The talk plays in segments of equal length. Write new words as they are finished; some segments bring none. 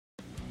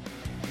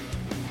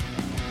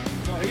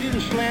He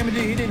didn't slam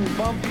into you, he didn't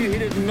bump you, he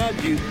didn't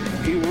nudge you,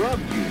 he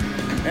rubbed you.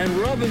 And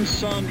rubbing,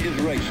 son,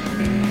 is racing.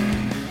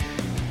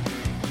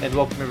 And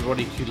welcome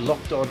everybody to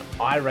Locked On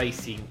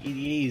iRacing. It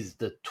is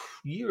the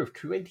year of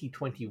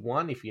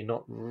 2021 if you're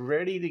not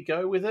ready to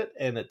go with it,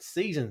 and it's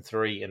season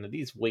 3 and it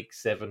is week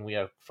 7. We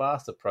are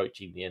fast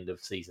approaching the end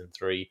of season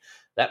 3.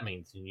 That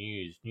means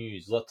news,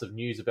 lots of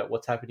news about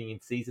what's happening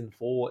in season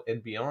 4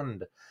 and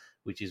beyond,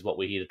 which is what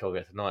we're here to talk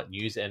about tonight,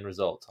 news and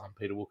results. I'm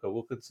Peter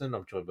Wilkinson.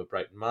 I'm joined by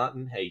Brayton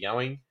Martin. How you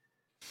going?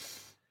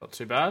 Not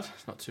too bad.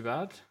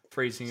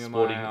 Freezing in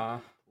my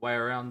way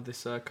around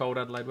this cold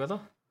Adelaide weather.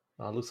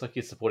 Looks like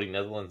you're supporting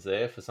Netherlands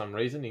there for some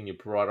reason in your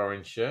bright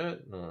orange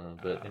shirt.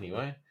 But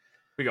anyway.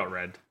 We got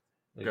red.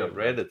 We got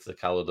red. It's the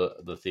colour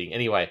of the thing.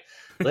 Anyway,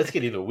 let's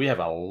get into it. We have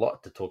a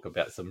lot to talk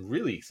about. Some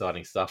really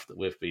exciting stuff that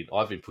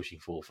I've been pushing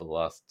for the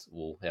last,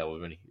 however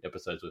many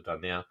episodes we've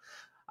done now,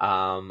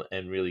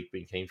 and really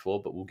been keen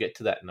for. But we'll get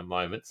to that in a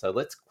moment. So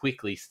let's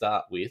quickly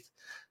start with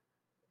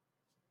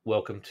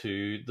welcome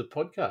to the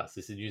podcast.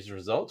 This is News and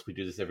Results. We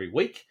do this every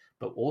week.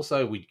 But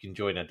also, we can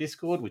join our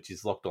Discord, which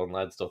is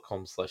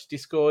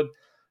lockedonlads.com/Discord.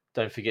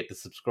 Don't forget to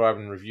subscribe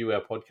and review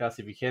our podcast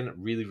if you can. It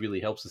really,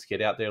 really helps us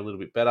get out there a little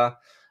bit better.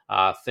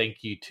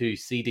 Thank you to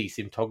CD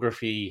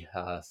Cinematography,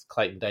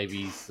 Clayton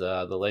Davies,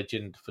 the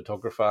legend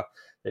photographer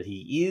that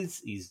he is.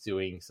 He's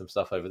doing some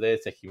stuff over there.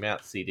 Check him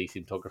out, CD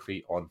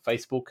Cinematography on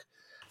Facebook.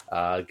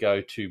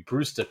 Go to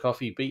Brewster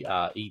Coffee,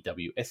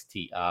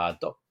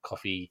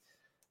 BREWSTR.coffee.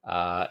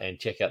 And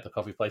check out the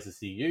coffee places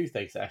to you.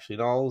 Thanks to Ashley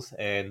Knowles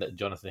and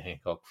Jonathan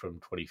Hancock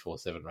from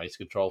 24/7 Race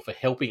Control for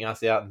helping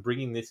us out and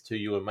bringing this to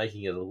you and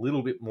making it a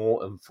little bit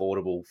more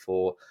affordable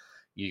for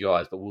you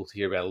guys. But we'll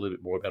hear about a little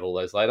bit more about all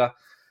those later.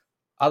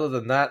 Other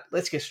than that,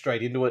 let's get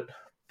straight into it.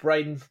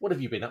 Braden, what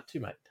have you been up to,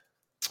 mate?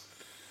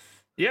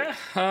 Yeah,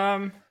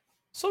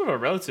 sort of a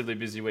relatively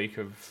busy week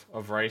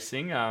of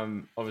racing.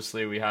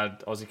 Obviously, we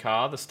had Aussie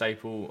Car, the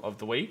staple of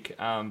the week,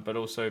 but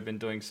also been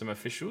doing some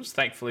officials.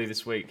 Thankfully,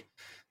 this week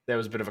there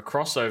was a bit of a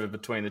crossover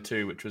between the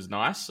two, which was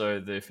nice.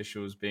 So the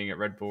officials being at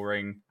Red Bull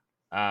Ring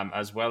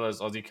as well as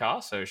Aussie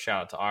Car. So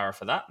shout out to Ira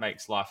for that.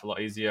 Makes life a lot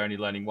easier only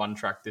learning one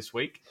track this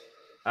week.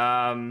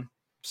 So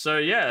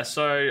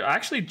I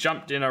actually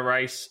jumped in a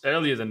race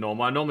earlier than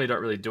normal. I normally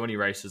don't really do any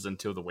races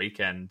until the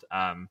weekend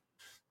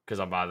because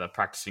I'm either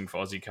practicing for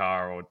Aussie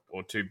Car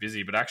or too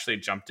busy. But I actually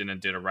jumped in and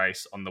did a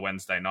race on the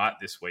Wednesday night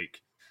this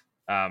week.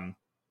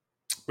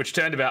 Which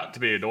turned out to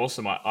be an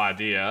awesome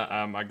idea.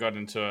 I got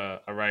into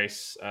a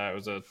race. It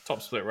was a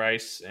top split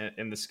race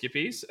in the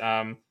Skippies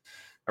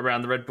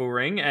around the Red Bull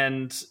Ring.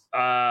 And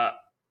I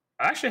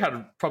actually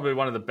had probably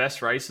one of the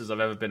best races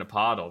I've ever been a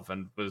part of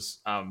and was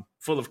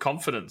full of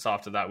confidence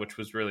after that, which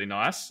was really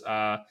nice.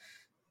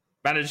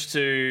 Managed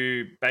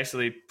to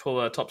basically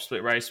pull a top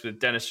split race with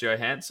Dennis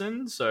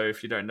Johansson. So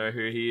if you don't know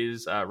who he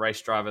is,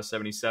 Race Driver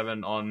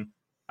 77 on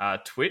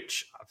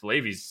Twitch. I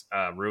believe he's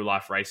real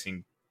life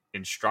racing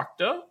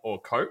instructor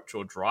or coach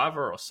or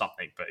driver or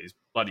something, but he's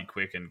bloody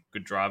quick and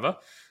good driver.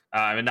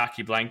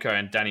 Inaki Blanco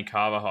and Danny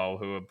Carvajal,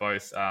 who are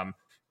both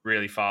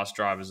really fast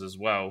drivers as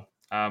well.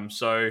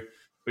 So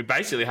we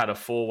basically had a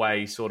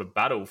 4-way sort of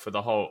battle for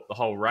the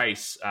whole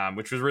race,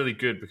 which was really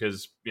good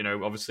because,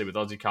 obviously with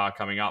Aussie Car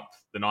coming up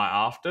the night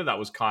after, that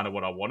was kind of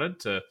what I wanted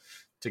to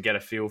get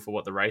a feel for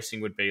what the racing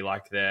would be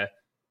like there.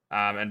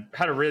 And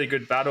had a really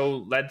good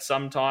battle, led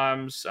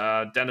sometimes.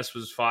 Dennis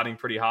was fighting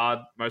pretty hard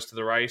most of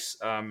the race.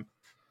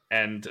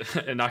 And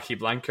Inaki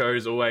Blanco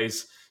is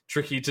always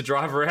tricky to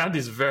drive around.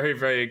 He's a very,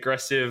 very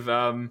aggressive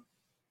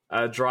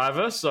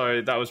driver.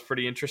 So that was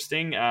pretty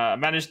interesting. I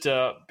managed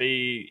to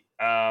be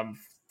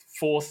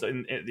fourth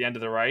at the end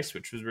of the race,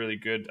 which was really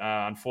good.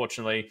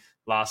 Unfortunately,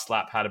 last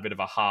lap had a bit of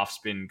a half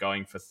spin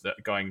going to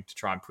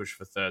try and push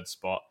for third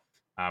spot,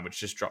 which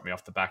just dropped me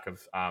off the back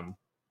of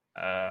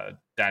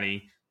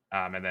Danny.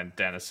 And then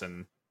Dennis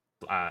and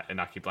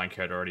Inaki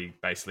Blanco had already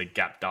basically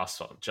gapped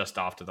us just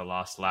after the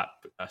last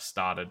lap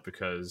started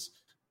because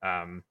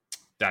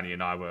Danny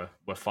and I were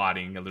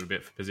fighting a little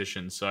bit for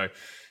position. So it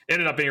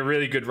ended up being a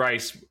really good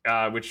race,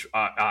 which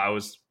I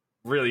was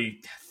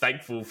really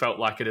thankful, felt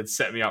like it had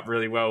set me up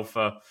really well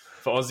for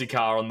Aussie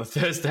Car on the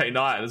Thursday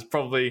night. It was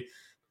probably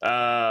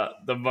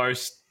the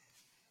most,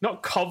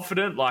 not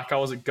confident, like I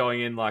wasn't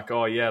going in like,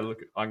 oh yeah,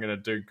 look, I'm going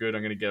to do good,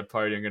 I'm going to get a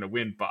podium, I'm going to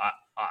win. But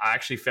I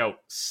actually felt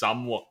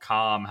somewhat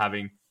calm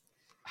having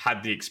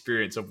had the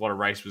experience of what a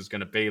race was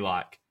going to be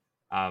like.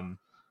 And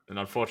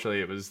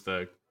unfortunately, it was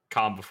the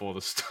calm before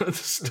the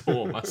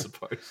storm, I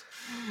suppose.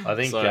 I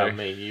think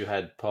you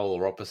had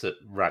polar opposite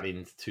run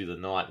into the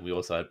night. We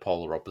also had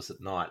polar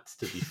opposite nights,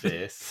 to be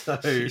fair. So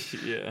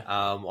yeah.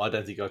 I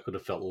don't think I could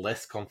have felt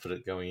less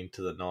confident going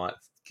into the night,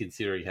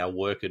 considering how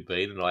work had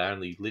been. And I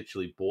only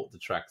literally bought the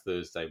track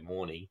Thursday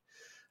morning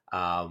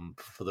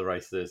for the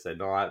race Thursday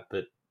night,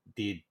 but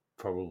did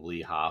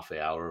probably half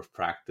hour of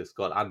practice,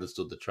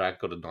 understood the track,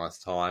 got a nice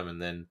time,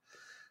 and then,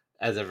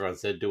 as everyone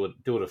said, do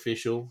it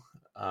official.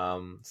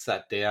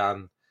 Sat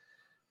down,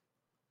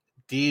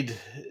 did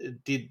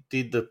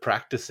the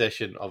practice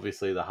session,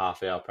 obviously the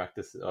half hour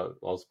practice. I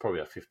was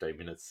probably about 15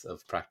 minutes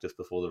of practice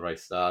before the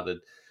race started.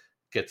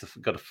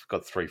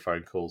 got 3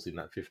 phone calls in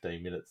that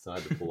 15 minutes. So I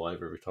had to pull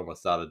over every time I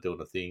started doing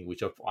a thing,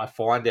 which I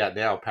find out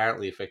now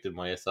apparently affected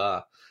my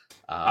SR.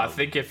 I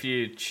think if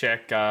you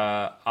check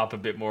up a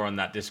bit more on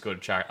that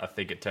Discord chat, I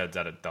think it turns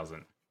out it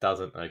doesn't.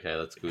 Doesn't? Okay,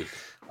 that's good.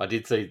 I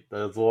did see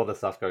there's a lot of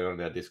stuff going on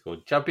in our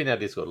Discord. Jump in our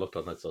Discord,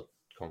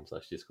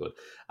 lockdownnotes.com/Discord.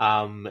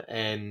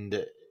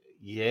 And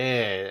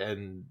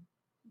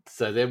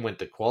so then went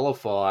to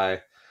qualify.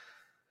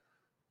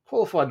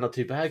 Qualified not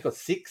too bad. Got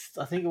 6th,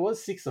 I think it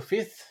was 6th or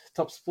 5th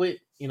top split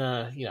in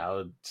a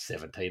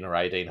 17 or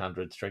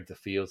 1800 strength of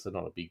field, so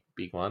not a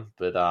big one.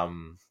 But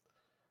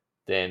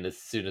then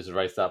as soon as the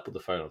race started, put the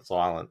phone on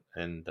silent,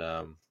 and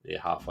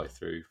halfway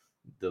through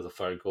there was a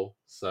phone call.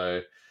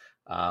 So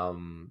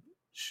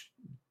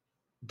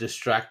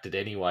distracted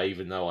anyway,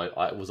 even though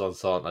I was on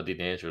silent, I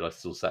didn't answer it. I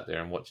still sat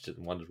there and watched it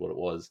and wondered what it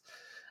was.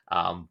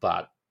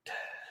 But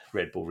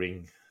Red Bull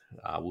Ring,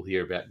 we'll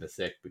hear about in a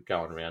sec, but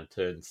going around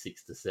turn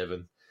 6 to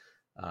 7,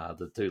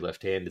 the 2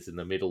 left-handers in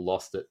the middle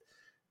lost it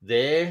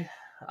there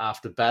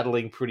after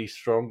battling pretty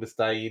strong to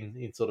stay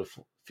in sort of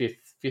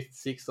 5th,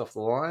 6th off the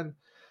line.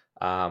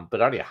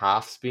 But only a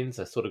half spin,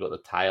 so sort of got the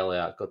tail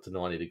out, got to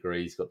 90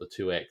 degrees, got the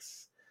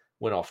 2X,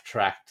 went off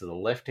track to the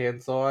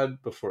left-hand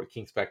side before it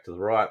kinks back to the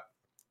right,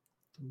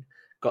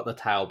 got the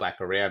tail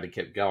back around and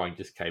kept going,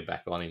 just came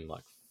back on in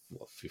like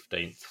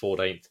 15th,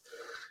 14th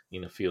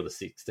in a field of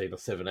 16 or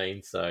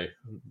 17, so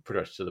pretty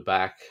much to the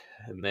back.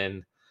 And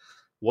then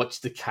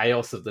watched the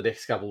chaos of the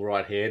next couple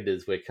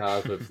right-handers where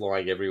cars were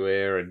flying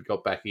everywhere, and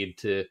got back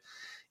into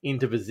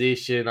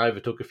position,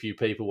 overtook a few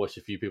people, watched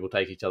a few people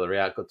take each other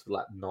out, got to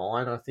lap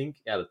 9, I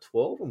think, out of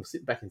 12, and was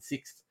sitting back in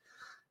 6th.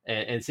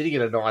 And sitting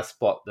in a nice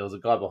spot. There was a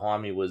guy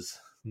behind me was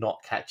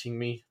not catching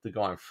me. The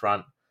guy in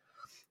front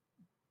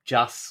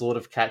just sort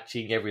of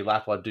catching every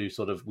lap.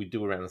 We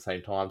do around the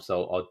same time.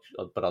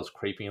 But I was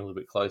creeping a little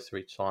bit closer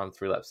each time.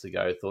 3 laps to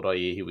go. Thought, oh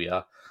yeah, here we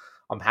are.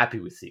 I'm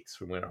happy with 6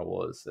 from where I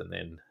was. And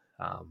then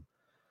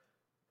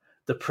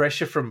the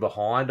pressure from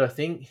behind, I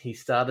think he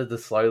started to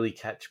slowly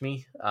catch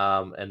me.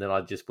 And then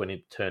I just went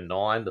into turn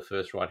 9, the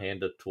first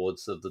right-hander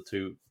towards the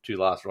two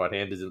last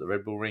right-handers in the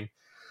Red Bull Ring.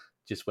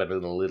 Just went a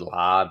little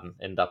hard and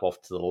ended up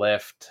off to the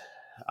left,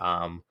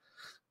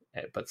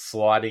 but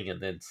sliding,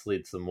 and then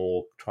slid some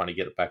more, trying to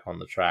get it back on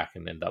the track,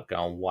 and ended up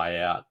going way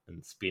out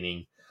and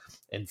spinning.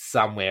 And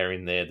somewhere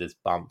in there's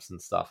bumps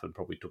and stuff, and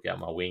probably took out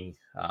my wing,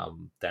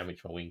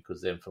 damaged my wing,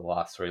 because then for the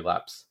last 3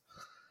 laps,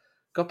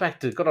 got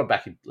on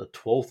back in the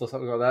 12th or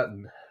something like that,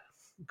 and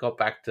got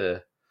back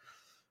to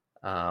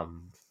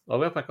I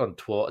went back on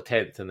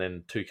 10th, and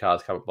then 2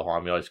 cars come up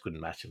behind me. I just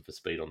couldn't match them for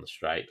speed on the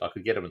straight. I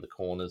could get them in the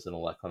corners and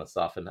all that kind of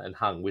stuff, and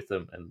hung with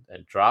them and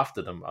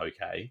drafted them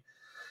okay,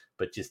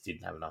 but just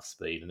didn't have enough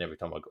speed. And every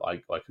time I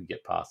could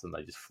get past them,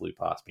 they just flew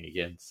past me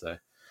again. So,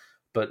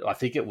 but I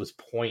think it was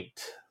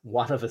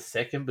 0.1 of a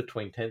second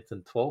between 10th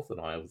and 12th,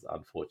 and I was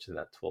unfortunate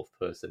that 12th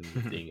person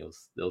thing.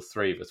 There was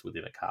 3 of us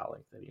within a car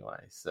length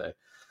anyway. So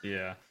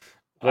yeah.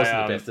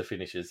 Wasn't the best of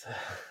finishes.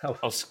 I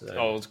was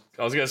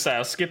going to say,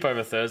 I'll skip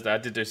over Thursday. I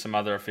did do some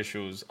other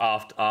officials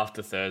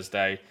after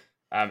Thursday.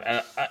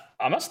 And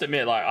I must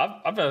admit, like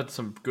I've had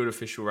some good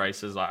official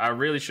races. Like I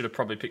really should have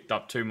probably picked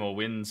up 2 more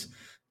wins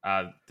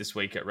this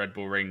week at Red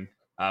Bull Ring.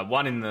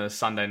 One in the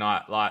Sunday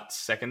Night Lights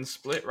second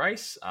split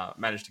race.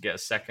 Managed to get a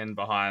second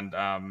behind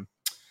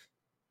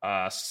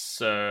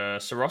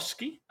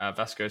Swarovski,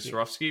 Vasco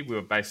Swarovski. We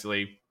were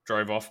basically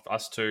drove off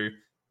us 2.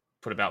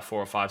 Put about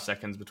 4 or 5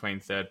 seconds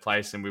between third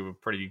place, and we were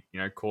pretty,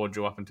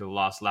 cordial up until the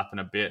last lap and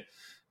a bit.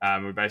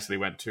 We basically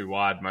went too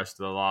wide most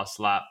of the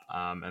last lap,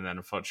 and then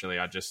unfortunately,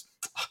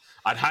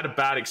 I'd had a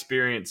bad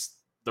experience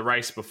the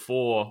race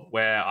before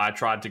where I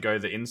tried to go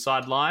the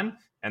inside line,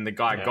 and the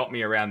guy got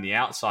me around the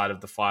outside of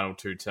the final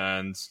 2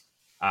 turns,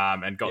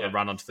 and got the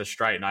run onto the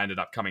straight, and I ended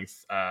up coming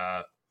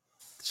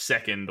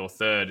second or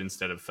third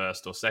instead of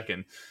first or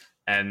second.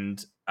 And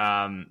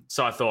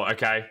so I thought,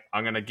 okay,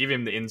 I'm going to give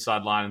him the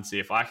inside line and see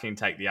if I can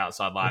take the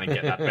outside line and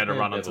get that better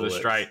run onto the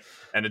straight.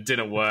 And it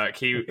didn't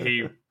work.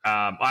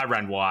 I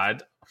ran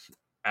wide,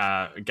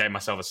 gave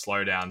myself a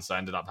slowdown, so I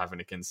ended up having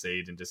to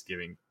concede and just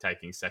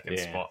taking second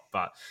spot.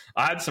 But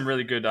I had some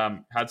really good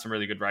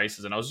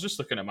races, and I was just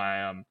looking at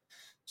my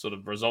sort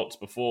of results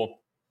before.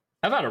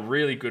 I've had a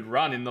really good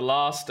run in the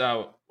last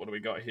what do we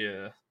got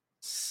here?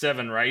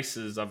 7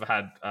 races. I've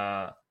had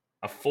a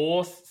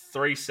 4th,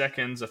 3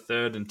 seconds, a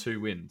 3rd, and 2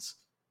 wins.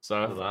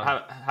 So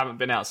I haven't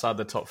been outside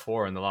the top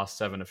 4 in the last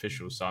 7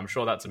 officials. So I'm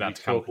sure that's about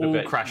to come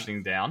all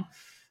crashing down.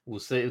 We'll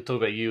see. We'll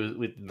talk about you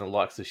with the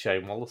likes of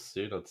Shane Wallace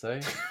soon, I'd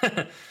say.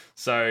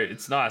 So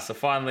it's nice. I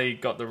finally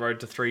got the road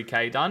to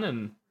 3K done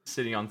and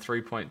sitting on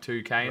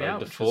 3.2K now.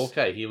 Road to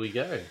 4K. Here we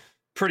go.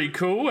 Pretty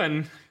cool.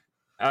 And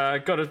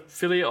got an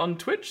affiliate on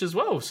Twitch as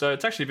well. So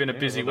it's actually been a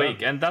busy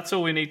week. And that's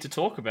all we need to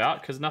talk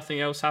about because nothing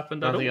else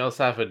happened at all. Nothing else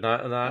happened.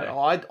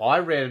 No. I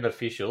ran an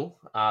official.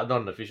 Not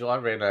an official. I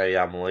ran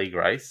a league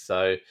race.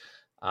 So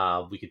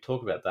we could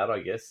talk about that, I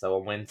guess. So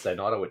on Wednesday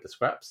night, I went to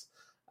Scraps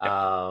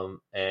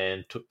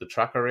and took the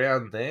truck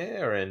around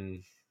there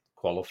and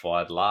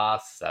qualified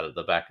last, sat at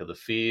the back of the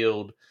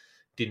field.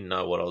 Didn't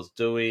know what I was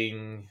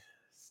doing.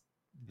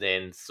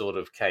 then sort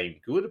of came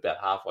good about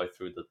halfway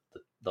through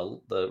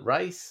the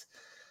race.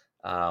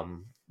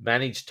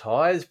 Managed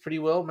tyres pretty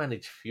well,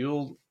 managed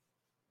fuel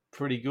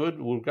pretty good.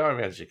 We were going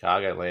around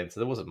Chicagoland, so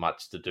there wasn't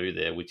much to do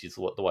there, which is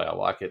the way I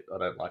like it. I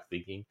don't like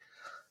thinking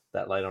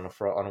that late on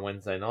a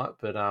Wednesday night,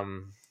 but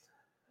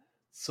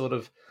sort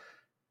of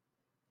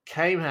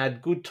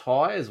had good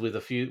tyres with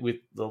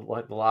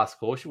the last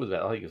caution with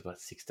I think it was about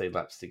 16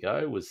 laps to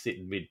go, was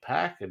sitting mid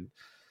pack and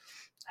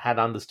had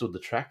understood the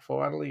track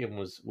finally and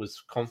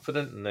was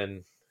confident, and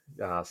then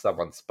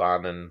someone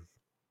spun and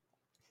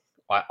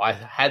I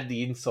had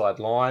the inside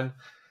line,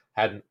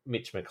 had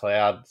Mitch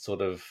McLeod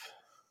sort of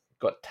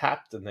got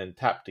tapped and then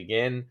tapped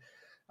again.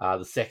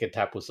 The second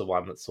tap was the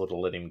one that sort of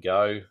let him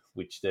go,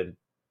 which then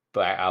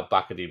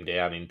bucketed him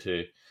down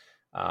into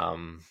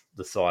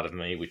the side of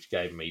me, which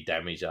gave me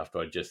damage after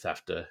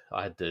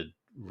I had to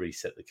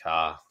reset the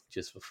car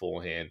just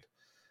beforehand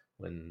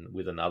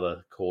with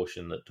another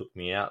caution that took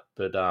me out.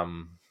 But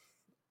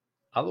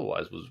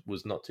otherwise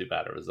was not too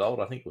bad a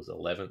result. I think it was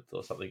 11th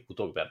or something. We'll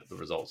talk about the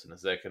results in a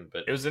second.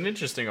 But it was an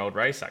interesting old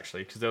race,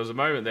 actually, because there was a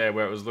moment there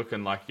where it was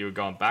looking like you were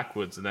going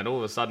backwards, and then all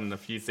of a sudden a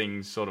few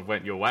things sort of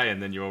went your way, and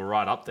then you were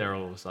right up there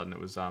all of a sudden. It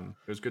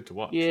was good to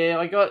watch. Yeah,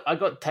 I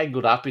got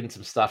tangled up in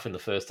some stuff in the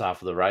first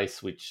half of the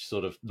race, which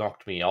sort of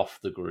knocked me off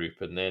the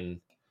group, and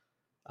then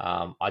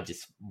my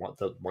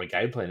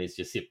game plan is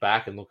just sit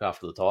back and look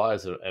after the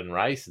tyres and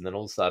race, and then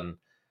all of a sudden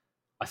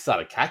I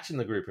started catching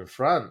the group in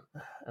front,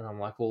 and I'm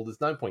like, well,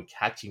 there's no point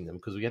catching them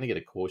because we're going to get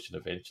a caution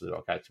eventually.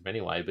 I'll catch them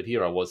anyway. But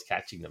here I was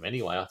catching them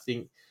anyway, I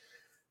think.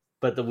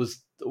 But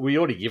we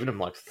already given them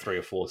like 3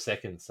 or 4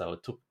 seconds, so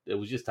it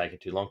was just taking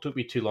too long. It took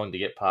me too long to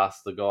get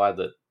past the guy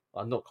that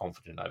I'm not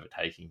confident in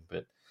overtaking.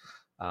 But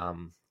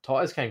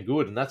tyres came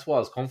good, and that's why I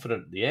was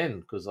confident at the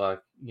end, because I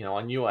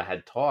knew I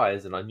had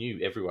tyres, and I knew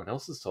everyone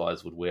else's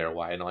tyres would wear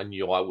away, and I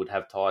knew I would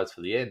have tyres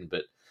for the end.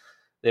 But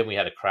then we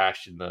had a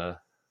crash in the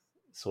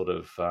sort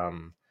of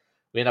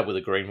we ended up with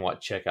a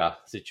green-white checker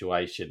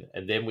situation,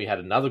 and then we had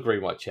another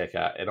green-white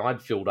checker, and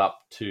I'd filled up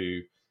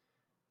to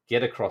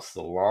get across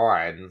the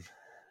line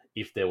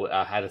if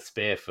I had a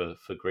spare for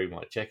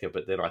green-white checker,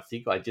 but then I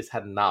think I just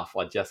had enough.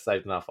 I just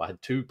saved enough. I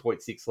had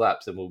 2.6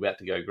 laps, and we were about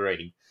to go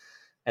green,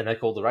 and they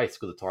called the race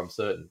because the time's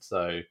certain.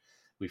 So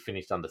we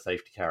finished under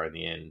safety car in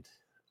the end.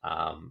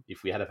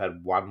 If we had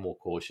one more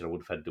caution, I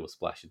would have had to do a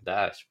splash and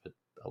dash, but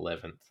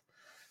 11th.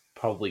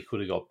 Probably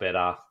could have got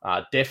better.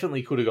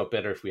 Definitely could have got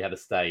better if we had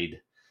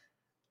stayed.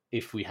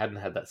 If we hadn't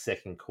had that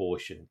second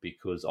caution,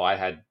 because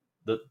I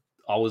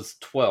was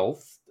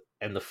 12th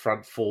and the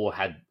front 4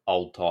 had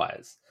old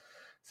tyres.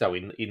 So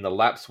in the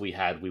laps we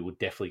were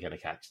definitely going to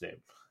catch them.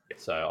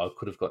 So I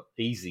could have got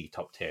easy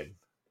top 10.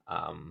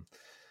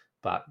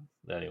 But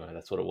anyway,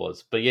 that's what it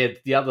was. But yeah,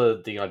 the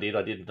other thing I did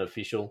an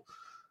official,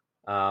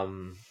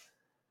 and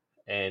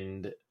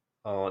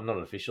not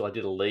an official. I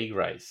did a league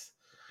race.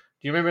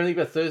 Do you remember anything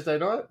about Thursday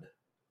night?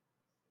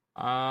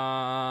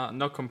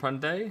 No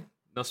comprende.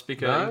 No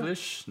speak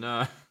English.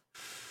 No.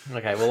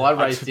 Okay, well, I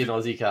raced in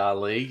Aussie Car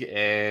League,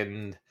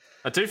 and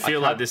I do feel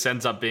like this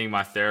ends up being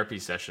my therapy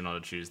session on a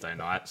Tuesday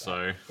night.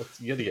 So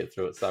you got to get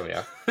through it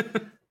somehow.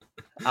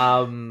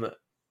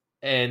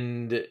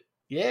 And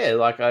yeah,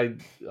 like I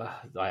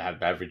had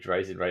an average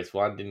race in race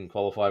 1, didn't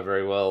qualify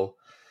very well.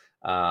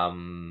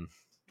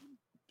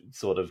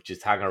 Sort of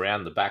just hung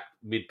around the back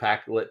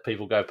mid-pack, let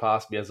people go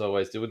past me as I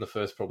always do in the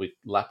first probably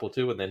lap or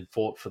two, and then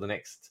fought for the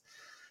next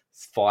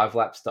 5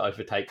 laps to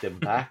overtake them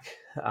back,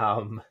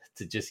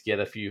 to just get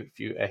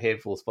a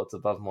handful of spots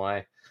above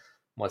my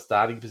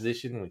starting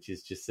position, which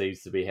just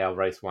seems to be how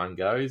race 1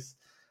 goes.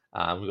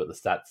 We've got the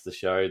stats to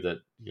show that,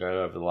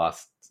 over the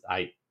last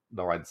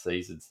 8-9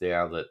 seasons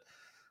now that,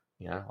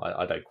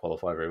 I don't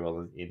qualify very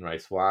well in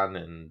race 1,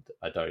 and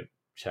I don't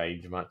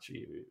change much.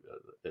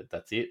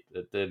 That's it.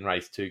 Then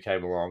race 2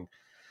 came along.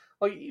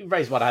 Like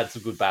race 1, I had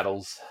some good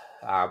battles.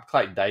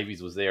 Clayton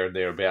Davies was there and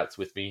thereabouts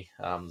with me.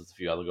 There's a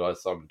few other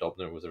guys. Simon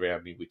Dobner was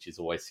around me, which is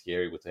always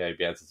scary with how he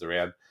bounces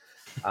around.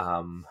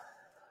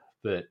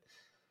 But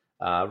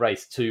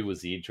race 2 was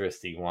the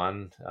interesting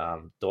one.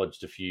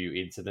 Dodged a few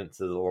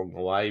incidents along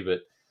the way,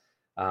 but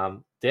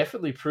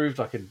definitely proved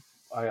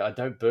I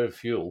don't burn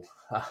fuel.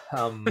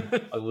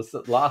 I was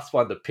the last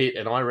one to pit,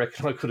 and I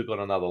reckon I could have gone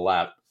another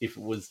lap. If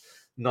it was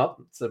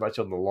not so much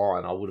on the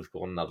line, I would have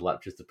gone another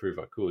lap just to prove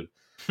I could.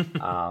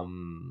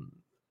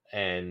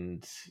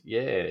 And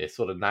yeah,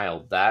 sort of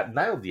nailed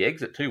the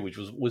exit too, which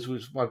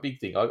was my big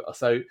thing.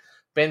 So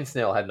Ben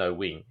Snell had no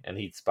wing, and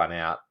he'd spun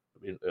out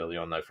early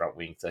on, no front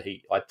wing. So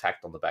I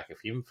tacked on the back of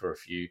him for a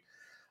few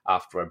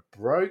after I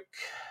broke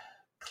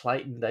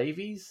Clayton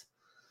Davies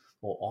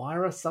or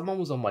Ira. Someone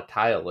was on my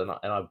tail, and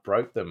I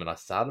broke them, and I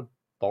started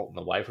bolting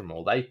away from them,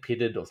 or they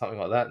pitted or something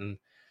like that, and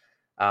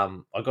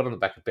I got on the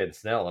back of Ben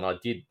Snell, and I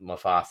did my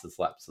fastest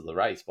laps of the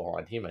race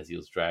behind him as he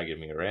was dragging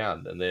me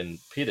around, and then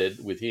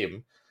pitted with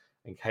him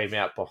and came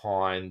out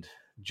behind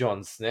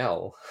John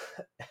Snell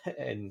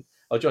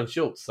John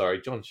Schultz,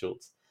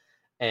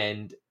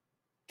 and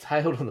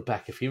tailed on the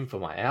back of him for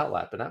my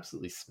outlap and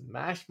absolutely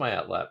smashed my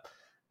outlap.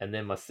 And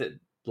then my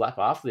lap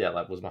after the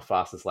outlap was my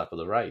fastest lap of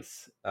the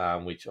race,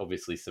 which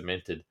obviously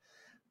cemented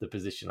the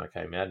position I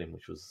came out in,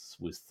 which was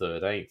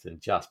 13th,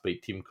 and just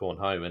beat Tim Corn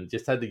home, and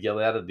just had to yell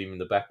out at him in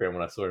the background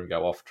when I saw him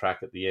go off track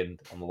at the end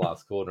on the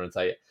last corner and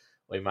say,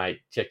 "Wait,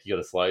 mate, check, you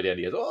got to slow down."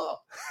 He goes, "Oh!"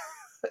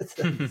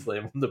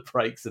 Slam on the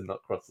brakes and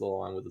not cross the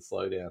line with a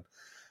slowdown.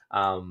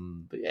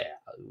 But yeah,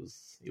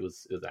 it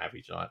was an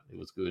average night. It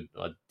was good.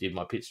 I did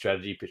my pit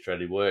strategy. Pit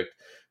strategy worked.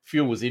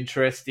 Fuel was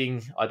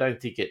interesting. I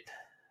don't think it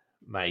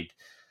made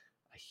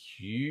a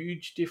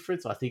huge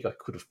difference. I think I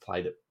could have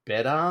played it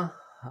better.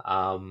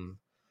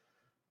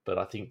 But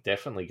I think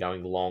definitely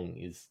going long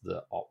is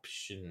the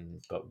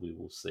option. But we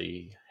will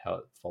see how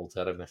it folds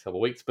out over the next couple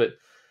of weeks. But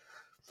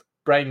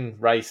Braden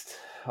raced.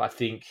 I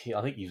think he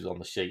was on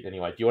the sheet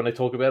anyway. Do you want to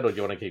talk about it, or do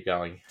you want to keep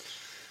going?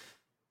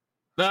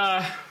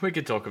 We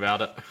could talk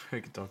about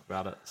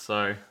it.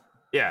 So,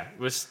 yeah, it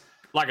was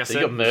like I said.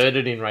 He got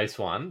murdered in race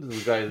 1.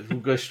 We'll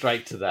go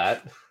straight to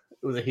that.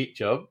 It was a hit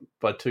job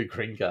by 2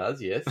 green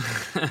cars, yes.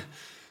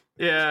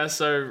 Yeah,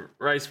 so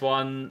race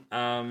 1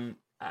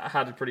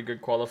 had a pretty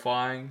good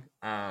qualifying.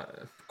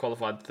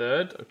 Qualified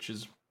 3rd, which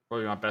is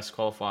probably my best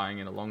qualifying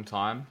in a long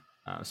time,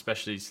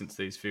 especially since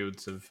these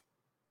fields have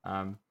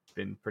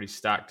been pretty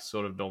stacked,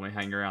 sort of normally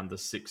hang around the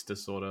 6 to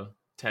sort of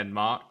 10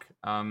 mark.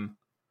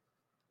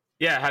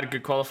 Yeah, had a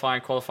good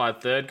qualified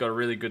 3rd, got a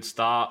really good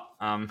start.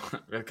 I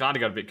kind of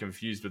got a bit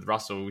confused with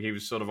Russell. He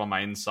was sort of on my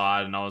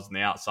inside and I was on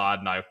the outside,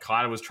 and I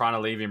kind of was trying to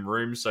leave him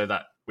room so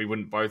that we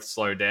wouldn't both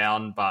slow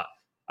down, but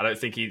I don't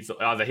think he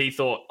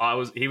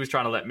thought he was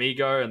trying to let me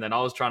go, and then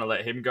I was trying to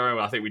let him go, and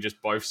I think we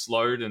just both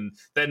slowed and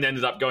then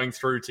ended up going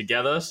through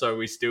together, so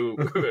we still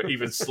were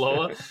even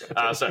slower.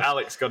 So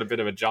Alex got a bit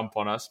of a jump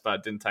on us, but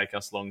it didn't take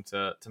us long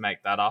to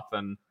make that up,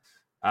 and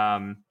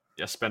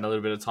just spent a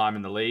little bit of time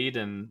in the lead,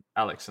 and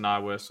Alex and I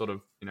were sort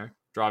of,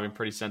 driving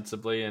pretty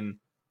sensibly and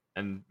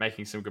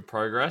making some good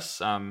progress,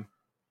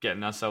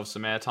 getting ourselves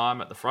some airtime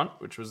at the front,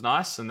 which was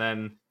nice. And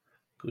then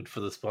good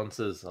for the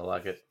sponsors. I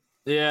like it.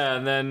 Yeah,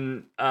 and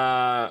then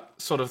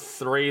sort of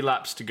 3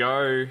 laps to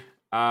go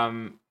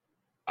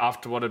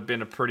after what had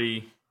been a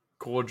pretty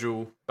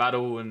cordial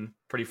battle and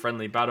pretty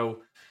friendly battle,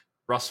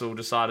 Russell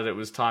decided it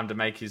was time to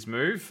make his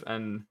move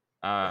and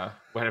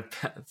went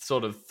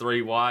sort of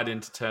 3 wide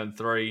into turn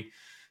 3,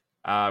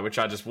 which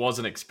I just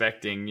wasn't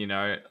expecting.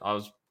 I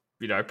was,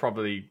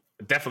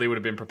 definitely would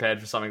have been prepared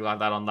for something like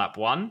that on lap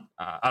 1.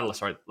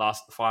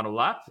 Final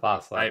lap.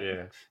 Last lap,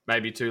 yeah.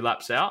 Maybe 2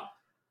 laps out.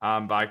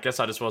 But I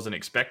guess I just wasn't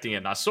expecting it,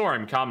 and I saw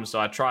him come,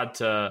 so I tried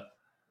to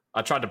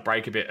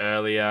brake a bit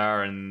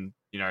earlier, and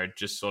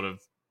just sort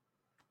of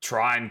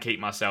try and keep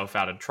myself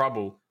out of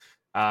trouble.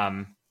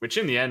 Which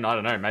in the end, I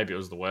don't know, maybe it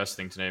was the worst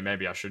thing to do.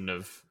 Maybe I shouldn't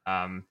have.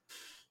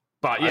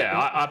 But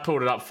yeah, I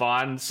pulled it up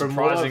fine.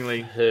 Surprisingly,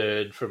 from what I've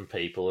heard from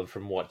people and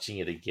from watching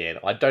it again,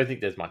 I don't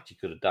think there's much you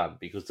could have done,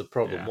 because the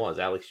problem was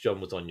Alex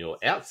John was on your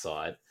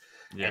outside,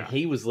 and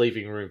he was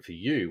leaving room for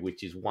you,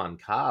 which is 1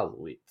 car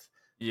width.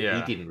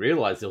 Yeah, he didn't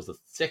realise there was a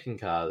second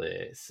car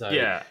there, so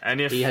and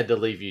if he had to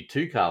leave you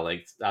 2 car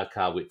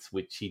widths,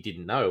 which he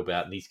didn't know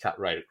about, and he's cut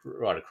right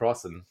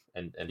across, and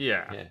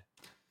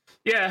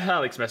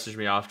Alex messaged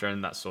me after,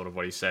 and that's sort of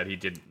what he said. He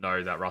didn't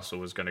know that Russell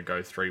was going to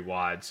go 3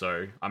 wide,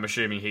 so I'm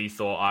assuming he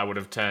thought I would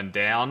have turned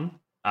down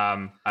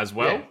as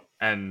well.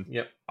 And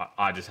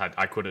I just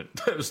I couldn't.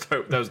 There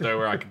was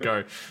nowhere I could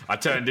go. I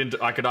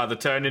could either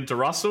turn into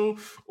Russell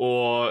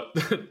or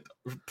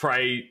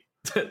pray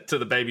to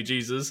the baby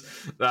Jesus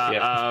that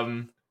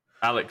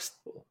Alex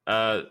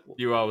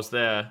knew I was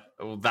there.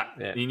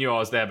 He knew I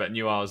was there, but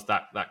knew I was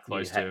that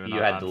close to him. You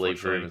had to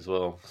leave room as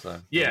well. So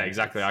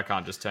exactly. I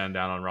can't just turn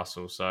down on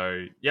Russell.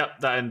 So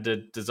that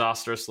ended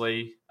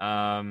disastrously.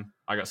 I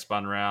got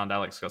spun around.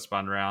 Alex got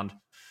spun around.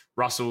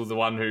 Russell, the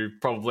one who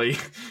probably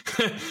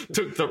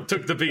took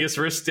the biggest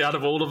risk out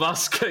of all of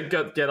us,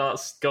 got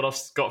off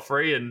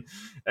scot-free and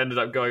ended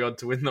up going on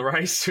to win the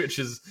race, which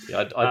is...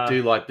 I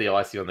do like the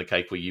icing on the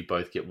cake where you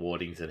both get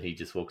warnings and he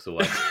just walks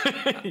away.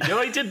 He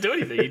didn't do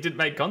anything. He didn't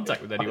make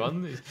contact with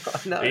anyone.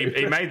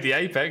 He made the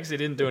apex. He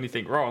didn't do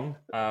anything wrong.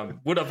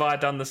 Would have I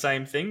done the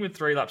same thing with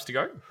 3 laps to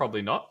go?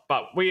 Probably not.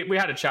 But we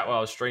had a chat while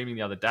I was streaming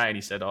the other day, and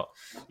he said, I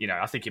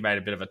think he made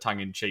a bit of a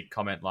tongue-in-cheek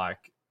comment like,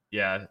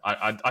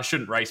 I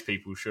shouldn't race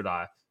people, should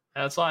I?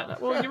 And it's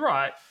like, well, you're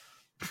right.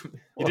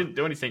 You didn't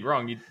do anything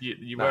wrong.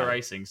 You were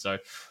racing, so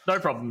no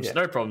problems.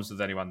 No problems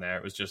with anyone there.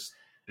 It was just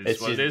it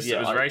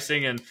was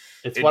racing, and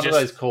it's one of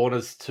those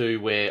corners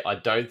too where I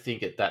don't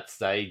think at that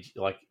stage,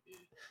 like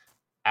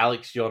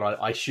Alex John,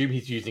 I assume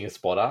he's using a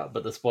spotter,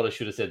 but the spotter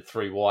should have said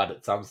 3 wide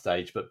at some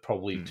stage, but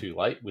probably too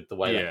late with the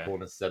way that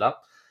corner's set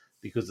up.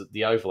 Because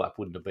the overlap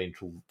wouldn't have been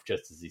till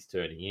just as he's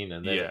turning in,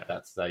 and then at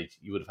that stage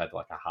you would have had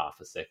like a half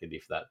a second,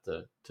 if that,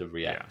 to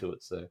react to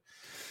it.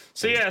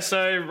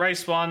 So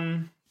race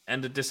 1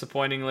 ended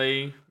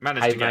disappointingly.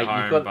 Managed to get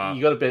home,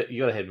 you got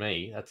ahead of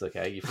me. That's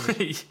okay.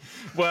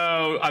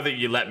 Well, I think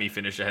you let me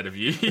finish ahead of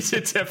you.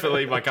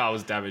 Definitely, my car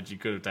was damaged. You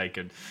could have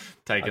taken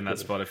that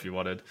spot if you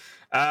wanted.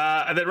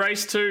 And then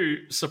race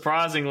 2,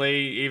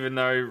 surprisingly, even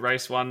though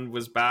race 1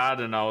 was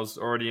bad and I was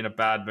already in a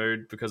bad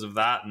mood because of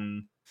that,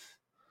 and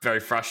very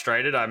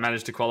frustrated. I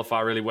managed to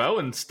qualify really well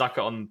and stuck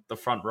it on the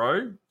front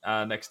row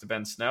next to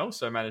Ben Snell.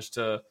 So I managed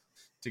to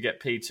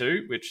get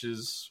P2, which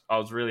I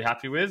was really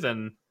happy with,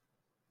 and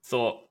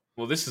thought,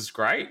 well, this is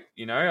great.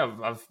 You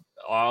know,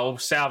 I'll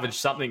salvage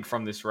something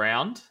from this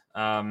round.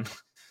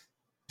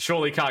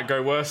 Surely can't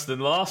go worse than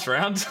the last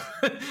round. So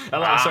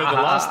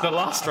the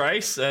last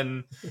race,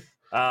 and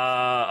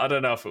I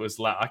don't know if it was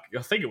lap.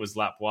 I think it was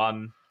lap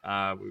 1.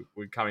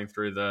 We're coming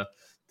through the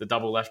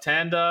double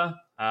left-hander.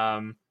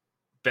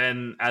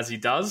 Ben, as he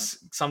does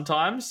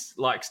sometimes,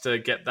 likes to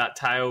get that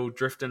tail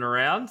drifting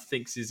around.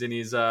 Thinks he's in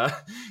his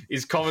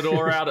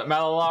Commodore out at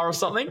Malala or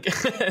something.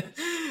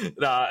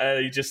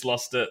 He just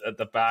lost it at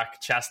the back.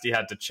 Chastity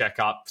had to check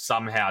up.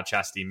 Somehow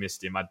Chastity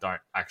missed him. I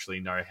don't actually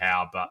know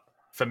how, but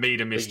for me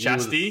to miss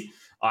Chastity,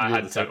 I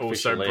had to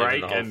also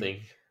brake. And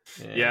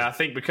yeah, I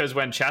think because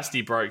when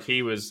Chastity broke,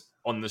 he was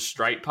on the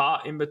straight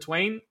part in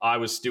between. I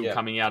was still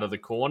coming out of the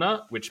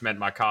corner, which meant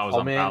my car was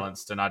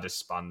unbalanced, and I just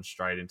spun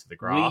straight into the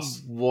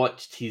grass. We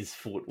watched his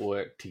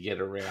footwork to get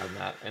around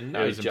that, and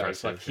no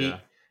jokes. Like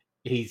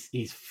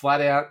he's flat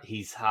out,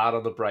 he's hard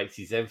on the brakes,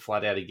 he's then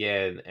flat out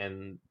again,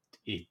 and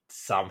it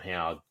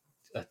somehow,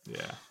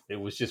 it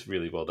was just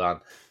really well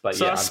done. But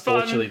so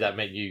unfortunately, that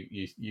meant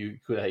you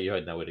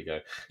had nowhere to go.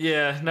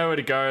 Yeah, nowhere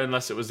to go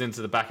unless it was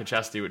into the back of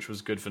Chastity, which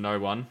was good for no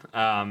one.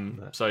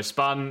 So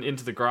spun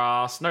into the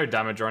grass, no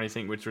damage or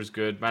anything, which was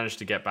good. Managed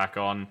to get back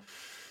on.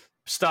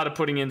 Started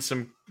putting in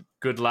some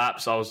good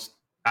laps.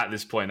 At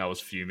this point I was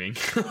fuming.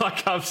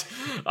 Like I was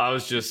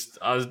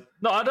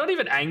not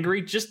even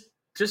angry, just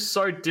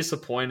so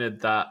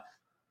disappointed that,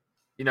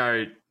 you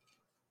know.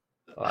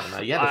 Oh, no,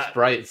 you had to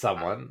spray at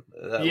someone.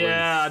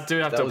 I do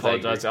have to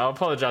apologise. I'll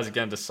apologise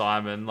again to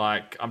Simon.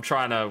 Like, I'm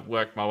trying to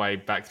work my way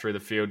back through the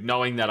field,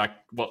 knowing that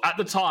at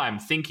the time,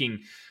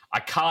 thinking I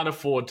can't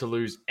afford to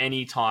lose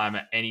any time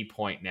at any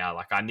point now.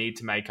 Like, I need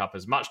to make up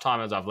as much time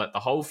as I've let the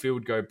whole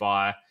field go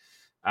by.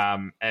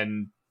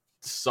 And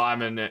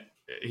Simon,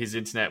 his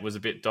internet was a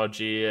bit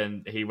dodgy,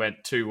 and he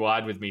went too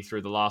wide with me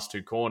through the last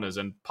 2 corners.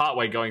 And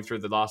partway going through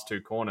the last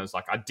 2 corners,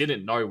 like, I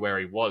didn't know where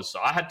he was,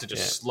 so I had to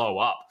just slow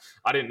up.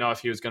 I didn't know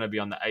if he was going to be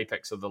on the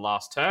apex of the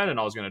last turn, and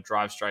I was going to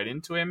drive straight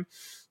into him.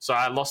 So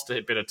I lost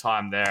a bit of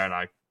time there, and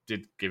I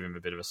did give him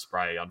a bit of a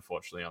spray,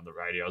 unfortunately, on the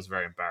radio. I was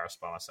very embarrassed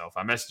by myself.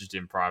 I messaged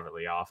him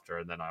privately after,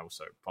 and then I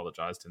also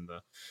apologised in the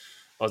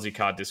Aussie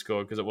Car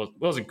Discord because it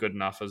wasn't good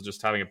enough. I was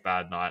just having a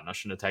bad night, and I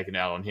shouldn't have taken it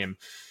out on him.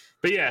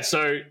 But yeah,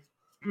 so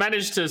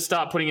managed to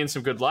start putting in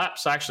some good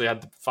laps. I actually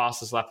had the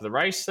fastest lap of the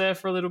race there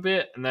for a little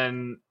bit. And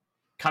then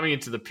coming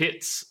into the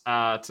pits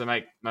to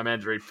make my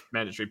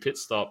mandatory pit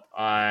stop,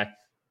 I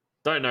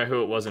don't know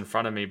who it was in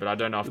front of me, but I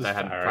don't know if they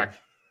hadn't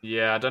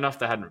I don't know if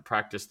they hadn't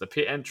practiced the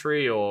pit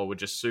entry or were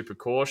just super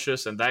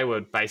cautious. And they were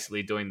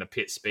basically doing the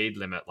pit speed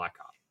limit like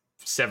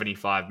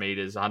 75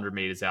 meters, 100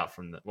 meters out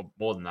from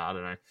more than that, I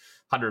don't know,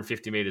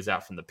 150 meters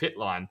out from the pit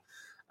line.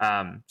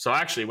 So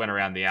I actually went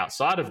around the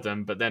outside of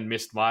them, but then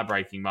missed my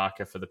braking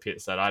marker for the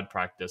pits that I'd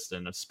practiced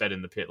and sped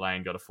in the pit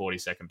lane, got a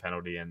 40-second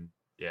penalty. And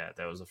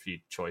there was a few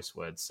choice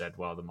words said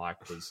while the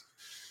mic was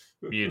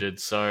muted.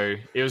 So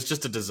it was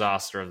just a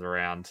disaster of the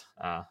round,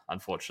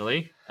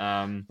 unfortunately.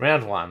 Round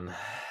 1.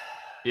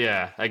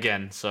 Yeah,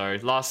 again. So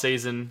last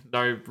season,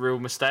 no real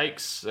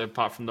mistakes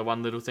apart from the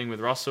one little thing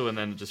with Russell. And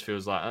then it just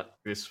feels like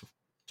this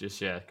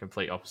just,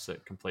 complete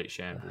opposite, complete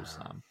shambles.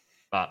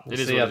 But it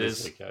is what it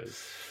is.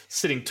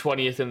 Sitting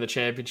 20th in the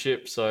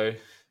championship, so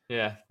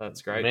yeah,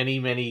 that's great.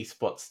 Many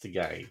spots to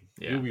gain.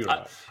 Yeah. You'll be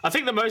right. I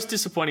think the most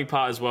disappointing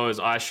part as well is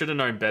I should have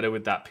known better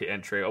with that pit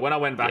entry. When I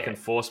went back and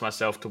forced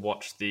myself to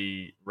watch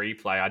the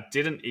replay, I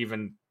didn't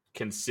even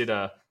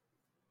consider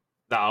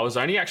that I was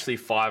only actually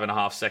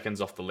 5.5 seconds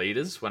off the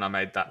leaders when I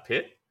made that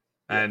pit.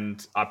 Yeah.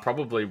 And I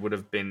probably would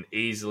have been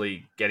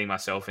easily getting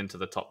myself into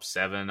the top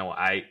 7 or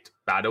 8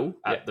 battle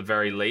at the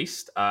very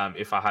least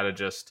if I had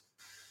just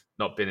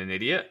not been an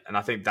idiot. And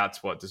I think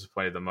that's what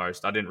disappointed the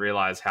most. I didn't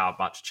realize how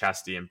much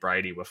Chastity and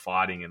Brady were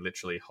fighting and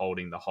literally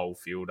holding the whole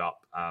field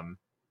up.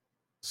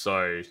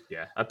 So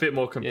yeah, a bit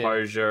more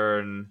composure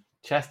and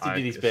Chastity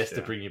did his best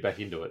to bring you back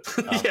into it.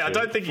 I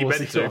don't think he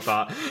meant to,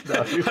 but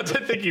I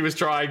don't think he was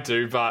trying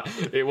to, but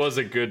it was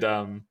a good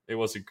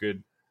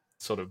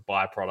sort of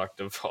byproduct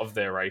of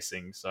their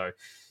racing. So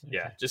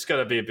just got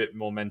to be a bit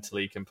more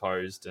mentally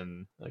composed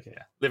and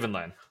live and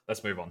learn.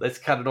 Let's move on. Let's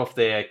cut it off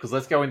there because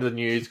let's go into the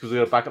news because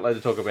we've got a bucket load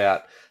to talk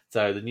about.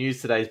 So the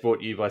news today is brought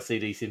to you by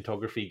CD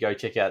Simtography. Go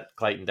check out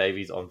Clayton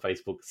Davies on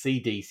Facebook,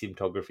 CD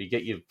Simtography.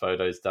 Get your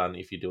photos done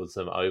if you're doing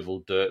some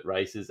oval dirt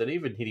races and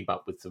even hit him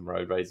up with some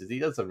road races. He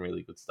does some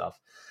really good stuff.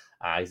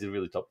 He's a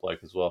really top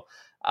bloke as well.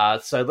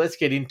 So let's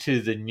get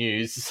into the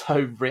news.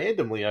 So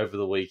randomly over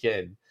the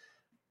weekend,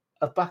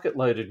 a bucket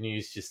load of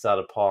news just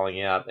started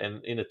piling out,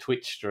 and in a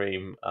Twitch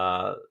stream,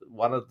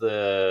 one of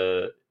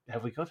the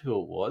have we got who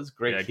it was?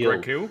 Greg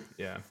Hill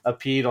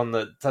appeared on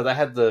the. So they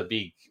had the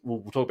big.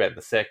 We'll talk about it in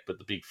a sec, but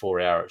the big 4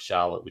 hour at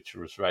Charlotte, which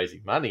was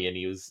raising money, and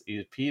he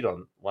appeared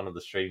on one of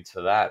the streams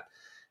for that,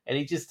 And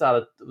he just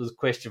started. There was a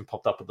question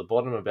popped up at the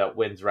bottom about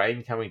when's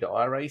rain coming to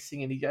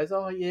iRacing, and he goes,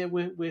 "Oh yeah,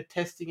 we're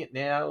testing it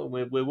now,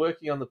 and we're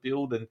working on the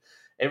build." And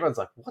everyone's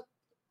like, "What?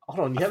 Hold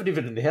on, you haven't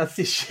even announced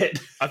this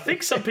yet." I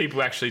think some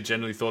people actually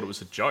generally thought it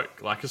was a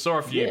joke. Like I saw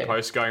a few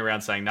posts going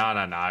around saying, "No,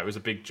 it was a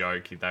big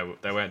joke.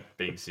 They weren't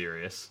being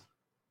serious."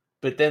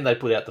 But then they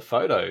put out the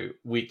photo,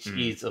 which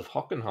is of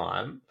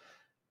Hockenheim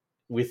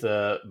with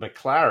a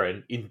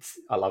McLaren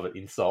I love it,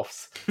 in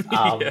softs,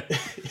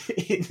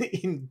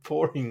 in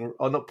pouring,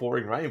 not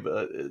pouring rain,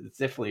 but it's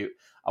definitely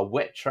a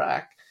wet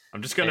track.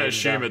 I'm just going to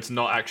assume it's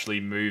not actually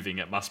moving.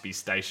 It must be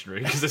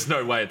stationary because there's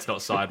no way it's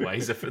not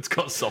sideways if it's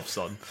got softs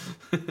on.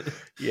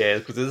 Yeah,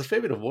 because there's a fair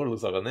bit of water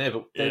looks like on there.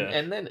 But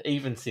and then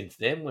even since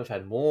then, we've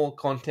had more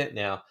content.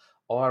 Now,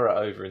 Ira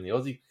over in the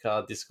Aussie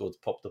Car Discord's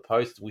popped a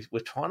post. We're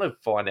trying to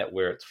find out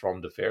where it's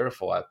from to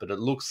verify it, but it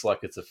looks like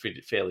it's a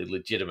fairly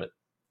legitimate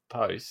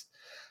post.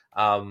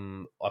 I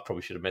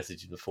probably should have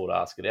messaged him before to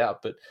ask it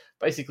out, but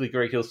basically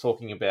Greg Hill's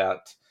talking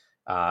about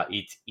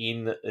it's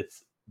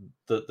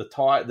the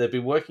tire. They've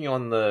been working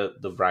on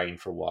the rain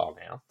for a while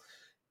now.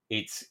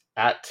 It's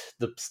at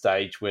the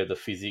stage where the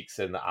physics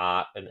and the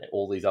art and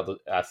all these other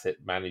asset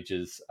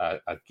managers are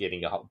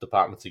getting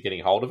departments are getting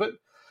a hold of it.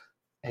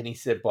 And he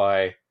said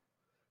by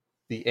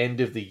the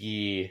end of the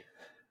year,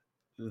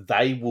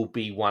 they will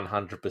be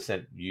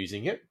 100%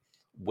 using it.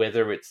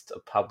 Whether it's a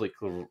public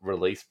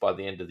release by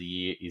the end of the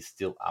year is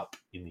still up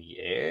in the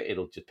air.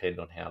 It'll depend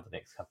on how the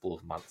next couple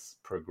of months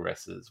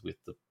progresses with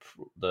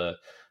the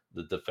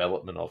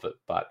development of it.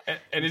 But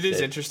and it is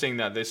interesting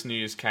that this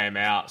news came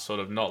out sort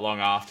of not long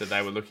after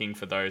they were looking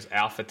for those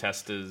alpha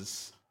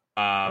testers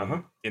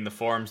in the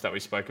forums that we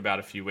spoke about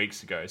a few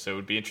weeks ago. So it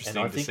would be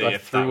interesting to see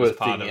if that was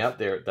part of out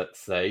there at that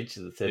stage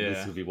that said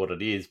this will be what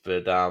it is.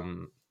 But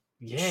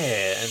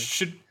yeah, and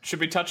should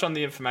we touch on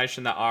the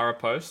information that Ira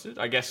posted?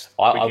 I guess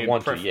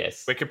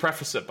yes. We could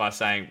preface it by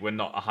saying we're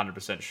not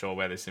 100% sure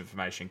where this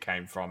information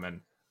came from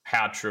and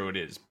how true it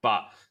is,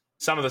 but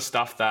some of the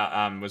stuff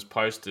that was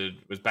posted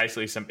was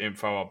basically some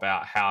info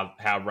about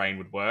how rain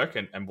would work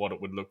and what it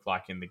would look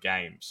like in the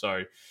game.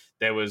 So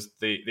there was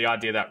the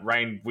idea that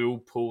rain will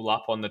pull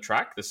up on the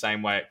track the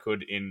same way it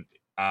could in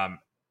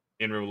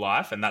real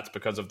life, and that's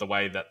because of the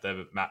way that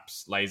the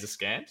map's laser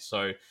scanned.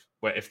 So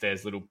where if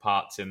there's little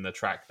parts in the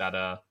track that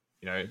are,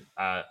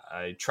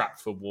 a trap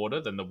for water,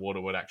 then the water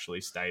would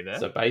actually stay there.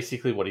 So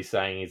basically what he's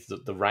saying is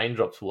that the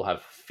raindrops will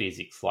have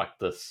physics like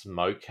the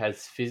smoke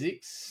has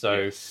physics.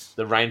 So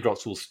the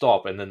raindrops will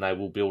stop and then they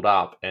will build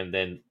up, and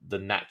then the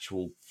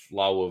natural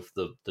flow of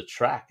the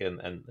track and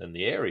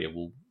the area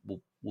will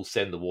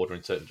send the water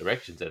in certain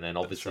directions, and then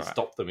obviously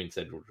stop them in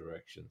central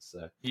directions.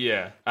 So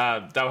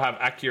they'll have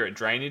accurate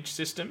drainage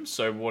systems,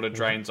 so water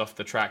drains off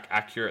the track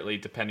accurately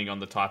depending on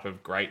the type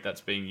of grate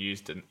that's being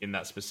used in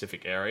that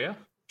specific area,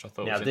 which I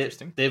thought was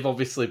interesting. They've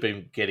obviously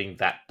been getting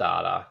that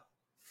data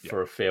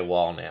for a fair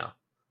while now.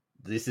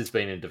 This has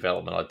been in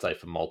development, I'd say,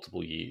 for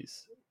multiple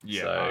years.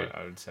 Yeah,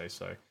 I would say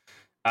so.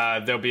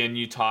 There'll be a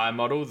new tyre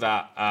model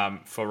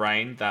that for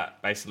rain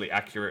that basically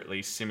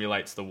accurately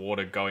simulates the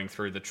water going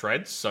through the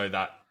treads so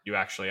that you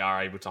actually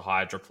are able to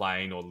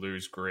hydroplane or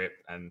lose grip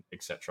and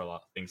etc.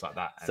 things like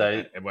that. And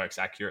so it works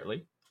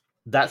accurately.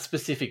 That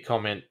specific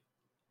comment,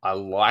 I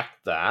like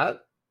that.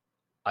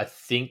 I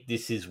think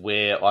this is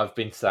where I've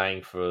been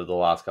saying for the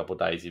last couple of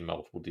days in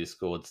multiple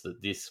Discords that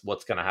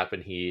what's going to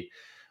happen here,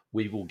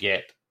 we will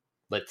get,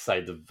 let's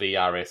say the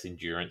VRS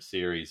Endurance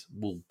Series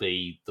will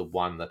be the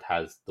one that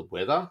has the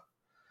weather,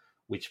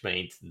 which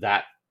means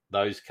that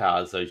those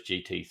cars, those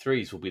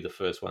GT3s, will be the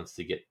first ones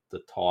to get the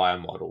tyre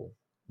model,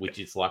 which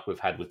is like we've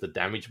had with the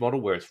damage model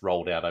where it's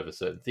rolled out over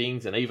certain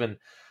things. And even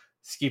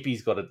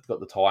Skippy's got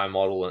the tyre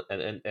model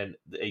and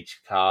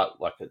each car,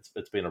 like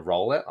it's been a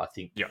rollout. I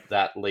think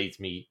that leads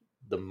me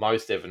the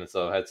most evidence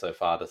I've had so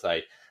far to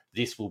say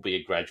this will be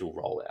a gradual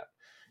rollout.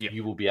 Yep.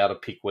 You will be able to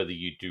pick whether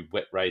you do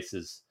wet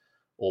races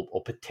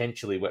or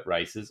potentially wet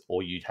races,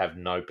 or you'd have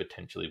no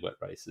potentially wet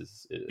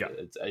races.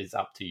 It's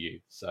up to you.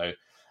 So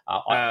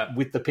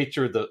with the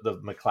picture of the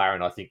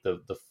McLaren, I think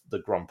the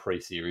Grand Prix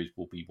series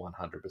will be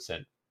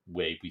 100%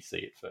 where we see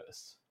it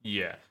first.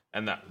 Yeah,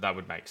 and that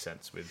would make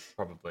sense with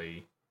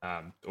probably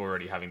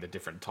already having the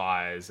different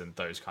tyres and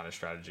those kind of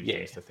strategy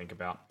things to think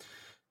about.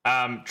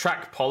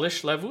 Track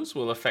polish levels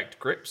will affect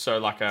grip. So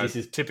like this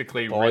is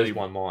typically really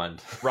my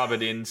mind.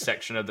 rubbered in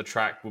section of the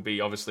track will be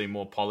obviously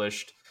more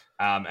polished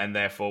and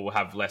therefore will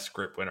have less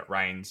grip when it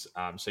rains.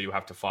 So you'll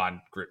have to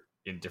find grip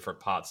in different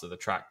parts of the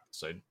track.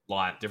 So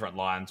different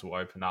lines will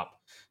open up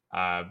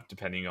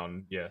depending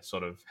on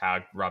sort of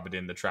how rubbered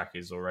in the track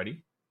is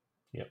already.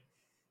 Yep.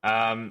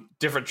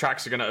 Different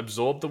tracks are going to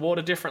absorb the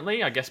water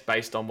differently, I guess,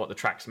 based on what the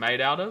track's made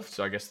out of.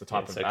 So I guess the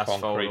type of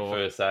asphalt concrete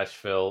versus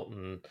asphalt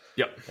and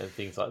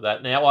things like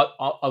that. Now,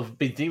 I've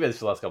been thinking about this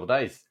for the last couple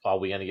of days. Are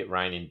we going to get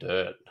rain in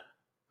dirt?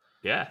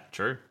 Yeah,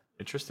 true.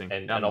 Interesting.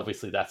 And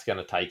obviously that's going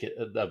to take it,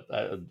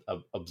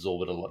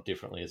 absorb it a lot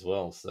differently as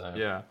well.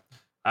 So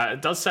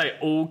it does say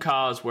all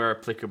cars where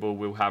applicable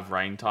will have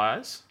rain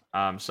tyres.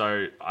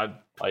 So I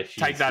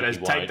take that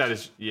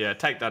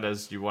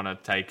as you want to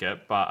take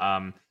it,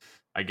 but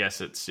I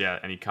guess it's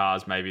any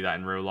cars maybe that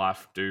in real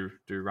life do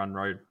run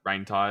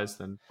rain tires,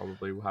 then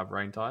probably will have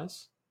rain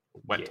tires,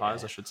 wet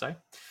tires, I should say.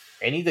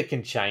 Any that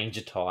can change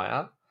a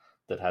tire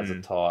that has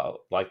a tire,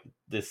 like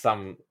there's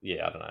some,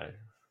 I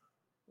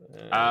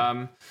don't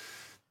know.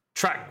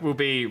 Track will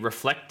be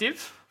reflective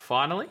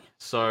finally,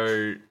 so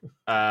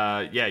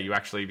you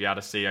actually be able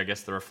to see, I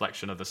guess, the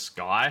reflection of the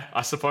sky,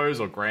 I suppose,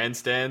 or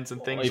grandstands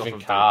and things, even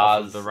off of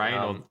cars, the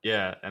rain,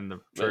 and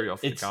the true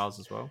off the cars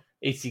as well.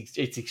 It's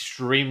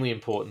extremely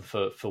important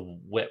for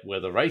wet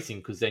weather racing,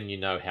 because then you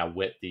know how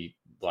wet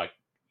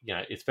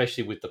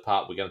especially with the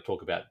part we're going to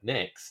talk about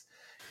next,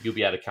 you'll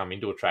be able to come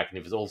into a track, and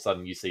if all of a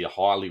sudden you see a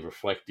highly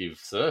reflective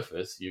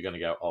surface, you're going to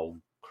go, oh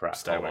crap,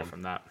 stay away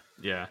from that.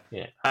 Yeah.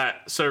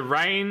 So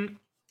rain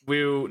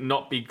will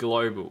not be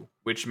global,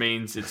 which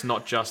means it's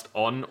not just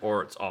on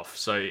or it's off.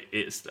 So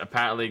it's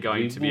apparently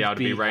going to be able to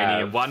be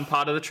raining in one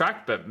part of the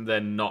track, but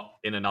then not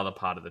in another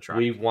part of the track.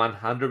 We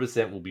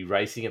 100% will be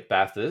racing at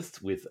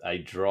Bathurst with a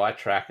dry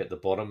track at the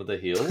bottom of the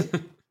hill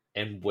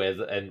and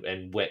weather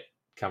and wet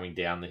coming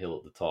down the hill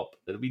at the top.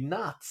 It'll be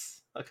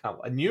nuts. I can't.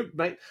 And you,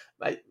 mate,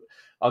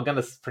 I'm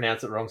going to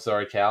pronounce it wrong.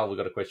 Sorry, Cal. We've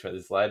got a question about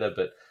this later,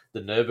 but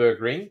the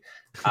Nürburgring,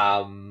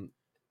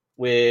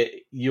 where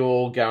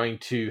you're going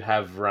to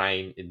have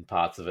rain in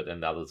parts of it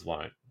and others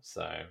won't.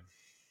 So,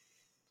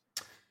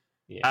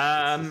 very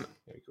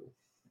cool.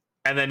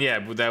 And then,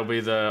 there'll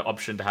be the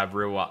option to have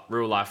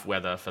real life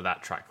weather for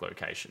that track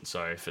location.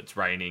 So if it's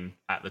raining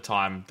at the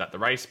time that the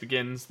race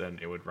begins, then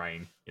it would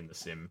rain in the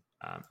sim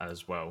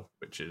as well,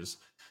 which is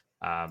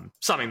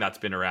something that's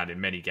been around in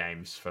many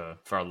games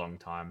for a long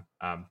time.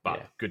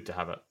 But good to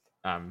have it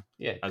as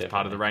definitely.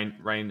 part of the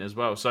rain as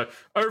well. So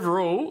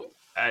overall,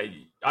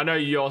 I know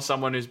you're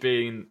someone who's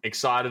been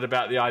excited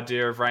about the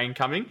idea of rain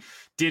coming.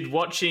 Did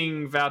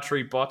watching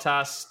Valtteri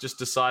Bottas just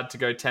decide to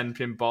go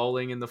 10-pin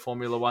bowling in the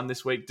Formula One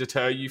this week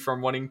deter you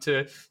from wanting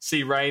to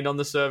see rain on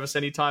the service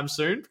anytime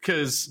soon?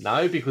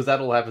 No, because that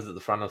all happens at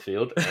the front of the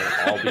field, and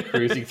I'll be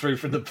cruising through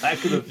from the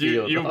back of the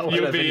field.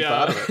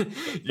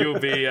 You'll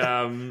be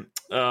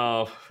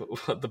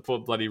the poor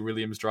bloody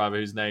Williams driver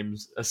whose name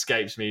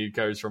escapes me,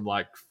 goes from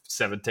like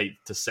 17th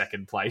to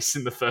 2nd place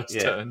in the first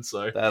turn.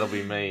 So that'll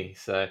be me.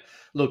 So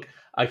look,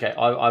 okay,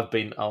 I've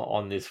been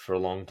on this for a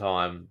long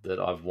time, that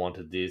I've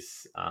wanted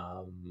this.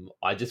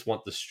 I just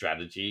want the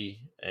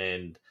strategy,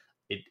 and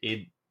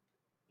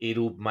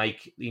it'll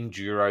make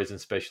enduros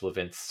and special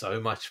events so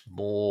much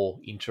more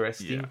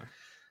interesting.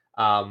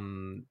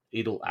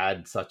 It'll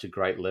add such a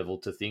great level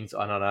to things.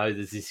 I don't know,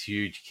 there's this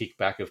huge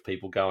kickback of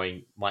people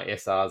going, my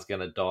SR is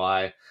going to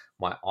die,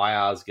 my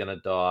IR is going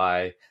to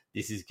die,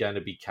 this is going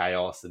to be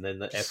chaos, and then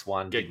the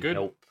F1 didn't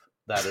help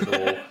that at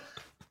all.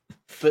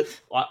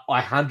 But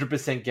I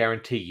 100%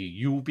 guarantee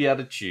you will be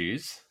able to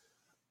choose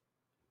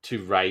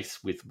to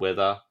race with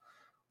weather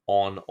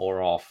on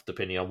or off,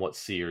 depending on what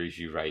series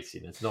you race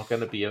in. It's not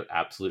going to be an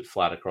absolute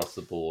flat across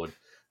the board.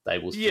 They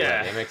will still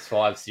have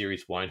MX5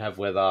 series won't have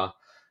weather.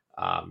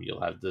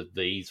 You'll have the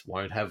Vs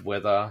won't have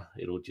weather.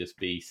 It'll just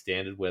be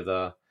standard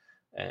weather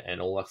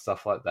and all that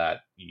stuff like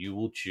that. You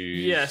will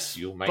choose. Yes,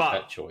 you'll make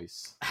that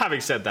choice.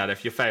 Having said that,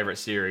 if your favorite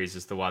series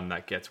is the one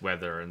that gets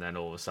weather and then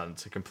all of a sudden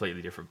it's a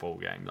completely different ball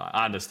game,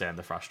 I understand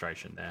the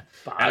frustration there.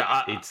 But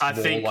it's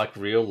more like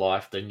real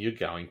life than you're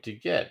going to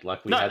get.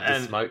 Like we had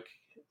the smoke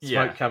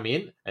come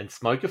in, and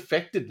smoke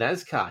affected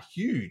NASCAR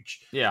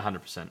huge.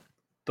 100%.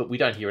 But we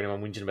don't hear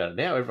anyone whinging about it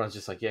now. Everyone's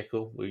just like, yeah,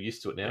 cool, we're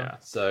used to it now. Yeah.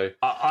 So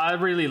I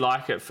really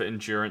like it for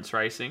endurance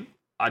racing.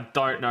 I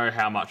don't know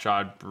how much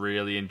I'd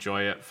really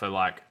enjoy it for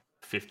like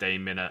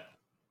 15-minute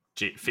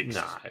fixed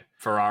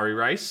Ferrari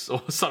race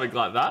or something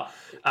like that.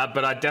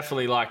 But I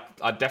definitely like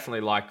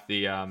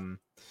the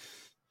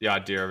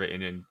idea of it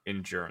in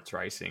endurance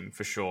racing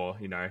for sure.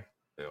 You know,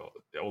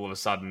 all of a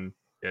sudden,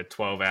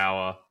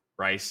 12-hour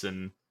race,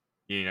 and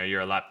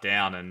you're a lap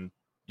down, and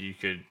you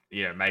could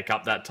make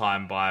up that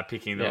time by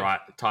picking the right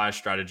tire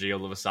strategy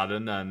all of a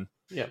sudden. And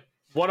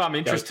what I'm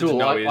interested to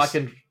know is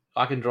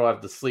I can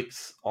drive the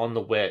slicks on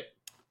the wet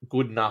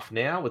good enough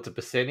now with the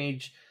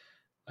percentage.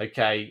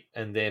 Okay,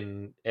 and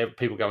then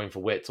people going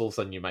for wets, all of a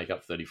sudden you make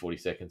up 30-40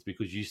 seconds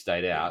because you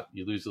stayed out.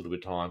 You lose a little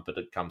bit of time, but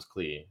it comes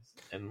clear.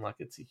 And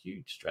it's a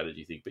huge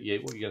strategy thing. But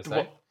what are you going to say?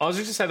 Well, I was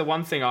just going to say the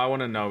one thing I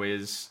want to know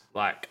is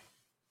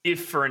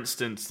if, for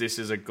instance, this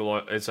is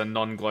it's a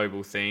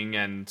non-global thing,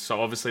 and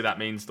so obviously that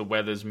means the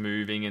weather's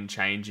moving and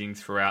changing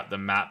throughout the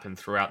map and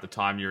throughout the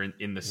time you're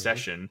in the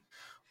session.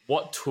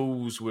 What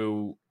tools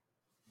will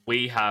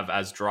we have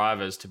as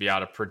drivers to be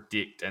able to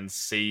predict and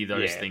see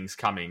those things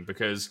coming?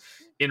 Because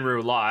in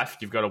real life,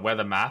 you've got a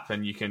weather map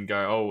and you can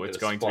go, it's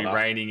going to be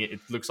raining. It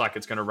looks like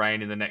it's going to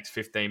rain in the next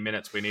 15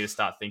 minutes. We need to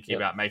start thinking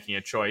about making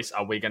a choice.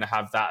 Are we going to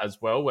have that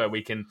as well, where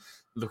we can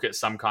look at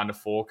some kind of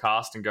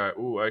forecast and go,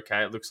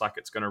 okay, it looks like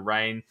it's going to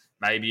rain.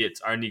 Maybe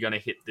it's only going to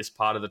hit this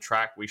part of the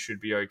track. We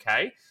should be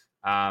okay.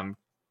 And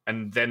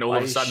then all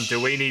of a sudden, do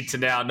we need to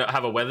now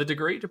have a weather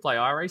degree to play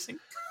iRacing?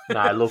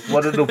 No, look,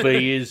 what it'll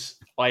be is,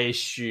 I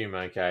assume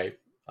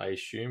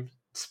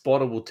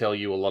Spotter will tell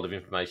you a lot of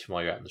information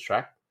while you're out on the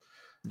track.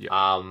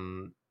 Yeah.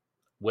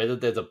 Whether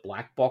there's a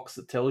black box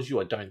that tells you,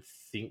 I don't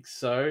think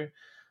so.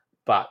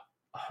 But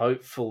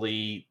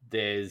hopefully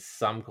there's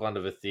some kind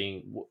of a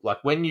thing.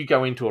 Like when you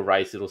go into a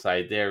race, it'll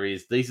say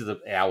these are the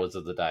hours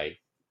of the day.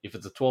 If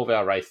it's a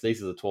 12-hour race,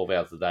 these are the 12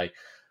 hours of the day.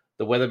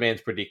 The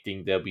weatherman's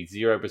predicting there'll be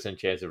 0%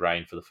 chance of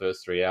rain for the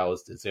first 3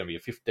 hours. There's going to be a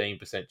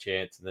 15%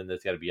 chance, and then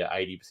there's going to be an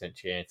 80%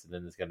 chance, and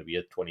then there's going to be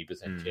a 20%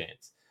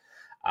 chance.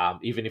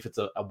 Even if it's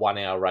a 1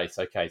 hour race,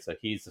 okay, so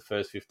here's the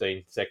first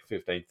 15, second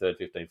 15, third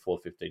 15,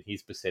 fourth 15.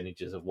 Here's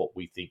percentages of what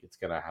we think it's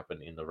going to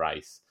happen in the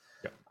race.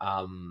 Yep.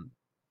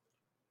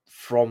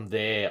 From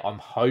there, I'm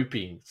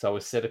hoping, so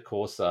Assetto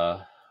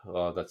Corsa,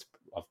 I've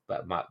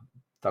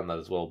done that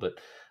as well, but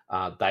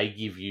they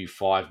give you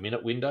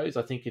 5-minute windows,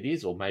 I think it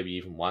is, or maybe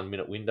even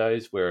 1-minute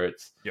windows where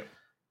it's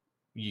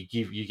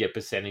you get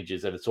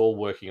percentages, and it's all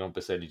working on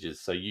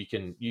percentages. So you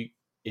can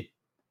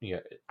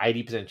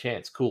 80%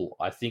 chance, cool.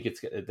 I think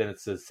it's a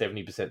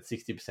 70%,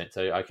 60%.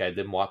 So okay,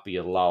 there might be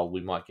a lull,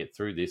 we might get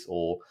through this,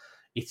 or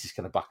it's just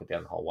going to bucket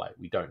down the whole way.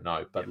 We don't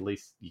know, but at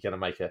least you're going to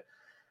make a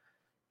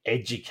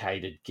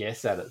educated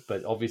guess at it.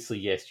 But obviously,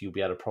 yes, you'll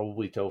be able to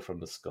probably tell from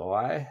the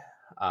sky.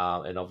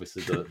 And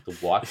obviously the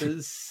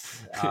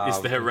wipers.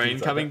 Is there rain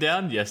coming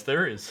down? Yes,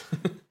 there is.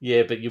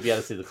 Yeah, but you'll be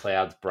able to see the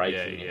clouds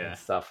breaking and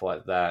stuff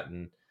like that.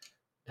 And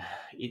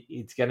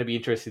it's going to be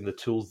interesting, the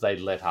tools they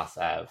let us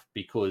have,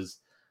 because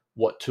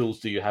what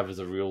tools do you have as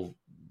a real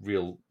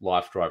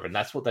life driver? And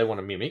that's what they want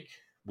to mimic.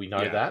 We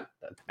know that.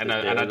 And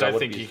I don't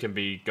think you can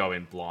be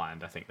going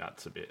blind. I think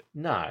that's a bit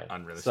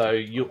unrealistic.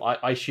 So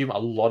I assume a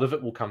lot of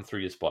it will come through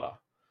your spotter.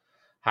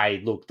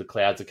 Hey, look, the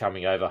clouds are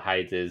coming over.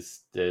 Hey,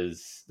 there's the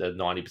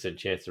 90%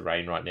 chance of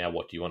rain right now.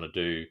 What do you want to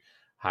do?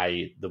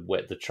 Hey,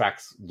 the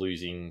track's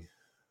losing,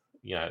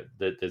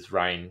 there's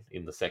rain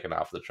in the second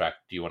half of the track.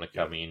 Do you want to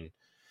come in?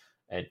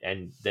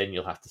 And then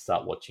you'll have to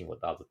start watching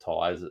what the other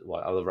tires,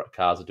 what other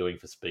cars are doing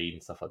for speed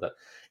and stuff like that.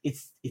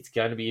 It's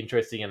going to be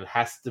interesting, and it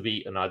has to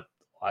be. And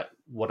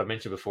what I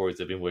mentioned before is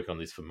they've been working on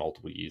this for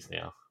multiple years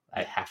now.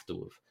 They have to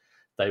have.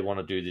 They want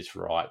to do this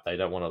right. They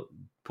don't want to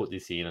put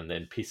this in and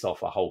then piss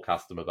off a whole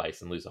customer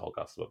base and lose a whole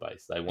customer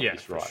base. They want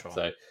this right. Sure.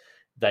 So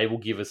they will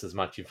give us as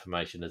much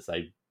information as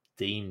they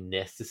deem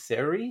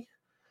necessary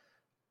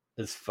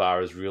as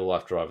far as real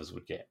life drivers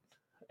would get.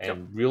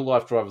 And real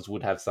life drivers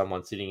would have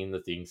someone sitting in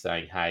the thing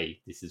saying, hey,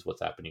 this is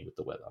what's happening with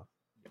the weather.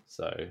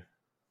 So,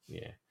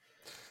 yeah,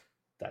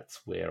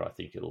 that's where I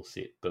think it'll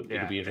sit. But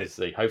it'll be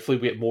interesting to see. Hopefully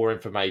we get more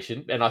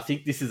information. And I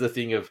think this is a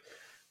thing of,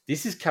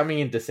 this is coming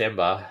in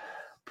December,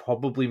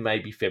 probably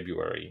maybe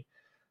February.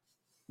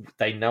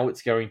 They know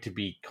it's going to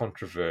be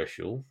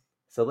controversial.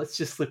 So let's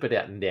just slip it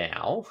out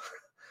now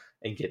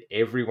and get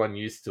everyone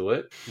used to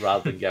it,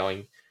 rather than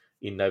going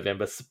in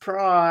November,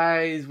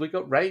 surprise, we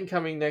got rain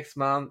coming next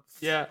month.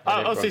 Yeah,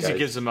 I think it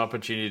gives them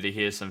opportunity to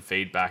hear some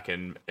feedback,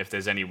 and if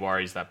there's any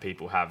worries that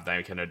people have,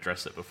 they can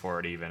address it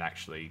before it even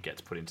actually gets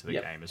put into the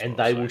game as well. And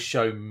they will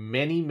show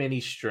many, many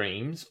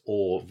streams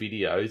or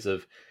videos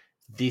of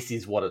this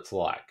is what it's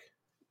like.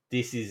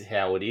 This is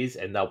how it is,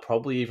 and they'll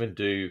probably even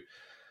do,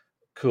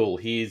 cool,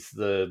 here's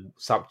the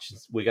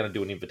assumptions. We're going to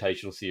do an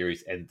invitational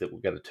series, and that we're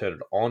going to turn it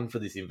on for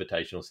this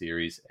invitational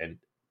series and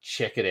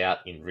check it out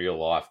in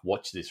real life.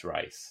 Watch this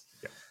race.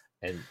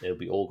 And there'll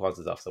be all kinds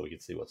of stuff so we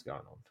can see what's going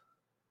on.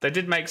 They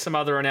did make some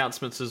other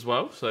announcements as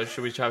well, so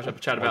should we have a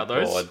chat about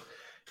those? God.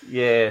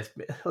 Yeah,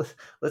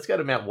 let's go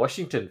to Mount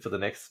Washington for the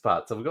next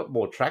part. So we've got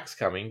more tracks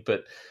coming,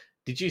 but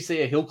did you see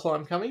a hill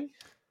climb coming?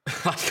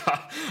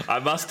 I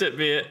must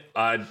admit,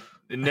 I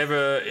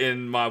never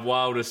in my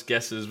wildest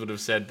guesses would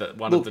have said that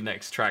one of the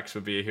next tracks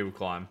would be a hill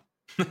climb.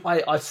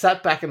 I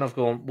sat back and I've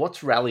gone,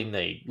 what's Rally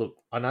need? Look,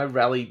 I know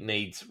Rally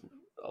needs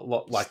a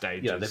lot, like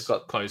stages, they've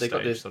got closed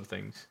stage sort of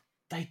things.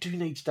 They do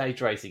need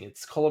stage racing.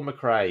 It's Colin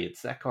McRae.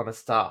 It's that kind of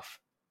stuff.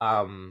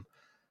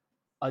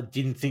 I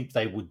didn't think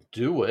they would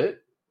do it,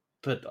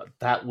 but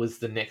that was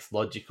the next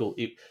logical.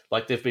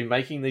 Like they've been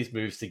making these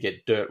moves to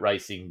get dirt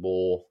racing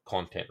more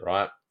content,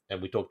 right?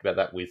 And we talked about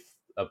that with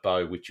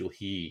Bo, which you'll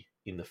hear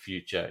in the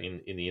future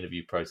in the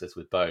interview process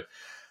with Bo.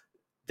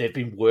 They've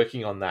been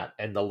working on that,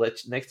 and the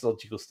next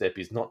logical step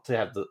is not to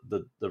have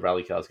the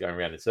rally cars going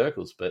around in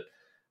circles, but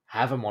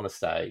have them on a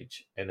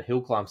stage, and a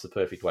hill climb's the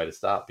perfect way to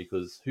start,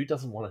 because who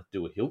doesn't want to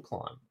do a hill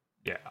climb?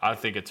 Yeah, I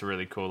think it's a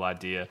really cool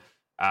idea.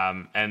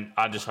 And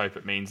I just hope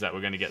it means that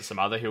we're going to get some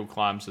other hill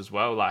climbs as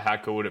well. Like, how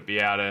cool would it be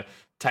able to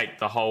take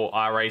the whole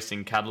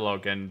iRacing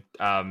catalog and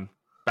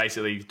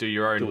basically do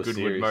your own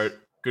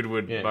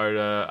Goodwood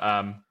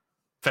Motor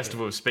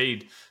Festival of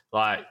Speed?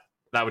 Like,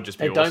 that would just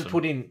be awesome.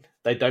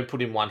 They don't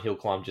put in one hill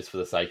climb just for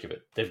the sake of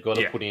it. They've got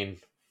to put in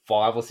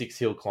 5 or 6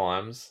 hill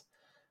climbs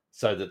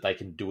so that they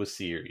can do a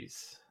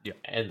series. Yeah.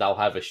 And they'll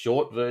have a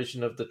short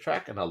version of the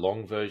track and a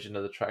long version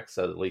of the track,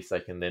 so that at least they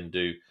can then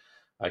do,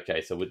 okay,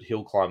 so with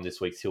hill climb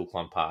this week's hill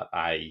climb part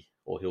A,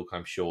 or hill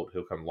climb short,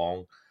 hill climb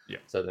long. Yeah.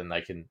 So then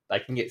they can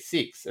get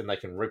 6 and they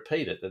can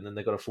repeat it, and then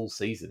they've got a full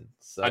season.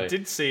 So I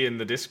did see in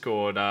the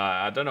Discord,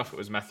 I don't know if it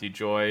was Matthew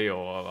Joy,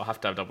 or I'll have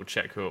to double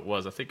check who it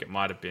was. I think it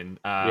might have been.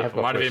 We have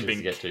got questions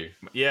to get to.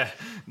 Yeah,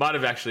 might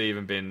have actually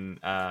even been.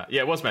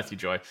 It was Matthew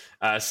Joy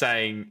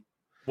saying,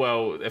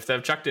 Well, if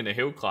they've chucked in a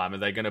hill climb, are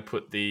they going to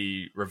put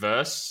the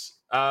reverse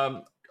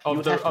of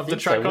would have to the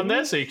think track so, on wouldn't there,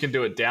 you? so you can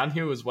do it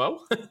downhill as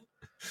well?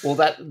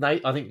 Well,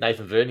 I think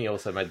Nathan Verney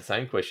also made the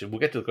same question. We'll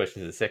get to the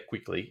question in a sec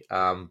quickly,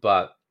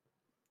 but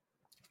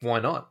why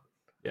not?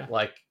 Yeah.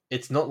 Like,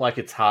 it's not like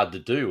it's hard to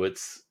do.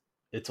 It's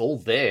all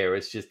there.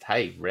 It's just,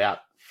 hey, route,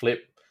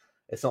 flip.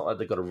 It's not like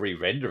they've got to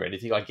re-render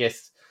anything, I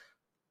guess.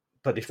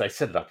 But if they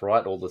set it up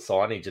right, all the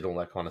signage and all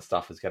that kind of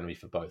stuff is going to be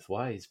for both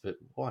ways. But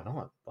why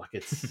not? Like,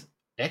 it's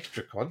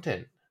extra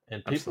content,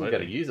 and people are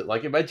going to use it.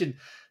 Like,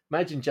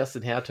 imagine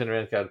Justin Howe turn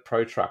around and go to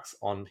Pro Trucks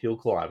on hill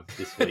climb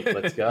this week.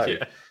 Let's go.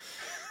 Yeah.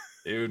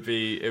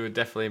 It would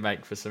definitely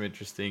make for some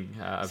interesting.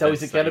 So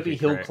is it going to be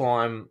hill create.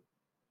 climb?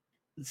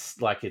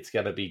 Like, it's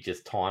going to be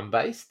just time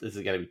based? Is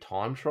it going to be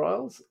time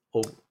trials?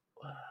 Or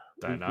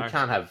Don't know. We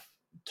can't have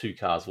 2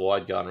 cars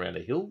wide going around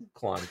a hill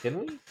climb, can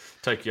we?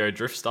 Tokyo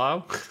Drift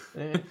style?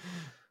 Yeah.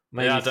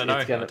 Maybe Yeah, I don't know.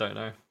 I don't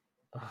know.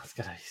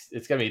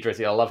 It's gonna be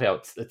interesting. I love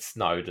how it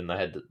snowed and they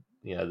had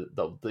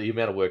the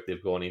amount of work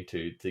they've gone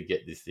into to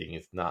get this thing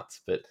is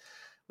nuts. But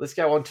let's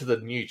go on to the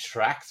new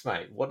tracks,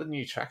 mate. What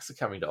new tracks are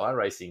coming to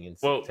iRacing in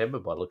September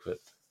by the look of it?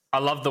 I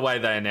love the way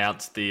they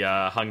announced the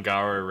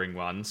Hungaroring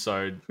one.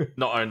 So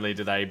not only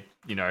do they,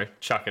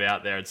 chuck it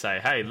out there and say,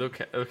 hey, look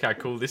how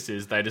cool this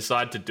is, they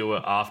decide to do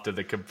it after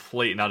the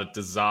complete and utter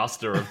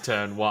disaster of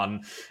Turn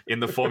 1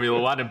 in the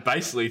Formula 1 and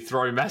basically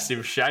throw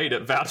massive shade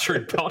at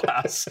Valtteri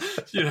Bottas,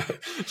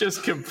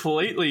 just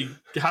completely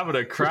having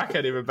a crack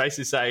at him and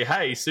basically say,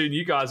 hey, soon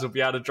you guys will be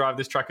able to drive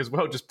this track as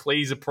well. Just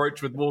please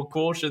approach with more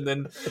caution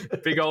than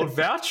big old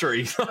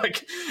Valtteri.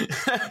 Like,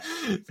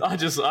 I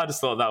just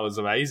thought that was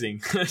amazing.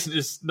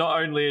 Just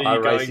not only are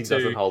you going to...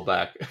 doesn't hold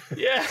back.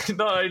 Yeah,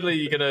 not only are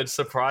you going to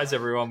surprise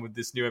everyone with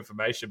this new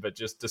information, but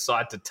just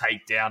decide to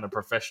take down a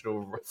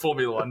professional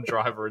Formula 1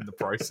 driver in the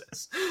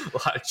process.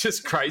 Like,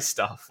 just great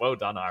stuff. Well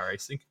done,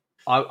 iRacing.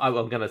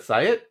 I'm going to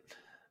say it.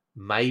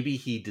 Maybe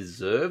he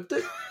deserved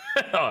it.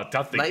 I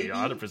think he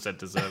 100%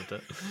 deserved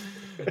it.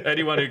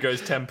 Anyone who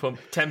goes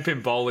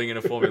 10-pin bowling in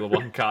a Formula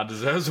 1 car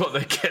deserves what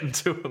they're getting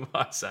to them,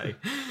 I say.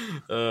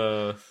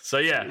 So,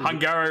 yeah,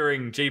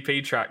 Hungaroring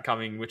GP track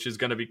coming, which is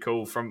going to be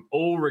cool from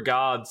all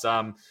regards.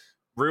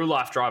 Real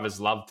life drivers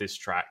love this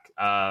track.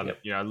 A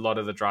lot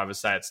of the drivers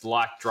say it's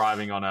like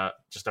driving on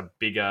just a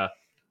bigger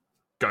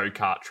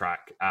go-kart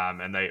track,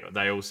 and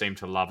they all seem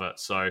to love it.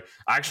 So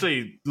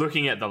actually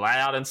looking at the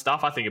layout and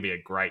stuff, I think it'd be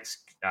a great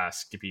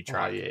skippy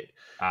track.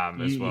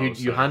 As well.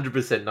 You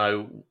 100%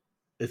 know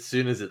as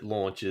soon as it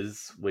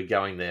launches, we're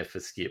going there for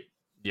Skip.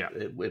 Yeah,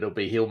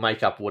 he'll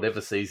make up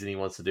whatever season he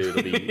wants to do.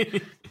 It'll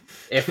be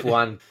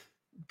F1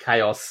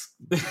 Chaos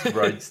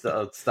Road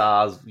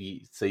Stars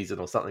season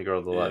or something or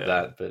other like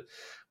that. But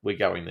we're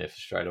going there for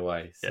straight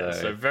away.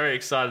 So very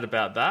excited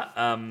about that.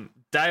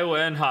 Dale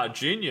Earnhardt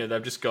Jr.,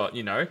 they've just got,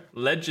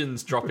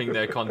 legends dropping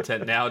their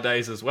content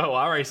nowadays as well.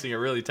 iRacing are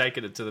really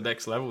taking it to the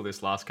next level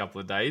this last couple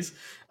of days.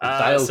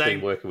 Dale's been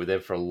working with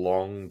them for a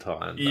long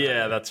time. Though.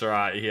 Yeah, that's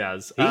right. He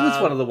has. He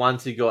was one of the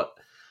ones who got,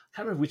 I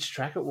can't remember which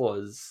track it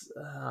was.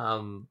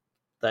 One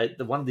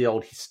of the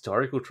old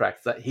historical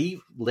tracks that he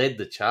led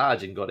the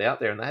charge and got out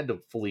there, and they had to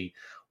fully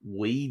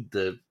weed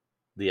the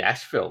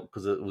asphalt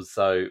because it was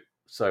so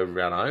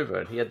run over,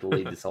 and he had to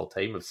lead this whole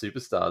team of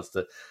superstars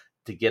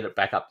to get it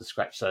back up to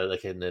scratch so they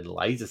can then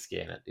laser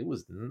scan it. It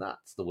was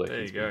nuts, the work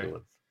he's been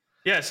doing.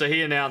 Yeah, so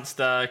he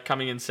announced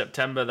coming in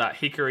September that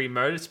Hickory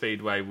Motor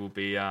Speedway will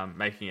be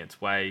making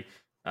its way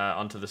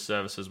onto the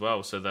service as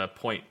well. So the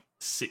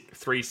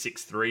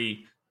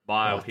 0.363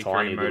 mile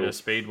Hickory Motor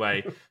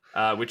Speedway,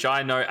 which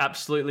I know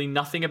absolutely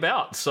nothing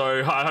about.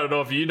 So I don't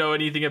know if you know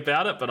anything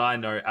about it, but I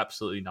know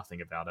absolutely nothing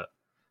about it.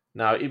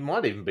 No, it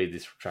might even be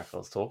this track I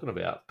was talking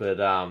about,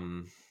 but I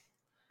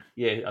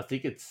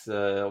think it's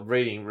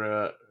reading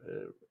on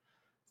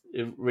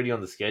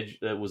the schedule.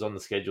 It was on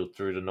the schedule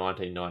through to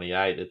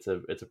 1998. It's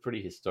a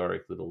pretty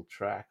historic little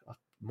track. It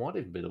might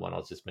even be the one I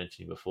was just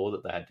mentioning before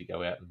that they had to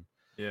go out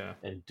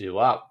and do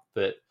up.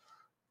 But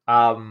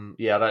I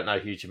don't know a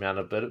huge amount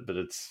about it, but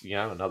it's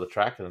another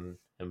track and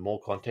more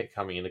content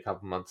coming in a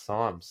couple of months'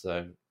 time.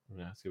 So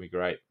it's gonna be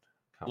great.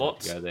 Can't wait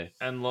to go there.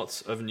 And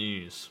lots of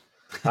news.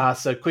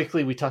 So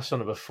quickly, we touched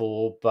on it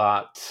before,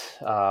 but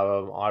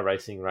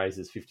iRacing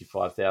raises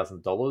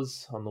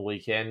 $55,000 on the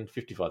weekend,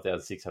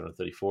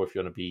 $55,634 if you want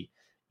to be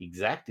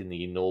exact, in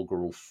the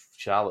inaugural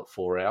Charlotte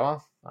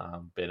 4-hour,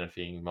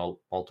 benefiting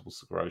multiple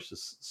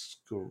sclerosis,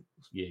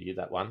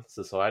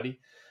 society,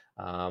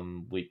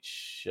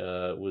 which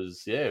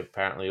was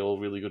apparently all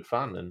really good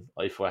fun. And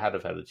if I had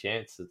have had a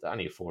chance, it's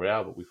only a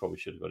 4-hour, but we probably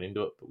should have got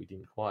into it, but we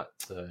didn't quite.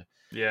 So.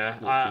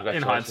 Yeah,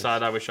 in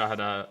hindsight, I wish I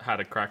had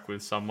a crack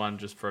with someone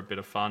just for a bit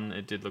of fun.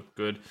 It did look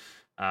good,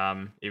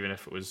 even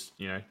if it was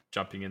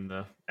jumping in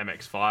the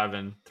MX-5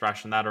 and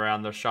thrashing that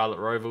around the Charlotte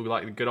Roval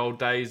like the good old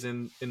days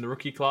in the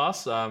rookie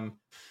class.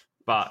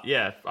 But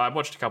yeah, I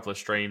watched a couple of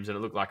streams and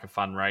it looked like a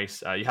fun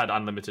race. You had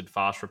unlimited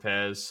fast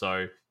repairs,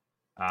 so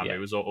it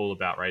was all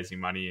about raising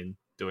money and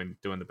doing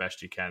the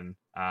best you can.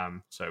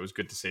 So it was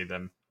good to see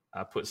them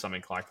put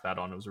something like that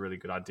on. It was a really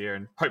good idea,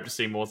 and hope to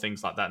see more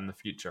things like that in the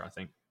future, I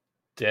think.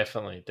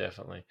 Definitely.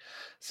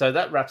 So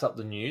that wraps up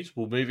the news.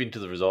 We'll move into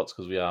the results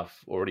because we are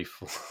already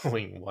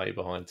falling way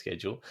behind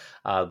schedule.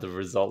 The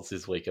results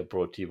this week are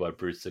brought to you by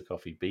Brewster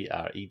Coffee,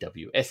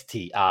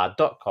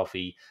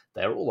 BREWSTR.coffee.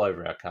 They're all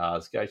over our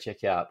cars. Go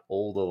check out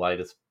all the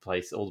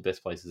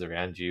best places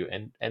around you.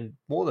 And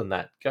more than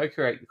that, go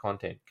create the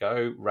content.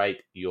 Go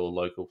rate your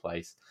local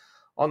place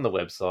on the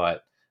website.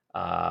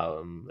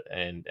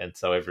 And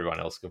so everyone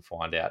else can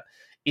find out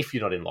if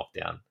you're not in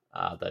lockdown.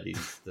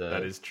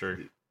 That is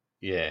true.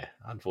 Yeah,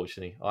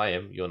 unfortunately, I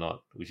am. You're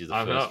not, which is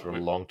a first for a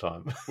long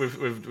time.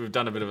 We've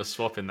done a bit of a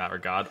swap in that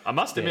regard. I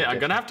must admit, I'm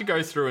going to have to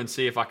go through and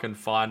see if I can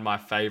find my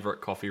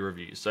favorite coffee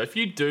reviews. So if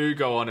you do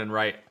go on and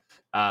rate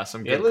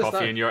some good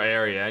coffee in your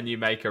area, and you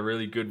make a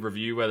really good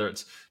review, whether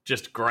it's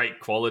just great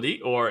quality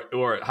or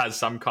it has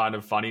some kind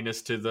of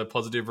funniness to the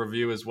positive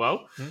review as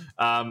well,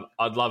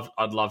 I'd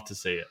love to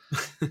see it.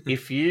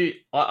 If you,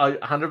 I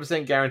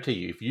 100% guarantee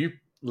you, if you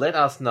let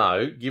us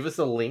know, give us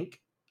a link.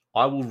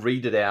 I will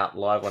read it out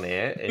live on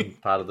air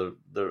and part of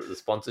the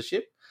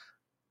sponsorship.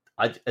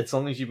 As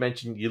long as you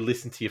mention you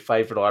listen to your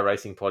favourite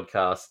iRacing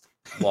podcast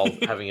while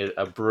having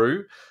a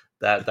brew,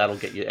 that'll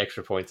get you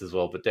extra points as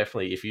well. But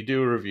definitely, if you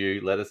do a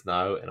review, let us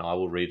know and I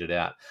will read it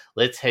out.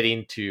 Let's head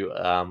into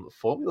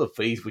Formula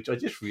V's, which I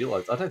just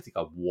realised I don't think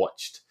I've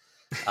watched.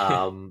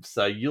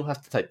 So you'll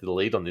have to take the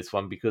lead on this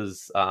one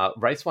because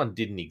race 1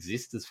 didn't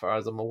exist as far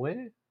as I'm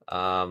aware.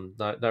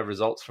 No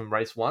results from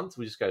race 1, so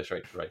we just go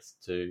straight to race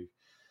 2.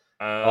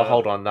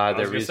 Hold on. No,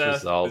 there is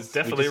results. There's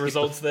definitely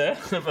results there,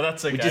 but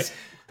that's okay.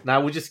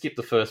 We'll just skip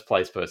the first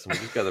place person.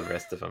 We'll just go the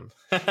rest of them.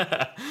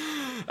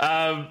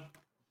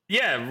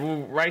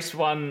 Race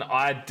 1,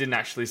 I didn't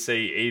actually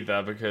see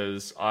either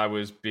because I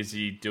was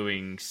busy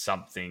doing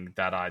something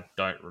that I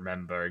don't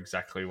remember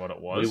exactly what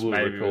it was.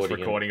 Maybe we were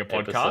recording a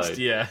podcast.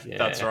 Yeah,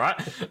 that's right.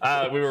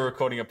 We were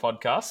recording a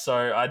podcast, so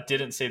I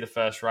didn't see the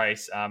first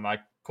race. I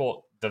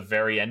caught the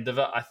very end of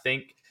it, I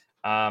think.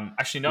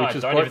 Actually, no, I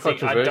don't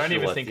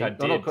even think I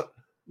did.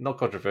 Not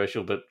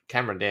controversial, but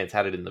Cameron Dance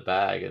had it in the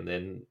bag, and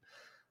then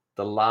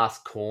the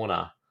last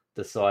corner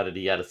decided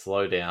he had to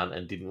slow down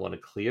and didn't want to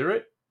clear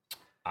it.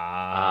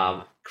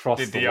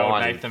 Crossed the line.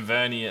 Old Nathan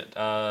Verney at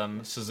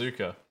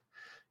Suzuka.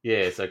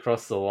 Yeah, so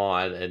crossed the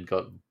line and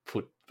got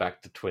put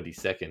back to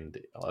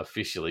 22nd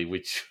officially,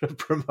 which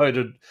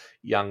promoted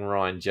young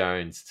Ryan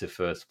Jones to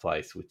first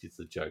place, which is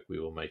the joke we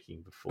were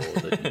making before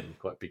that you didn't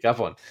quite pick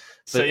up on.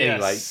 But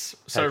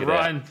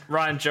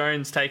Ryan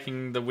Jones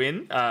taking the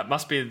win.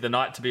 Must be the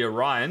night to be a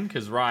Ryan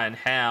because Ryan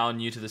Howe,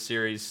 new to the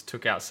series,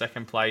 took out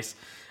second place.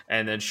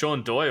 And then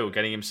Sean Doyle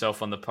getting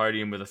himself on the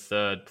podium with a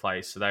third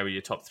place. So they were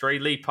your top 3.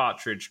 Lee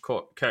Partridge,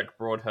 Kirk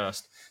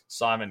Broadhurst,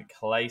 Simon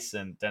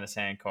Clayson, Dennis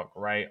Hancock,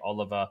 Ray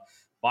Oliver,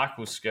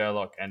 Michael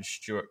Skurlock, and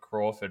Stuart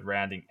Crawford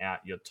rounding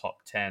out your top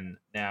 10.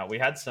 Now, we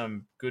had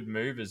some good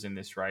movers in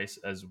this race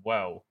as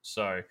well.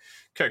 So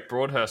Kirk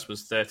Broadhurst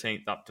was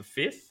 13th up to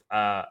 5th.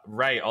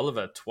 Ray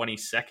Oliver,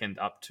 22nd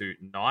up to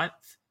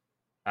 9th.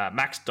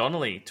 Max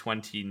Donnelly,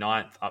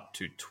 29th up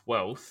to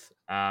 12th.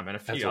 And a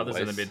few others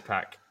in the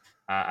mid-pack.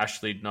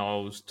 Ashley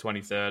Knowles,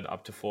 23rd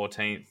up to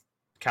 14th.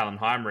 Callum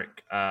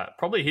Heinrich,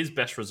 probably his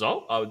best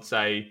result, I would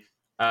say,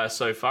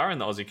 so far in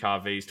the Aussie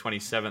Car V's,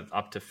 27th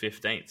up to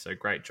 15th. So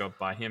great job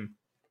by him.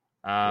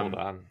 Well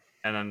done.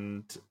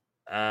 And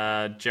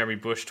Jeremy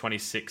Bush,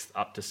 26th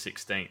up to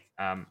 16th.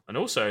 And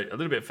also a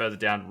little bit further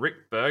down,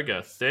 Rick Berger,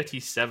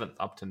 37th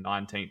up to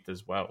 19th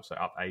as well. So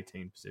up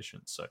 18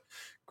 positions. So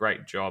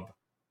great job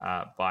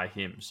by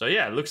him. So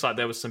yeah, it looks like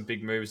there was some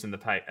big moves in the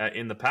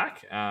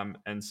pack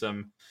and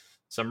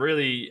some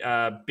really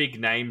big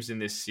names in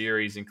this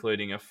series,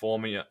 including a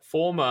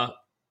former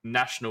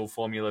national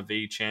Formula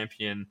V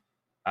champion,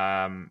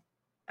 and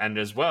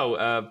as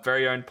well,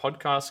 very own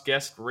podcast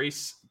guest,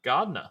 Reese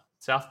Gardner,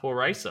 Southpaw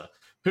Racer,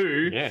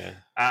 who,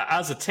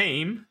 as a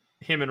team,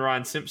 him and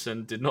Ryan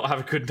Simpson did not have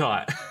a good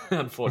night,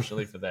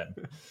 unfortunately for them.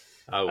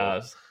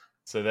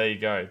 So there you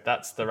go.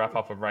 That's the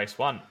wrap-up of race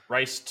 1.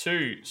 Race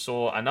 2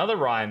 saw another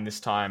Ryan this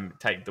time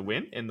take the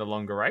win in the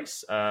longer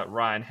race.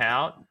 Ryan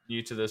Howe,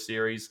 new to the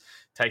series,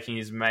 taking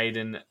his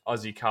maiden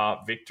Aussie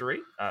car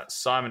victory.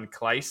 Simon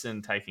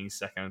Clayson taking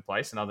second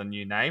place, another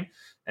new name.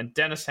 And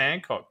Dennis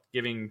Hancock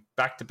giving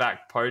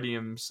back-to-back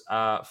podiums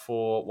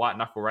for White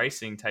Knuckle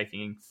Racing,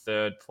 taking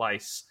third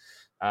place.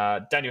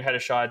 Daniel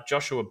Hedershire,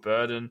 Joshua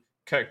Burden,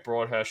 Kirk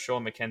Broadhurst,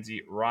 Sean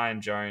McKenzie,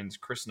 Ryan Jones,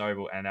 Chris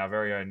Noble, and our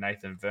very own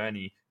Nathan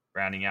Verney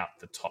rounding out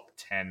the top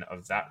 10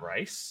 of that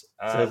race.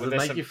 So does it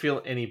make you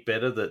feel any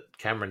better that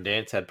Cameron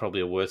Dance had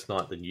probably a worse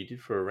night than you did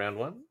for a round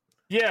 1?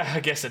 Yeah, I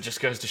guess it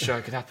just goes to show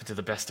it could happen to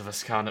the best of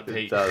us, can't it, Pete?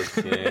 It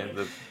does,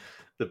 yeah.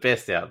 the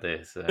best out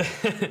there. So.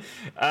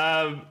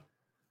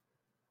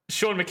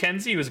 Sean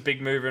McKenzie was a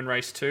big mover in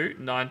race 2,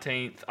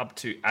 19th up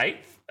to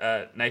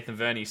 8th. Nathan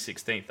Verney,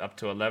 16th up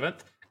to 11th.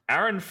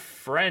 Aaron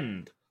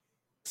Friend,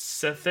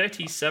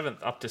 37th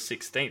up to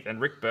 16th. And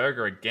Rick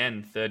Berger,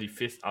 again,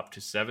 35th up to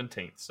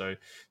 17th. So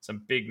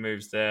some big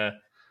moves there.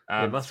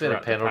 There must have been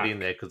a penalty in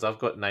there because I've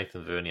got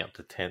Nathan Verney up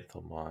to 10th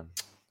on mine.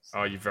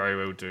 Oh, you very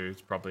well do.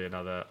 It's probably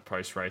another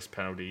post-race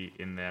penalty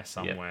in there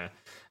somewhere.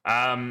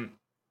 Yep.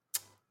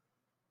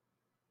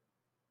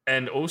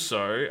 And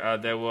also,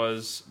 there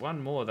was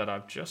one more that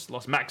I've just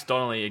lost. Max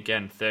Donnelly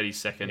again,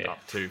 32nd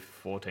up to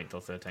 14th or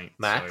 13th.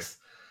 Max,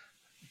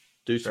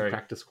 do some very-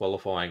 practice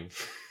qualifying.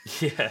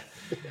 Yeah,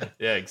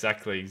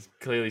 exactly.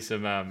 Clearly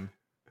some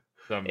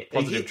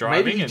positive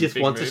driving. Maybe he and just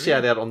big wants moving. a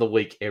shout out on the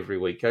week every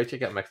week. Go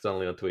check out Max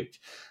Donnelly on Twitch.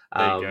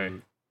 There you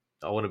go.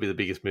 I want to be the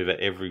biggest mover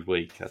every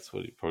week. That's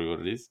probably what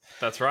it is.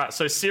 That's right.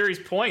 So series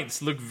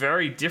points look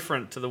very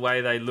different to the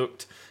way they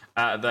looked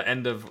at the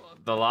end of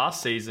the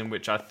last season,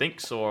 which I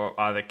think saw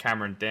either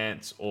Cameron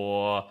Dance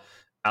or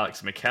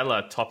Alex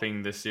McKellar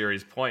topping the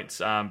series points.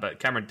 But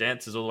Cameron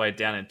Dance is all the way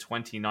down in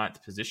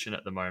 29th position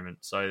at the moment.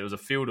 So there was a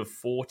field of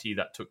 40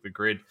 that took the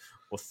grid,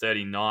 or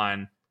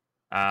 39.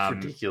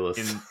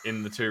 Ridiculous.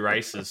 in the two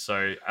races.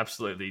 So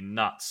absolutely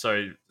nuts.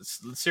 So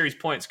the series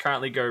points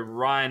currently go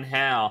Ryan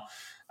Howe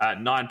at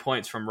 9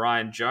 points from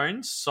Ryan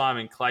Jones,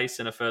 Simon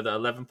Clayson a further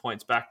 11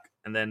 points back,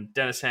 and then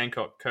Dennis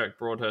Hancock, Kirk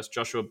Broadhurst,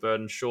 Joshua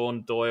Burden,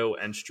 Sean Doyle,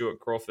 and Stuart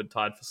Crawford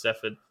tied for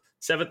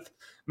seventh.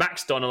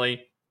 Max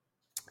Donnelly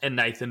and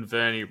Nathan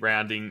Verney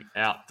rounding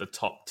out the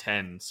top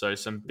 10. So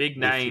some big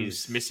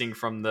names missing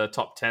from the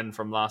top 10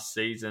 from last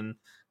season,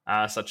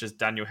 such as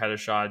Daniel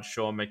Hedershide,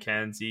 Sean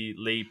McKenzie,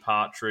 Lee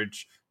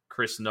Partridge,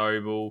 Chris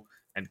Noble,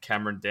 and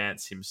Cameron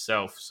Dance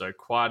himself. So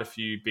quite a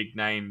few big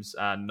names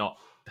not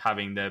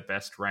having their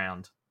best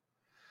round.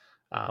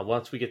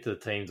 Once we get to the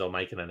teams, I'll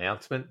make an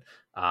announcement.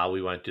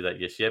 We won't do that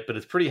just yet, but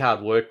it's pretty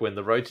hard work when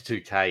the road to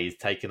 2K is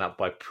taken up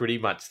by pretty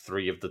much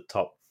three of the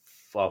top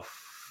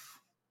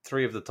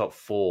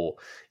four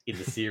in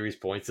the series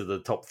points of the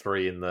top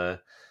three in the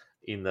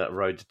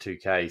road to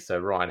 2K. So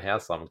Ryan Howe,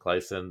 Simon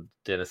Clayson,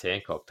 Dennis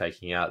Hancock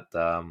taking out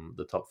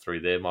the top three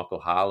there.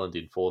 Michael Harland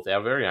in fourth.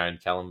 Our very own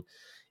Callum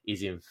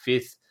is in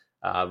fifth.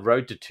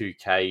 Road to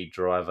 2K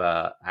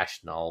driver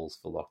Ash Knowles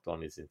for Locked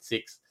On is in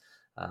sixth.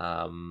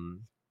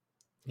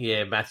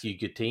 Matthew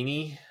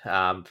Gattini,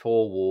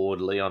 Paul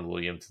Ward, Leon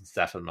Williams, and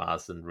Stafford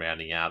Marsden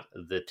rounding out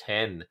the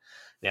 10.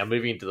 Now,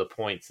 moving into the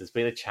points, there's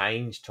been a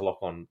change to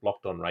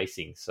Locked On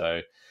Racing.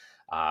 So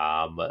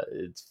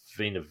it's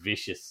been a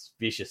vicious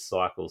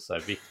cycle. So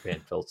Vic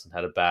Van Velsen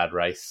had a bad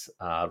race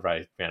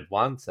round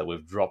one. So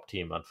we've dropped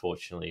him,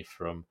 unfortunately,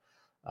 from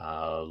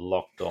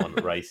Locked On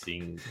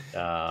Racing,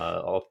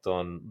 Locked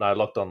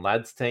On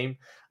Lads team.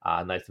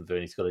 Nathan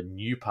Verney's got a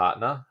new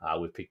partner.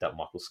 We've picked up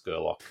Michael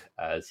Skurlock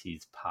as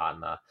his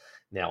partner.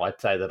 Now, I'd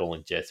say that all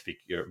in jest. Vic,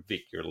 you're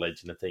a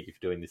legend, and thank you for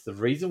doing this. The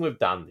reason we've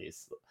done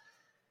this,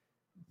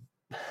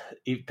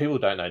 if people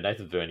don't know,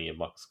 Nathan Verney and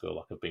Michael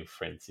Skurlock have been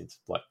friends since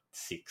like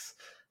 6.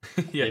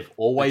 They've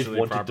always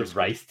wanted to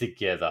race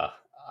together,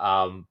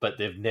 but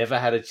they've never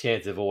had a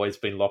chance. They've always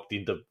been locked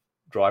into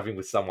driving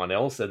with someone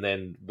else, and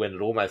then when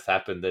it almost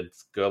happened, then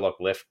Skurlock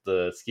left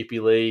the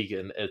Skippy League,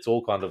 and it's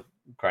all kind of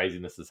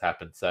craziness has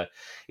happened. So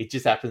it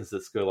just happens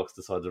that Skurlock's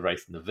decided to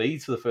race in the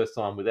V's for the first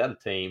time without a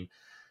team.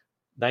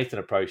 Nathan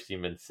approached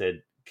him and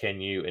said,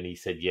 "Can you?" And he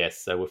said yes.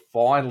 So we're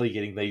finally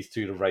getting these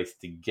two to race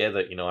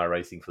together in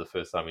iRacing for the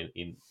first time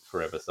in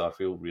forever. So I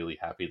feel really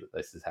happy that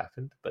this has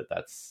happened. But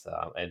that's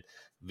and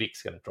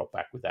Vic's going to drop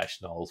back with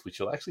Ash Knowles, which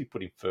will actually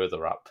put him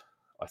further up,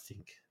 I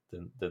think,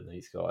 than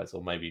these guys,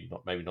 or maybe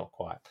not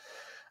quite.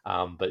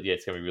 But yeah,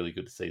 it's going to be really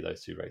good to see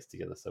those two race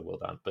together. So well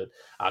done. But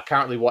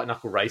currently, White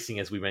Knuckle Racing,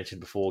 as we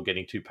mentioned before,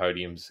 getting 2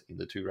 podiums in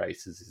the 2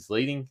 races is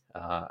leading.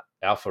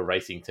 Alpha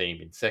Racing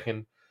Team in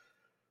second,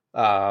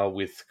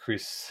 with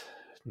Chris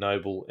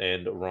Noble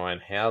and Ryan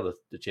Howe,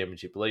 the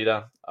championship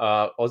leader.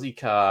 Aussie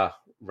Car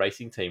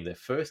Racing Team, their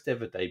first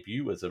ever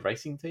debut as a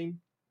racing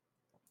team.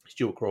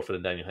 Stuart Crawford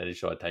and Daniel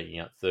Hedershide taking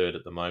out third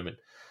at the moment.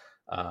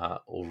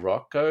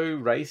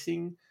 Orocco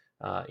Racing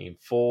in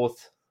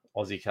fourth.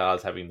 Aussie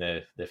Cars having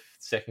their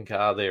second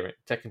car, their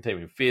second team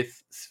in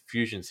fifth.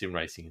 Fusion Sim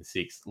Racing in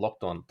sixth.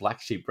 Locked On Black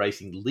Sheep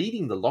Racing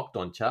leading the Locked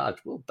On charge.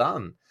 Well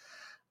done.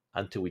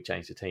 Until we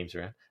change the teams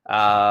around.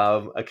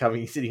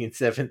 Sitting in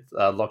seventh.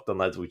 Locked On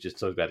Lads, we just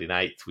talked about in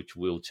eighth, which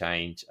will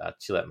change.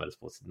 Chill Out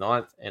Motorsports in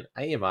ninth. And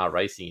AMR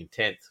Racing in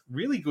 10th.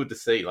 Really good to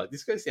see. Like,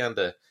 this goes down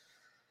to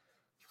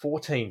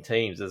 14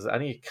 teams. There's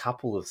only a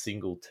couple of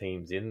single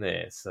teams in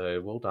there.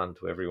 So well done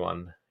to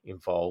everyone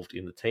involved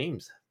in the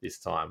teams this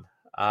time.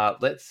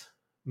 Let's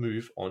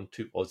move on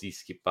to Aussie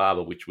Skip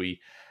Barber, which we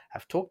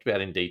have talked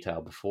about in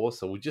detail before.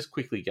 So we'll just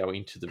quickly go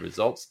into the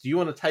results. Do you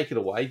want to take it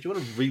away? Do you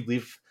want to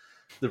relive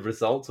the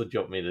results, or do you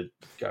want me to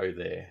go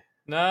there?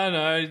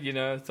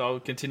 No, so I'll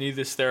continue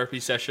this therapy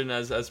session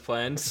as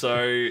planned.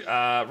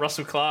 So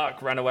Russell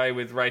Clark ran away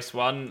with race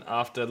 1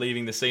 after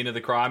leaving the scene of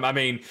the crime. I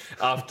mean,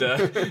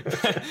 after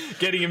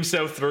getting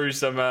himself through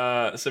some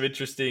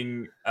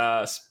interesting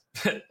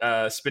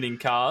spinning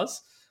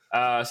cars.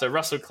 So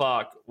Russell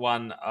Clark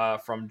won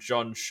from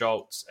John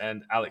Schultz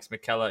and Alex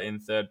McKellar in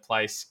third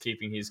place,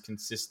 keeping his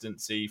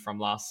consistency from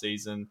last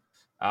season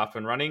up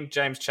and running.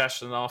 James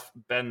Chashinoff,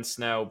 Ben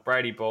Snell,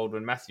 Brady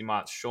Baldwin, Matthew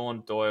Martz,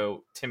 Sean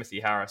Doyle, Timothy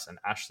Harris, and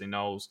Ashley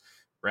Knowles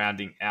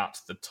rounding out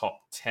the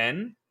top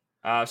 10.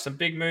 Some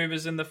big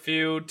movers in the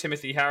field.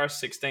 Timothy Harris,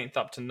 16th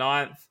up to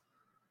 9th.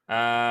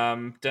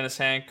 Dennis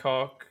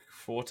Hancock,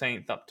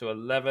 14th up to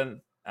 11th.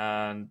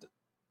 And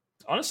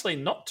honestly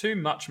not too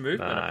much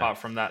movement No. apart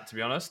from that, to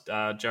be honest.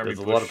 Jeremy There's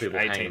a Bush, lot of people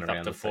hanging 18th around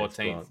up to the same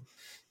 14th. spot.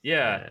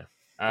 Yeah.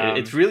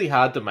 It's really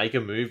hard to make a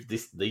move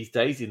these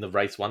days in the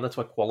race one. That's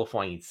why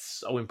qualifying is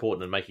so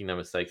important, and making no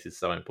mistakes is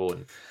so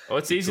important. Well,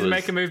 it's easy to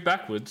make a move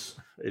backwards.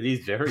 It is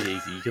very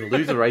easy. You can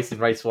lose a race in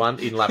race one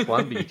in lap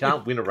one, but you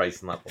can't win a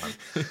race in lap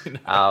one.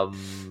 No.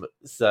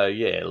 So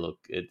yeah, look,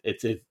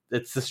 it's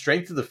the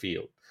strength of the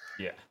field.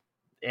 Yeah,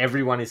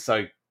 everyone is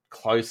so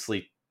close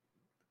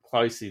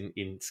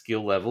in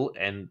skill level,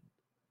 and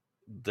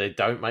they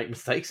don't make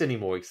mistakes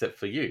anymore, except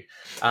for you.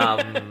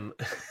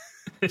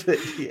 But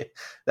yeah,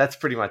 that's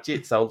pretty much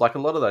it. So, like, a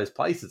lot of those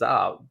places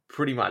are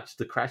pretty much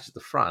the crash at the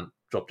front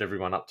dropped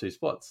everyone up 2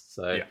 spots.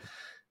 So yeah.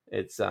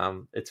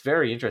 it's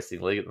very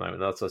interesting league at the moment.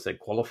 That's what I said.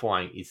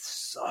 Qualifying is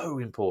so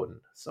important,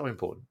 so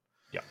important.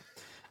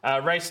 Yeah.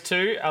 Race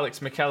 2, Alex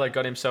McKellar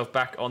got himself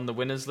back on the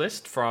winners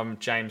list from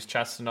James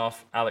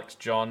Chastanoff, Alex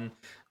John,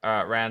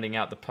 rounding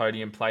out the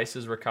podium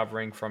places,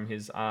 recovering from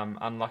his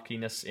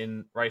unluckiness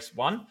in race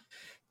 1.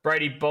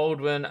 Brady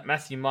Baldwin,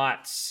 Matthew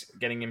Mites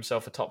getting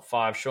himself a top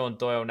 5. Sean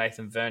Doyle,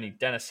 Nathan Verney,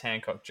 Dennis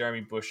Hancock, Jeremy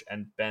Bush,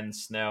 and Ben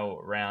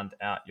Snell round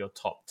out your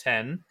top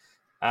 10.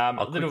 I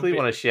quickly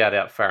want to shout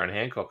out Farron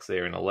Hancock's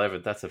there in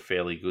 11th. That's a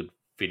fairly good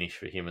finish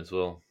for him as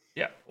well.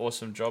 Yeah,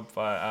 awesome job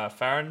by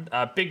Farron.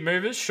 Big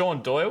movers,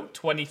 Sean Doyle,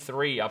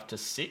 23 up to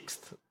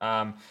 6th.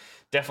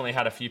 Definitely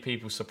had a few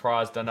people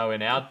surprised. I know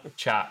in our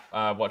chat,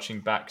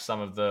 watching back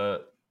some of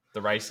the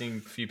racing,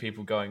 a few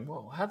people going,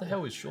 "Whoa, how the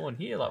hell is Sean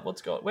here? Like,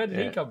 where did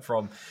he come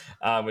from?"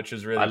 Which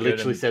was really good. I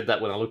literally said that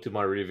when I looked at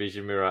my rear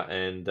vision mirror,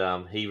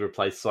 and he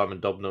replaced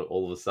Simon Dobner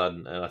all of a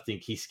sudden, and I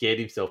think he scared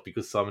himself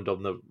because Simon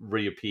Dobner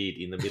reappeared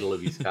in the middle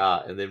of his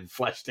car and then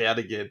flashed out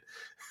again.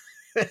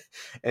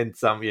 And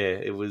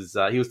it was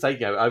he was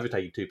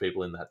overtaking 2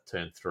 people in that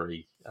turn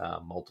 3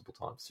 multiple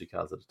times, 2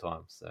 cars at a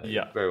time. So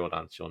very well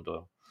done, Sean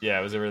Doyle. Yeah,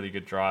 it was a really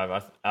good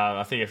drive.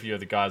 I think a few of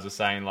the guys were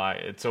saying, like,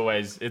 it's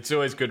always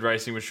good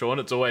racing with Sean.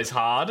 It's always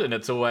hard, and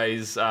it's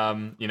always he's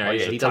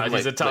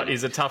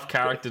a tough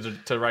character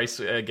to race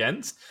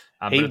against.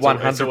 He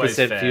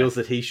 100% feels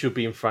that he should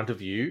be in front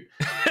of you,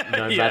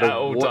 no matter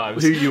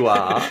who you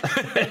are.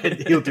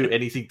 And he'll do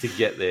anything to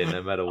get there,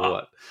 no matter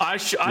what. I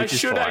should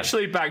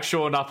actually back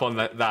Sean up on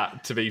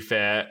that. To be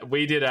fair,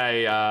 we did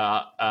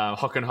a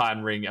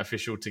Hockenheim Ring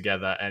official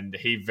together, and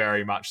he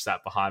very much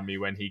sat behind me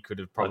when he could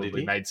have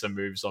probably made some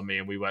moves on me,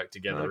 and we worked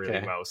together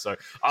really well. So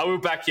I will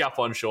back you up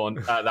on Sean.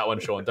 That one,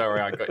 Sean. Don't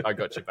worry, I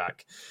got you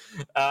back.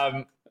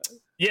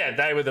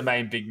 They were the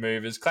main big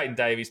movers. Clayton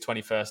Davies,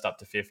 21st up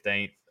to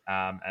 15th.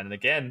 And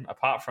again,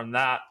 apart from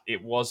that,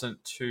 it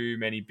wasn't too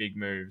many big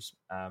moves.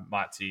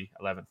 Mitesy,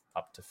 11th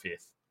up to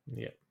 5th.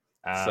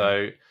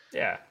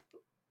 Yeah.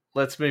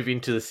 Let's move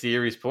into the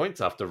series points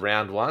after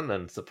round 1.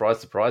 And surprise,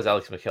 surprise,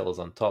 Alex McKellar's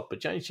on top. But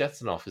James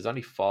Chastanoff is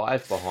only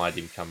 5 behind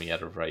him coming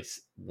out of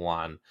race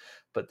 1.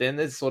 But then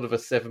there's sort of a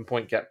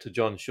 7-point gap to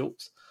John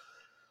Schultz.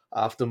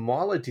 After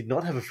Milo did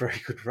not have a very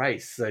good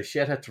race. So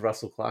shout out to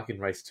Russell Clark in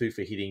race 2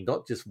 for hitting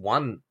not just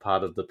one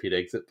part of the pit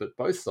exit, but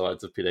both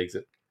sides of pit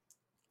exit.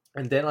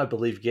 And then I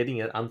believe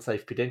getting an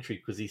unsafe pit entry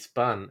because he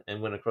spun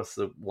and went across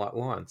the white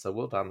line. So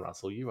well done,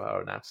 Russell. You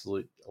are an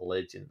absolute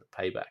legend.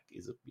 Payback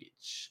is a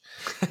bitch.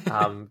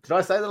 Did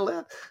I say that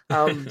aloud?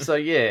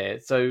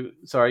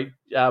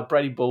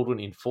 Brady Baldwin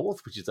in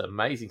 4th, which is an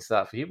amazing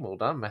start for him. Well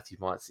done. Matthew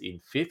Mites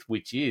in 5th,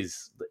 which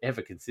is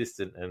ever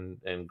consistent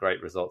and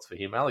great results for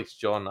him. Alex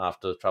John,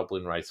 after trouble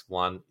in race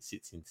 1,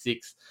 sits in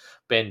 6th.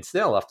 Ben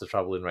Snell, after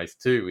trouble in race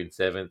 2, in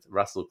 7th.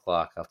 Russell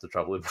Clark, after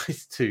trouble in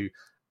race 2,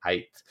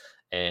 8th.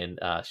 And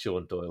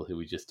Sean Doyle, who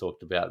we just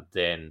talked about,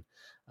 then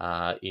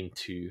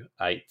into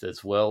 8th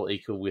as well,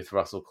 equal with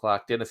Russell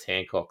Clark. Dennis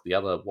Hancock, the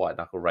other white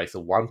knuckle racer,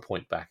 1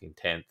 point back in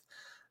 10th.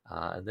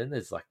 And then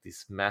there's like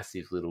this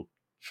massive little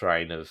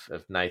train of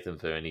Nathan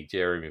Verney,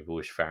 Jeremy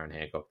Bush, Farron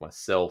Hancock,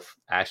 myself,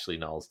 Ashley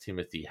Knowles,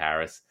 Timothy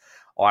Harris,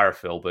 Ira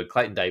Felberg,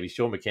 Clayton Davies,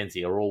 Sean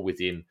McKenzie are all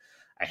within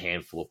a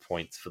handful of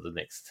points for the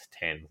next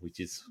 10,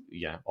 which is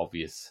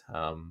obvious.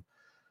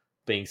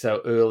 Being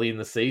so early in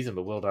the season,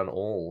 but well done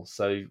all.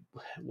 So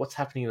what's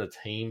happening in the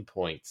team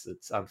points?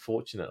 It's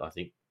unfortunate, I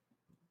think.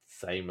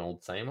 Same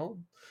old.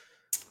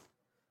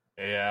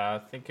 Yeah,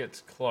 I think it's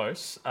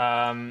close.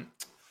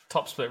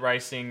 Top Split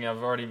Racing have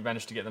already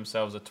managed to get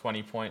themselves a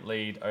 20-point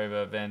lead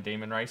over Van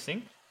Diemen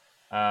Racing.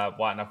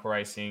 White Knuckle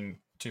Racing,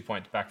 2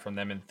 points back from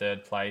them in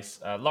 3rd place.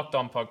 Locked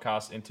On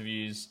Podcast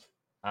interviews,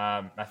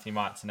 Matthew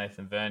Mites and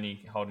Nathan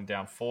Verney holding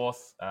down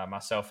 4th.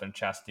 Myself and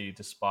Chastity,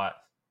 despite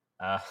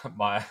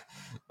my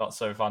not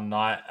so fun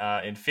night,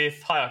 in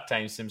 5th. High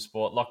Octane Sim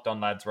Sport, Locked On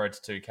Lads Road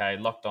to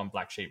 2K, Locked On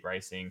Black Sheep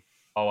Racing,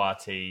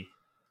 ORT,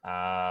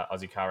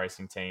 Aussie Car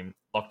Racing Team,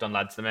 Locked On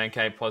Lads, the Man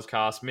Cave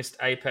Podcast, Missed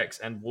Apex,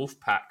 and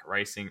Wolfpack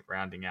Racing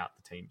rounding out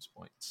the team's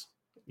points.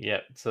 Yeah,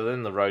 so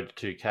then the Road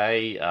to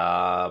 2K,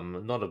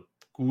 not a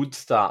good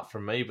start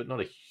from me, but not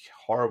a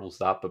horrible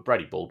start, but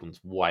Brady Baldwin's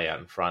way out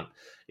in front.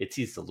 It's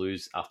his to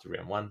lose after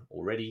round 1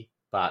 already,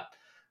 but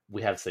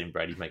we have seen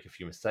Brady make a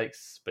few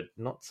mistakes, but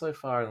not so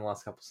far in the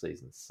last couple of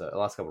seasons, so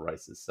last couple of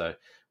races. So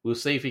we'll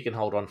see if he can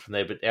hold on from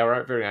there. But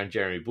our very own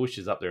Jeremy Bush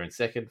is up there in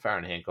second.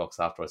 Farron Hancock's,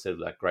 after I said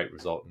that great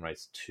result in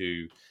race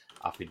 2,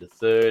 up into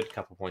third, a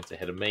couple of points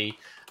ahead of me.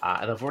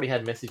 And I've already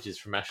had messages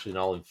from Ashley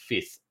Knoll in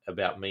fifth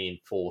about me in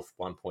fourth,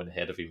 1 point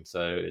ahead of him.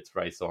 So it's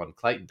race on.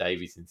 Clayton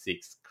Davies in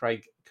sixth,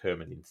 Craig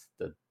Kerman in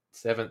the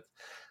seventh,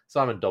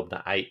 Simon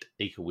Dobner 8,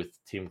 equal with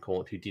Tim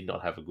Cornt, who did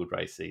not have a good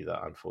race either,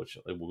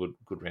 unfortunately.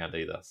 Good round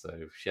either.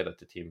 So shout out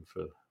to Tim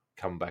for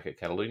coming back at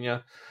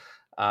Catalunya.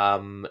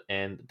 And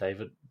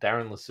Darren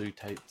Lassu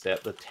takes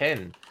out the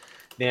 10.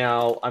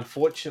 Now,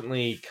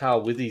 unfortunately,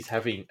 Carl Withy's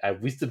having a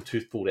wisdom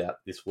tooth pulled out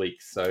this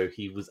week, so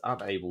he was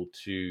unable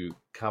to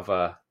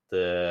cover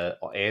the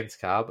Ann's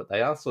car, but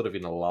they are sort of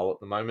in a lull at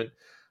the moment.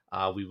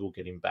 We will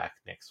get him back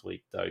next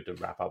week, though, to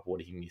wrap up what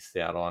he missed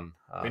out on.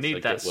 We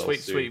need that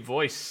sweet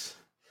voice.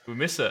 We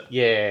miss it.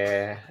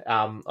 Yeah.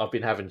 I've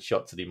been having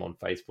shots at him on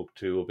Facebook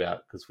too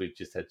because we've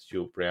just had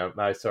Stuart Brown.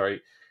 No,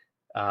 sorry.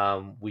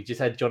 We just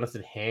had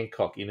Jonathan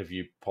Hancock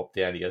interview pop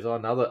down. He goes,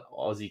 another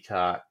Aussie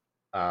car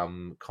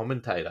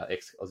commentator,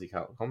 ex-Aussie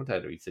car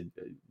commentator. He said,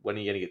 when are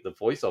you going to get the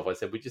voice off? I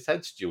said, we just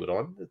had Stuart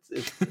on.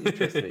 It's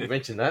interesting. You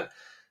mentioned that.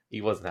 He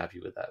wasn't happy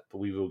with that, but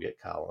we will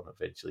get Carl on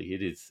eventually.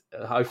 It is.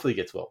 Hopefully he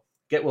gets well.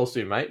 Get well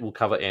soon, mate. We'll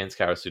cover Ann's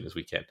car as soon as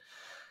we can.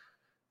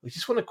 We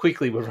just want to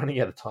quickly, we're running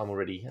out of time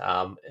already.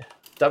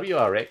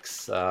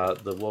 WRX,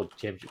 the World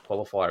Championship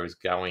qualifier, is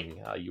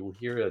going. You will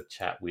hear a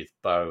chat with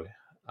Bo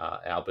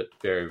Albert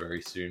very,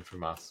 very soon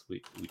from us,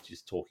 which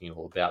is talking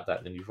all about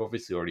that. And you've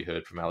obviously already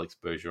heard from Alex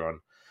Bergeron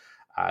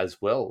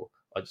as well.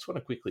 I just want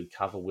to quickly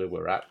cover where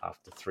we're at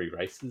after 3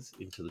 races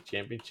into the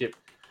championship.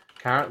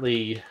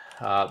 Currently,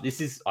 I'm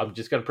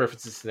just going to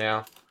preface this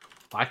now.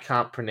 I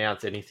can't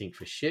pronounce anything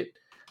for shit.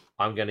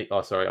 I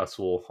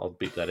swore. I'll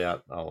beat that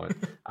out. I won't.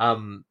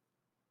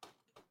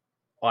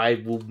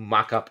 I will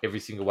muck up every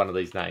single one of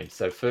these names.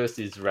 So first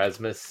is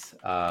Rasmus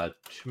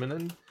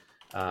Timonen,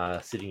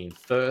 sitting in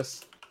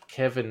first.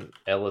 Kevin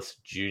Ellis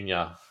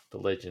Jr., the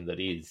legend that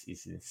is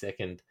in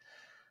second.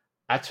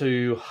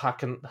 Atu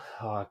Hakan,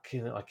 I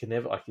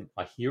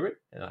hear it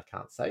and I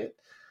can't say it.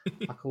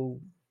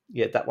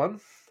 That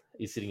one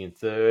is sitting in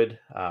third.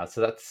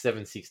 So that's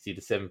 760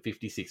 to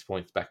 756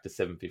 points, back to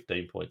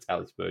 715 points.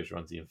 Alex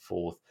Bergeron's in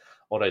fourth.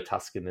 Otto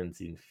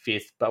Tuskanen's in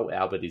fifth. Bo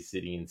Albert is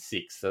sitting in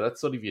sixth. So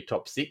that's sort of your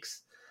top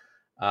 6.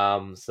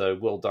 So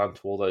well done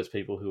to all those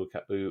people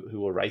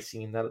who are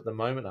racing in that at the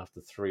moment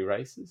after 3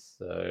 races.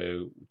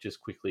 So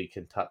just quickly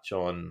can touch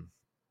on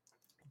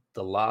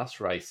the last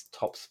race,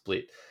 top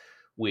split,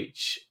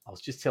 which I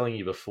was just telling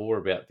you before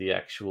about the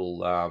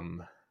actual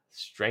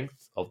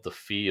strength of the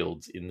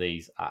fields in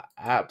these are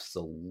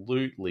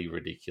absolutely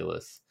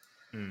ridiculous.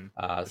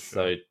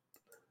 So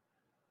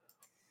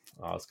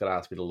I was going to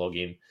ask me to log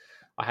in.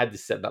 I had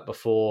this set up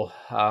before,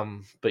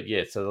 but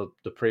yeah, so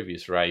the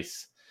previous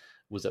race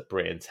was at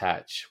Brands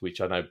Hatch,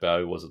 which I know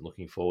Bo wasn't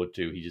looking forward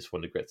to. He just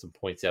wanted to get some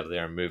points out of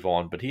there and move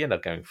on. But he ended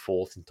up going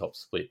fourth in top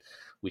split,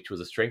 which was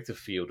a strength of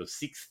field of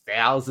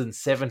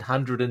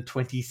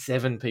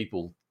 6,727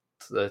 people.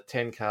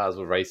 10 cars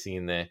were racing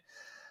in there.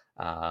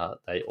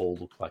 They all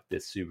look like they're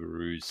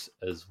Subarus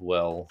as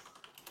well.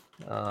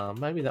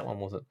 Maybe that one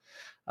wasn't.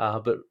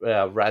 But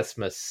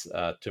Rasmus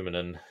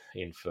Timonen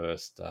in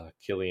first.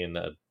 Killian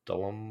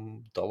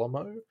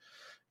Dolamo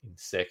in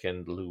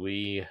second.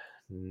 Louis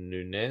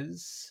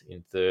Nunez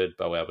in third,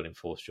 Bo Albert in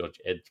fourth, George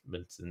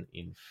Edmondson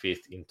in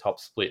fifth in top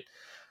split.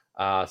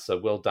 So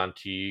well done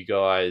to you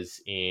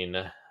guys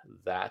in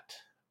that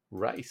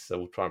race. So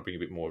we'll try and bring a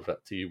bit more of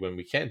that to you when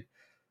we can.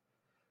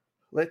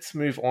 Let's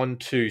move on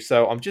to,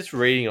 so I'm just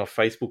reading off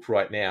Facebook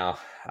right now.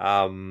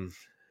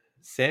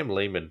 Sam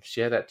Lehman,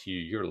 shout out to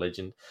you. You're a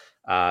legend.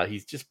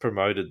 He's just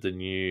promoted the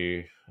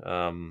new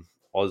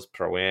Oz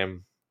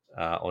Pro-Am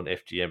on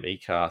FGM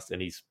eCast,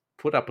 and he's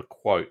put up a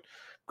quote: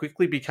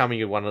 quickly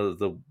becoming one of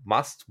the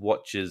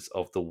must-watches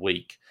of the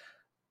week.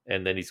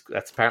 And then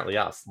that's apparently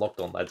us, Locked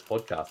On Lads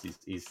podcast.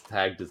 He's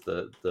tagged as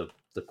the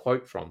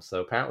quote from.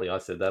 So apparently I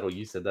said that, or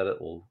you said that,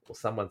 or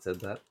someone said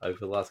that over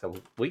the last couple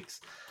of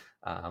weeks.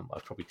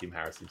 Probably Tim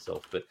Harris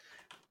himself. But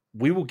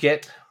we will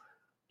get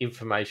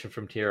information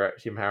from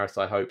Tim Harris,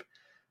 I hope,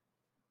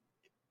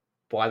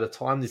 by the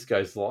time this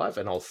goes live,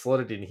 and I'll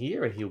slot it in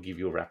here, and he'll give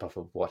you a wrap-up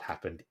of what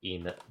happened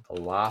in the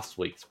last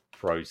week's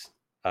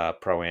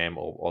Pro-Am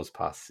or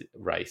Ozpass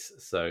race.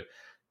 So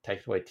take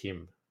it away,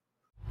 Tim.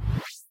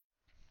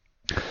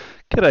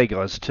 G'day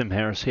guys, Tim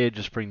Harris here,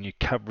 just bringing you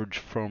coverage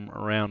from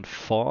round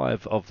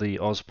 5 of the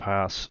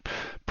Ozpass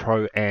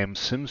Pro-Am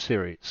Sim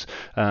Series.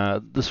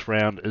 This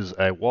round is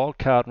a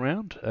wildcard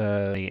round,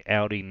 the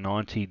Audi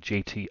 90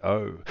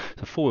 GTO.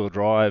 It's a 4-wheel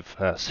drive,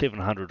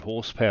 700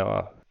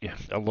 horsepower,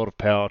 a lot of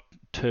power,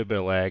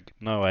 turbo lag,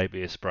 no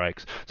ABS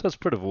brakes, so it's a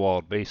bit of a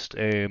wild beast.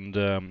 And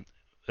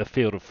a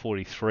field of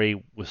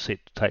 43 was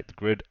set to take the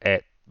grid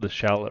at the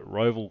Charlotte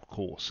Roval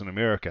course in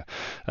America.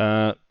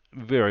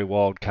 very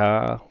wild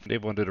car.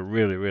 Everyone did a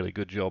really, really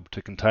good job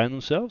to contain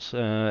themselves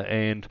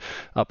and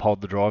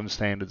uphold the driving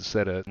standards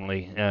that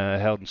are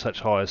held in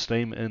such high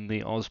esteem in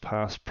the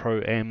OzPass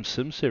Pro-Am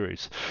Sim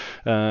Series.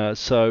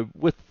 So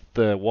with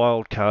the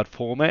wildcard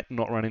format,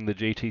 not running the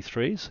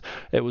GT3s,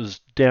 it was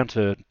down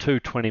to two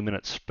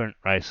 20-minute sprint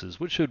races,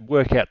 which should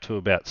work out to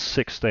about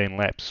 16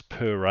 laps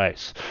per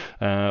race.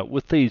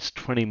 With these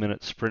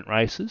 20-minute sprint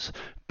races,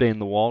 being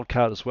the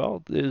wildcard as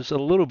well, there's a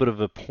little bit of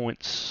a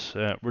points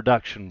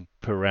reduction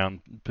per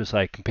round, per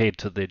se, compared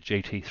to the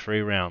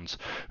GT3 rounds,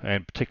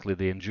 and particularly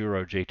the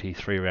Enduro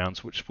GT3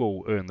 rounds, which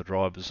will earn the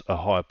drivers a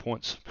higher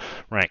points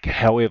rank.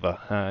 However,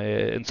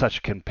 in such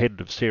a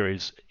competitive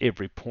series,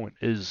 every point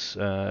is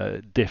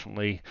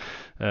definitely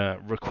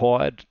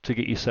required to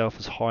get yourself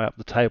as high up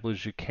the table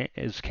as you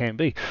can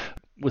be.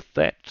 With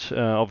that,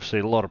 obviously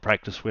a lot of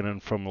practice went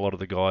in from a lot of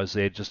the guys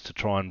there just to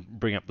try and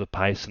bring up the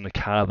pace in the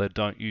car they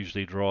don't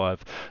usually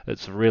drive.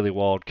 It's a really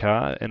wild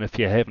car, and if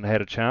you haven't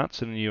had a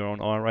chance and you're on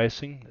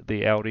iRacing,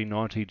 the Audi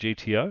 90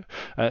 GTO,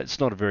 it's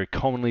not a very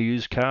commonly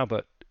used car,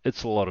 but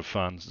it's a lot of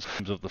fun. In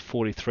terms of the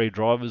 43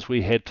 drivers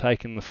we had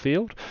taken the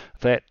field,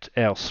 that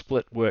our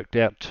split worked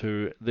out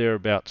to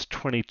thereabouts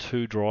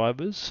 22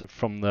 drivers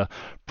from the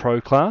pro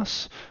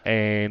class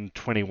and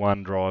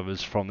 21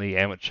 drivers from the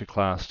amateur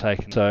class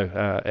taken. So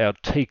our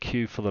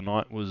TQ for the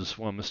night was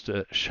one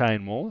Mr.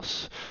 Shane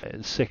Morse,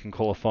 second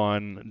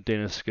qualifying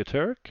Denis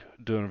Gaturek,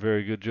 doing a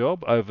very good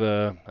job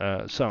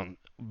over some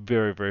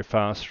very, very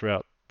fast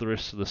throughout the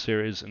rest of the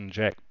series, and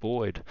Jack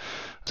Boyd.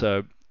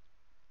 So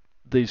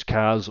these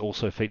cars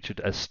also featured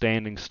a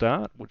standing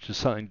start, which is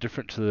something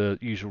different to the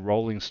usual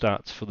rolling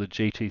starts for the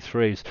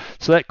GT3s.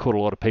 So that caught a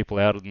lot of people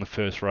out in the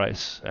first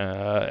race,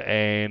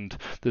 and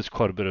there's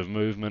quite a bit of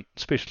movement,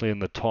 especially in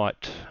the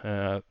tight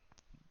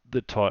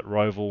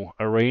Roval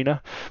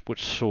arena,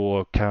 which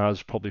saw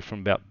cars probably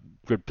from about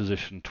grid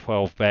position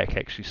 12 back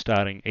actually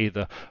starting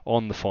either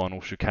on the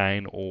final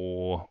chicane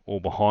or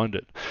behind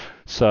it.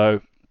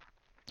 So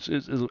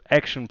it's an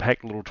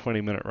action-packed little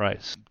 20-minute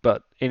race,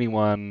 but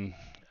anyone,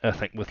 I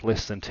think, with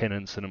less than 10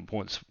 incident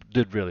points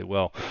did really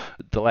well.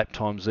 The lap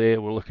times there,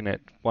 we're looking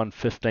at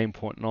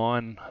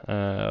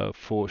 1:15.9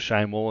 for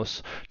Shane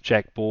Wallace.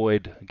 Jack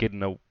Boyd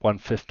getting a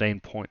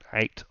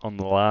 1:15.8 on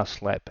the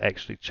last lap,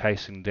 actually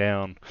chasing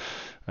down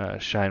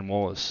Shane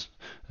Wallace.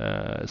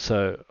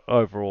 So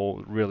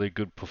overall, really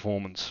good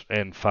performance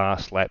and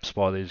fast laps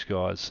by these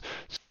guys.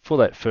 For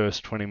that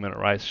first 20-minute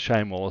race,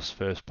 Shane Wallace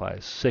first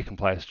place, second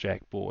place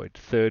Jack Boyd,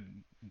 third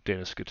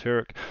Denis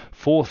Gaturek,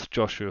 fourth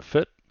Joshua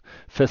Fitt,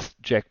 fifth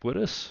Jack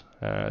Widdis,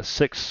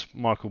 sixth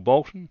Michael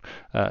Bolton,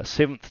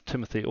 seventh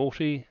Timothy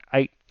Auty,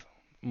 eighth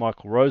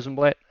Michael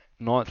Rosenblatt,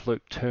 ninth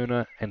Luke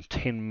Turner, and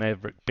 10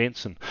 Maverick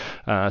Benson.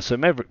 So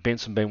Maverick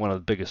Benson being one of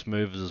the biggest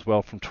movers as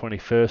well from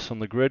 21st on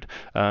the grid.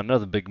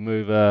 Another big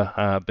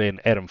mover being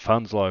Adam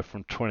Funslow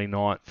from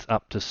 29th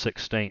up to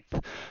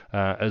 16th,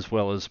 as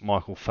well as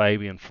Michael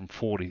Fabian from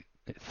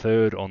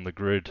 43rd on the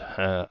grid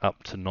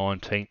up to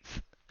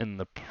 19th in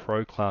the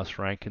pro class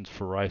rankings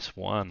for race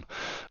 1.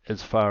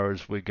 As far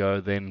as we go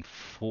then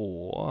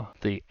for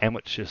the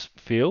amateur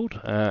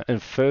field, in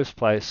first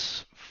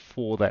place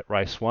for that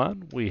race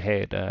 1 we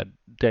had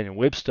Daniel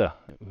Webster,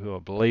 who I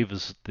believe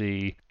is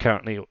the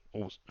currently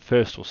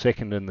first or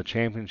second in the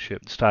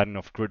championship, starting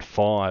off grid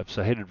 5,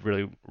 so he did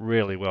really,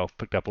 really well,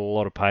 picked up a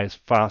lot of pace,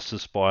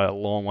 fastest by a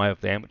long way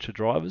of the amateur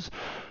drivers,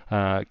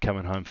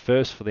 coming home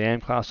first for the AM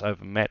class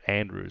over Matt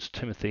Andrews,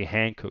 Timothy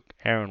Hancock,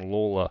 Aaron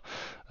Lawler,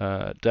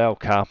 Dale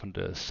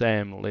Carpenter,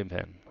 Sam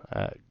Lempan,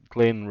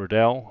 Glenn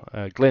Riddell,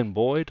 Glenn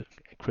Boyd,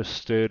 Chris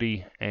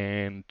Sturdy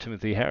and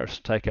Timothy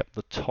Harris take up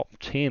the top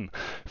 10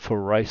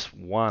 for race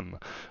 1.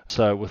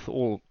 So with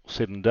all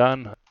said and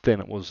done, then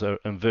it was an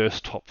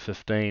inverse top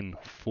 15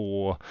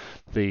 for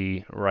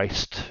the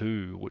race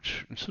 2,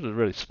 which sort of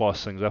really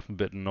spiced things up a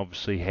bit, and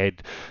obviously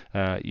had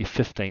your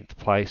 15th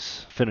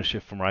place finisher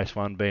from race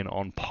 1 being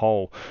on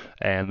pole,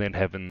 and then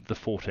having the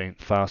 14th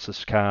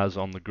fastest cars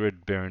on the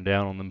grid bearing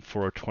down on them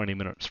for a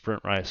 20-minute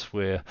sprint race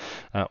where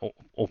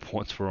all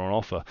points were on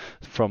offer.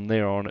 From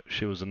there on,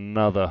 she was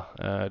another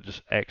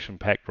just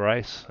action-packed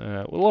race.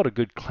 A lot of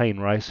good, clean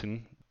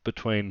racing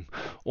between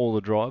all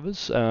the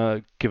drivers,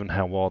 given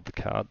how wild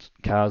the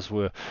cars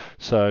were.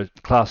 So,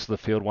 class of the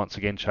field, once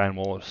again, Shane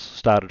Wallace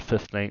started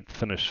 15th,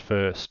 finished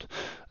first.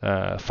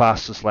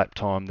 Fastest lap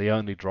time, the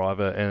only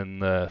driver in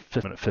the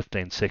 5-minute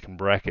 15-second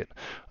bracket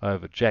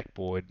over Jack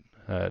Boyd,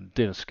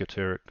 Denis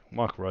Gaturek,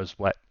 Michael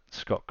Rosenblatt,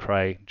 Scott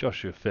Cray,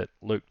 Joshua Fitt,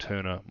 Luke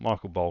Turner,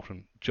 Michael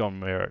Bolton, John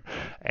Merritt,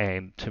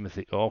 and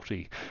Timothy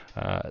Auty.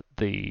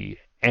 The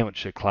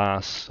amateur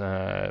class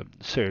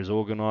series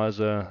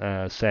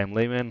organiser Sam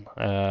Lehman,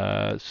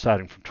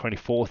 starting from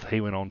 24th,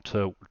 he went on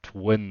to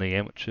win the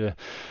amateur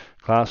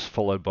class,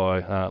 followed by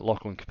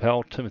Lachlan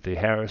Capel, Timothy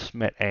Harris,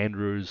 Matt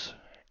Andrews,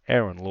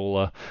 Aaron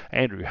Lawler,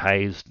 Andrew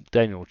Hayes,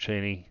 Daniel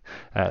Cheney,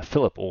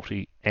 Philip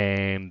Auty,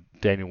 and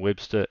Daniel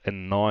Webster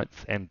in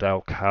 9th, and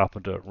Dale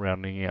Carpenter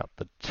rounding out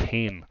the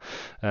 10.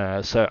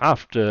 So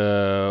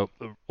after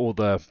all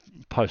the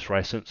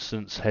post-race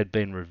incidents had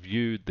been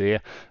reviewed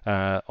there,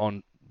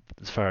 on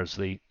As far as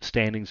the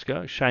standings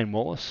go, Shane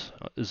Wallace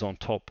is on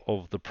top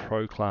of the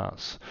Pro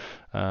class,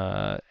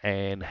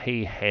 and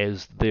he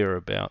has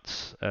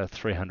thereabouts a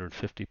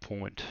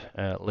 350-point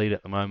lead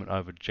at the moment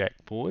over Jack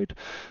Boyd.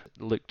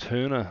 Luke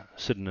Turner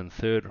sitting in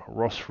third.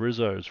 Ross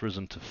Rizzo has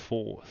risen to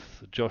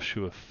fourth.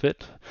 Joshua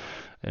Fitt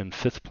in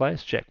fifth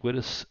place. Jack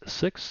Widders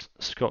sixth.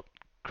 Scott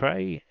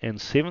Cray in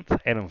seventh.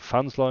 Adam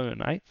Funslow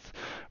in eighth.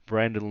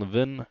 Brandon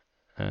Levin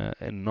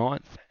in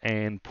ninth,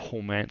 and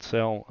Paul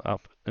Mansell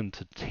up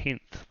into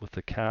 10th with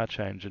the car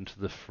change into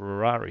the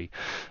Ferrari.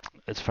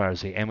 As far as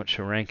the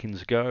amateur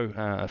rankings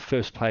go,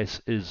 first place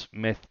is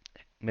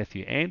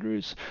Matthew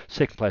Andrews,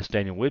 second place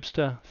Daniel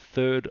Webster,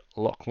 third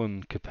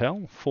Lachlan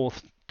Capel,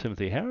 fourth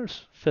Timothy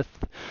Harris,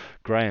 fifth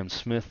Graham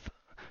Smith,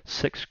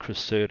 sixth Chris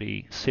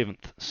Surtee,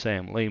 seventh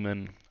Sam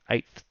Lehman,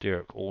 eighth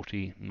Derek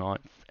Orty,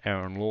 ninth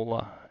Aaron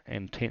Lawler,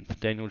 and 10th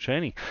Daniel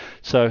Cheney.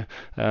 So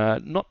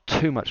not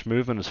too much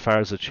movement as far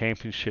as the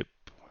championship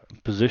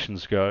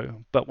positions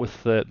go, but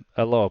with a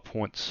lower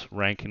points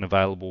ranking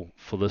available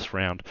for this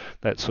round,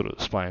 that sort of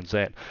explains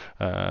that.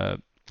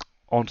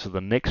 On to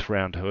the next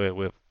round,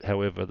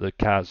 however, the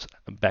cars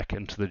back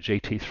into the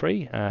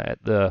GT3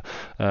 at the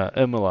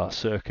Imola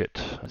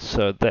circuit.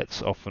 So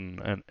that's often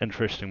an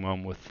interesting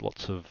one with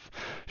lots of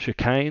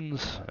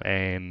chicanes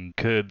and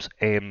curbs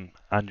and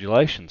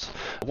undulations.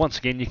 Once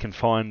again, you can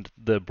find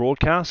the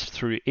broadcast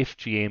through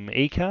FGM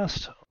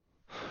eCast,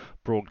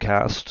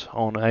 broadcast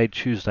on a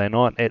Tuesday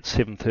night at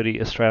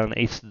 7:30 Australian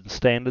Eastern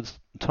Standard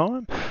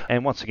Time.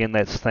 And once again,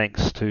 that's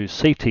thanks to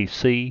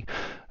CTC,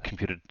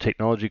 Computer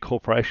Technology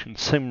Corporation,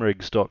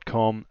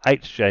 Simrigs.com,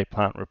 HJ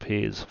Plant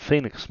Repairs,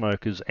 Phoenix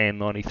Smokers, and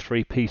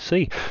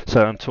 93PC.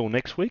 So until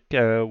next week,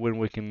 when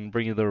we can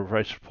bring you the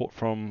race report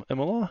from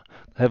Imola,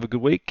 have a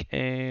good week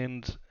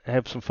and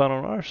have some fun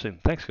on RSN.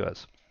 Thanks,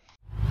 guys.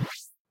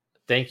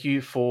 Thank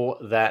you for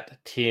that,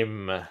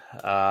 Tim.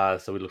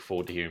 So we look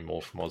forward to hearing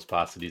more from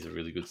Ozpass. It is a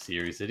really good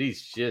series. It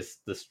is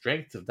just the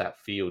strength of that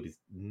field is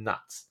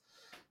nuts.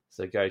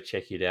 So go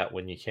check it out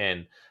when you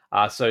can.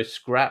 So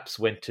Scraps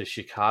went to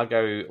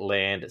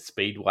Chicagoland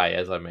Speedway,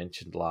 as I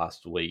mentioned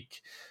last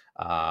week.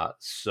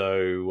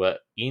 So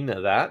in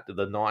that,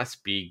 the nice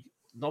big,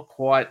 not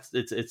quite,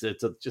 it's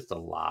just a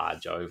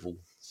large oval.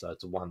 So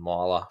it's a 1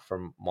 miler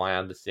from my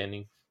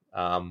understanding.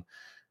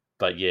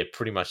 But yeah,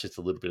 pretty much just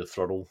a little bit of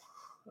throttle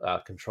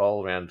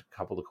control around a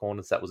couple of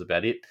corners. That was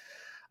about it.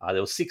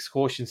 There were 6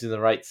 cautions in the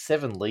race,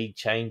 7 lead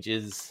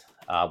changes,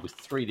 with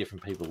 3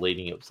 different people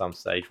leading at some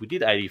stage. We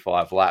did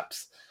 85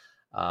 laps,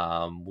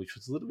 which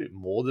was a little bit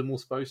more than we're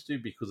supposed to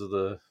because of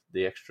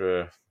the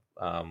extra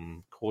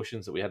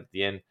cautions that we had at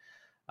the end.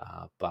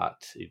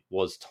 But it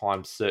was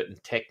time certain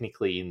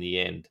technically in the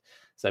end.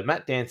 So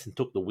Matt Danson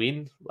took the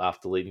win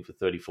after leading for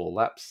 34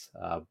 laps.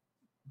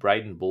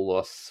 Braden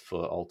Boulos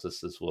for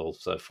Altus as well,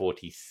 so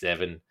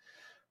 47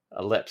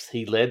 laps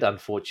he led.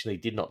 Unfortunately,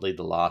 did not lead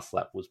the last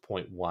lap, was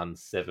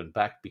 0.17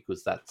 back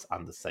because that's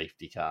under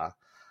safety car.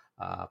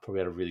 Probably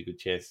had a really good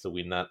chance to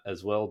win that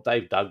as well.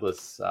 Dave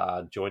Douglas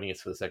joining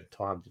us for the second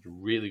time, did a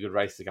really good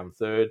race to come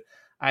third.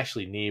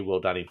 Ashley Neer,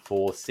 well done in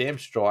fourth. Sam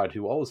Stride,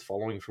 who I was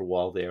following for a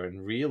while there,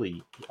 and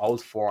really I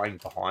was flying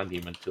behind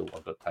him until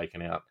I got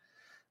taken out,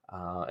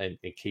 and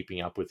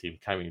keeping up with him,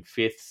 came in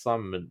fifth.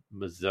 Simon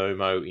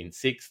Mazzomo in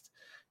sixth.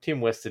 Tim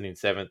Weston in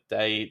seventh.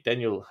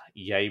 Daniel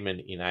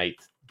Yeaman in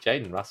eighth.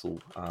 Jaden Russell,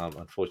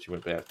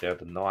 unfortunately, went down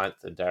to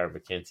ninth, and Darren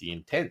McKenzie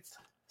in 10th.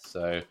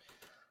 So,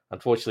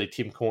 unfortunately,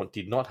 Tim Cornt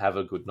did not have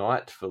a good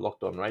night for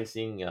Locked On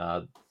Racing.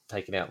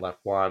 Taken out lap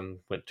 1,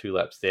 went 2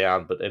 laps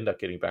down, but ended up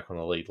getting back on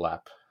the lead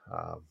lap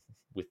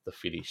with the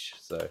finish.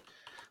 So,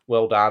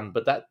 well done.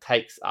 But that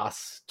takes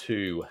us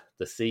to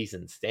the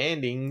season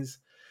standings,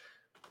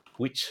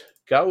 which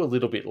go a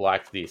little bit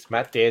like this.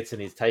 Matt Danson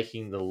is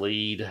taking the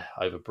lead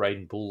over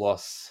Braden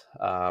Boulos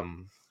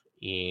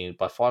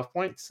by 5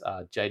 points.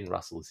 Jaden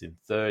Russell is in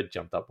third,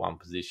 jumped up 1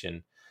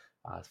 position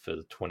for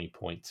the 20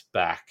 points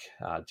back.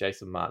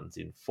 Jason Martin's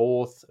in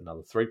fourth,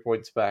 another 3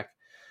 points back.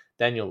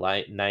 Daniel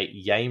Nate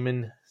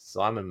Yeaman,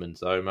 Simon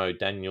Manzomo,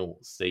 Daniel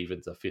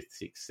Stevens are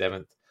 5th, 6th,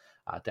 7th.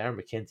 Darren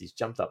McKenzie's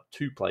jumped up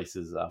 2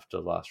 places after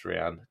the last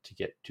round to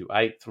get to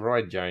 8th.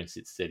 Ryan Jones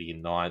sits steady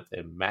in 9th,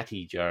 and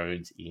Matty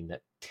Jones in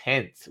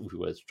 10th,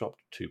 who has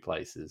dropped 2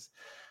 places.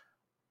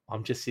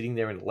 I'm just sitting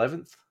there in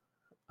 11th.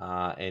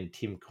 And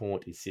Tim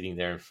Cornt is sitting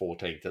there in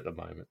 14th at the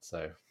moment.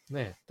 So,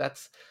 yeah,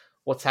 that's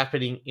what's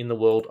happening in the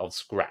world of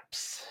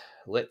scraps.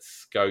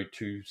 Let's go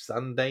to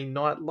Sunday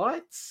Night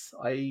Lights.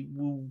 I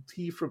will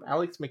hear from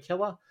Alex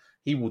McKellar.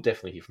 He will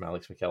definitely hear from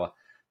Alex McKellar.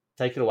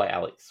 Take it away,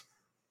 Alex.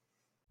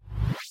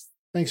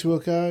 Thanks,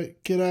 Wilco.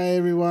 G'day,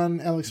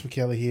 everyone. Alex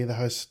McKellar here, the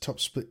host of Top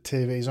Split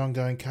TV's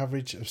ongoing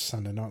coverage of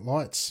Sunday Night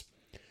Lights.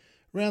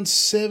 Round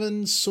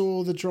 7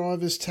 saw the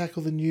drivers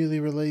tackle the newly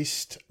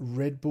released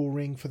Red Bull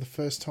Ring for the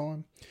first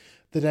time.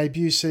 The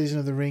debut season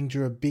of the ring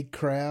drew a big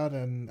crowd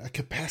and a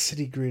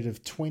capacity grid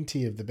of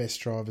 20 of the best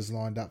drivers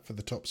lined up for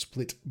the Top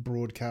Split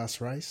broadcast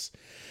race.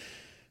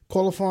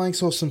 Qualifying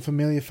saw some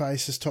familiar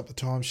faces top the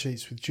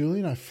timesheets, with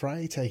Julian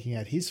O'Fray taking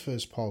out his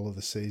first pole of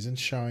the season,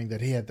 showing that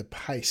he had the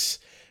pace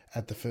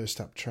at the first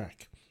up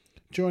track.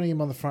 Joining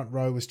him on the front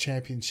row was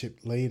championship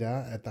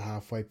leader at the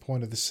halfway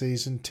point of the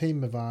season,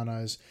 Team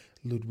Movano's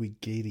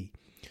Ludwig Guidi.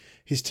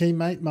 His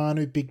teammate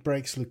Manu Big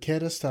Breaks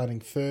Lucchetta starting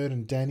third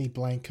and Danny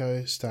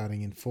Blanco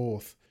starting in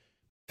fourth.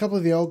 A couple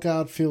of the old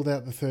guard filled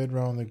out the third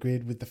row on the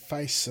grid with the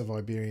face of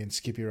Iberian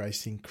Skippy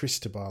Racing,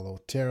 Cristobal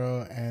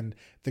Otero, and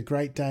the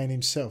Great Dane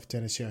himself,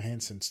 Dennis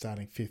Johansson,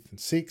 starting fifth and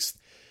sixth.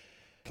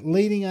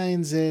 Leading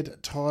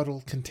ANZ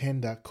title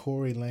contender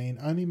Corey Lean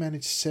only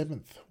managed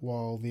seventh,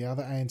 while the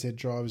other ANZ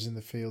drivers in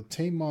the field,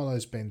 Team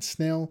Milo's Ben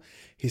Snell,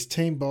 his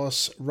team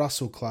boss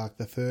Russell Clark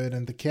III,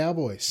 and the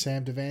Cowboy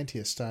Sam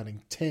Devantia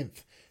starting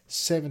 10th,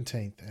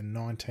 17th and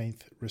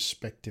 19th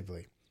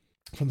respectively.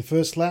 From the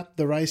first lap,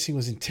 the racing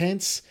was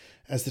intense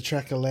as the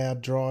track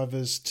allowed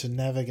drivers to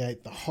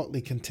navigate the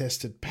hotly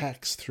contested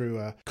packs through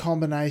a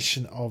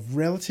combination of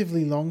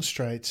relatively long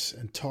straights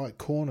and tight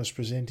corners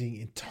presenting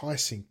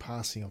enticing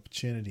passing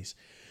opportunities.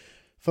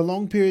 For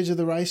long periods of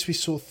the race, we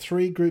saw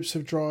three groups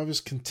of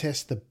drivers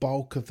contest the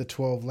bulk of the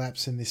 12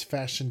 laps in this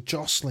fashion,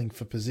 jostling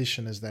for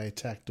position as they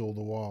attacked all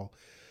the while.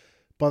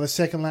 By the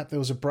second lap, there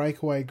was a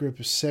breakaway group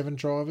of 7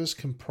 drivers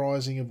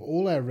comprising of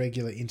all our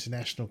regular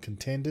international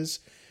contenders.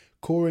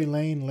 Corey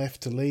Lean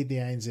left to lead the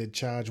ANZ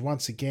charge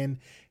once again,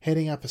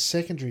 heading up a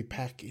secondary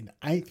pack in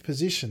 8th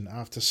position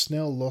after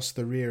Snell lost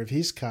the rear of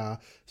his car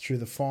through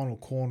the final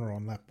corner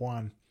on lap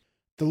 1.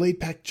 The lead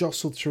pack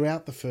jostled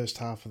throughout the first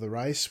half of the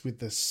race, with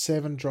the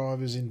 7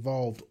 drivers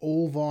involved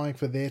all vying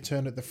for their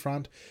turn at the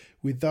front,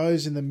 with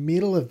those in the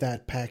middle of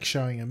that pack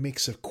showing a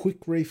mix of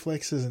quick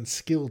reflexes and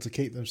skill to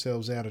keep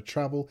themselves out of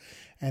trouble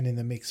and in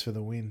the mix for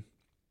the win.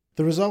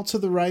 The results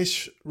of the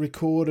race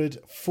recorded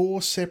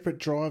 4 separate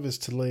drivers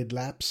to lead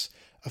laps,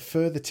 a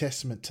further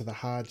testament to the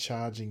hard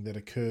charging that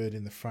occurred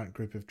in the front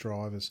group of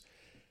drivers.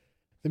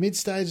 The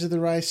mid-stage of the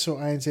race saw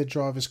ANZ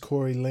drivers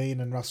Corey Lean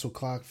and Russell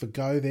Clark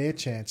forgo their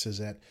chances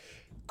at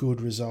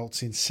good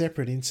results in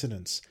separate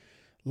incidents.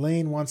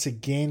 Lean once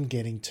again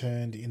getting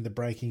turned in the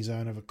braking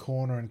zone of a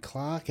corner and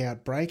Clark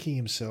out-braking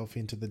himself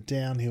into the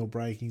downhill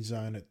braking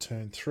zone at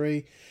turn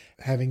 3,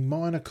 having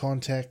minor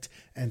contact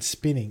and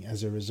spinning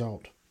as a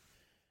result.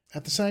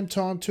 At the same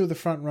time, 2 of the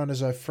front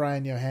runners, O'Fray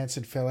and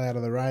Johansson, fell out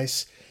of the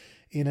race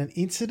in an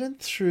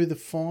incident through the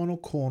final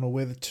corner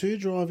where the 2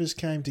 drivers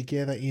came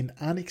together in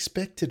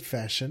unexpected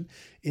fashion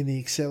in the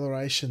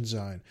acceleration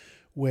zone,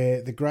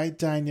 where the Great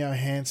Dane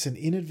Johansson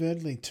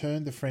inadvertently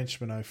turned the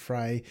Frenchman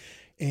O'Fray,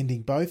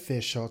 ending both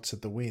their shots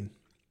at the win.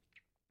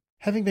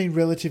 Having been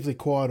relatively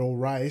quiet all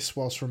race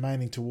whilst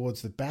remaining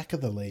towards the back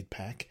of the lead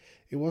pack,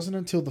 it wasn't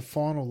until the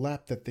final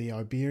lap that the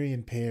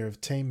Iberian pair of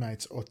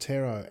teammates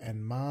Otero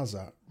and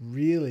Marza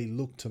really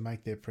looked to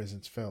make their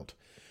presence felt.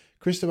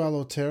 Cristobal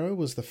Otero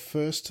was the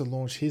first to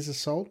launch his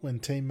assault when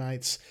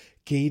teammates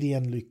Guidi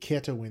and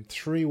Lucchetta went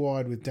 3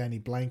 wide with Danny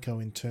Blanco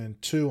in turn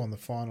 2 on the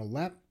final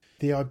lap.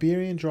 The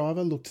Iberian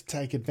driver looked to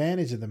take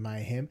advantage of the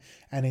mayhem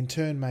and in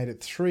turn made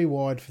it 3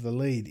 wide for the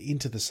lead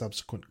into the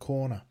subsequent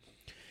corner.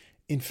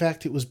 In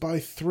fact, it was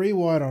both 3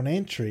 wide on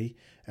entry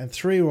and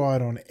 3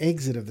 wide on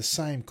exit of the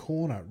same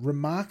corner,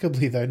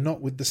 remarkably though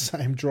not with the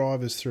same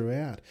drivers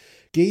throughout.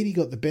 Guidi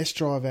got the best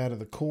drive out of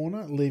the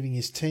corner, leaving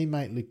his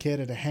teammate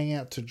Lucchetta to hang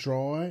out to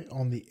dry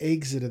on the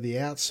exit of the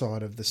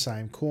outside of the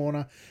same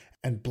corner,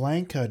 and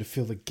Blanco to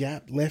fill the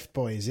gap left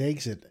by his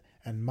exit,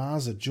 and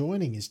Marza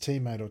joining his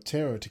teammate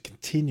Otero to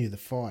continue the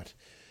fight.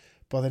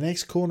 By the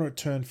next corner at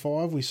turn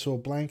 5, we saw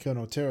Blanco and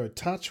Otero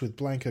touch, with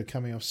Blanco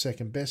coming off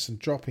second best and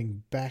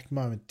dropping back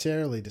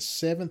momentarily to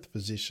 7th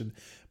position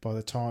by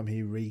the time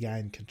he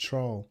regained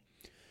control.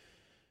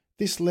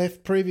 This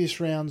left previous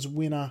round's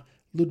winner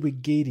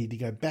Ludwig Guidi to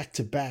go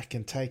back-to-back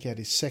and take out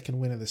his second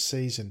win of the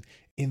season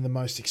in the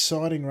most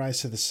exciting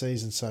race of the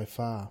season so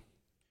far.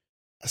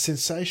 A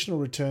sensational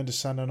return to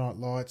Sunday Night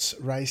Lights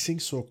racing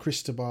saw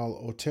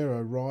Cristobal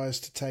Otero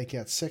rise to take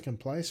out second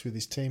place, with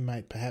his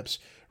teammate perhaps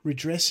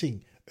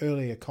redressing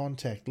earlier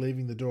contact,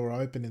 leaving the door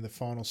open in the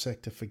final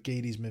sector for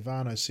Guidi's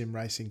Movano Sim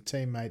Racing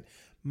teammate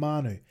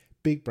Manu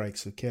Big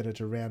Breaks Lucchetta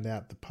to round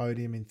out the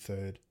podium in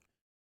third.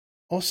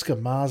 Oscar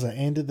Marza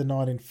ended the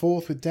night in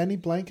 4th, with Danny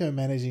Blanco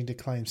managing to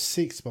claim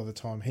 6th by the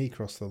time he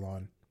crossed the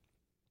line.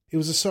 It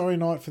was a sorry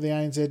night for the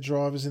ANZ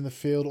drivers in the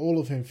field, all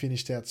of whom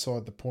finished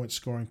outside the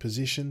point-scoring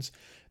positions.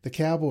 The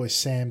Cowboys'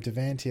 Sam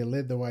Devantia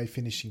led the way,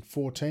 finishing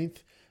 14th,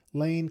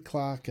 Lean,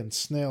 Clark and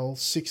Snell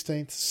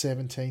 16th,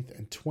 17th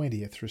and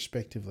 20th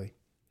respectively.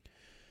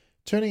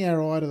 Turning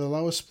our eye to the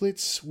lower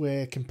splits,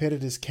 where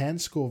competitors can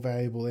score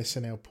valuable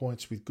SNL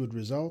points with good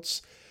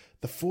results,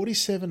 the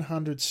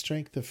 4,700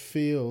 strength of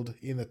field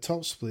in the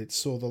top split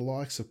saw the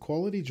likes of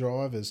quality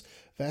drivers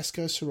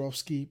Vasco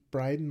Sorowski,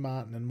 Braden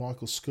Martin and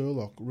Michael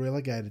Skurlock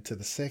relegated to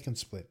the second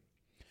split.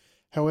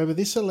 However,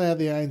 this allowed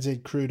the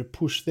ANZ crew to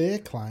push their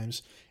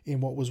claims in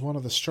what was one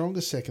of the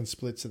strongest second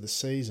splits of the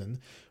season,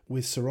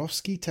 with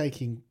Sorowski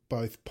taking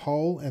both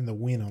pole and the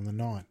win on the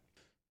night.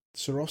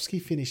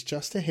 Sorowski finished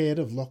just ahead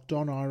of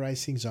locked-on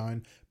iRacing's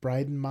own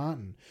Braden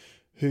Martin,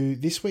 who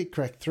this week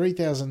cracked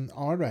 3,000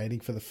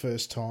 iRating for the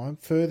first time,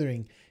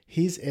 furthering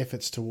his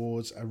efforts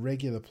towards a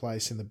regular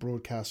place in the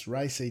broadcast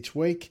race each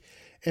week,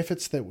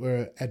 efforts that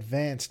were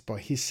advanced by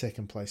his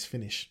second place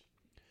finish.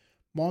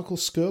 Michael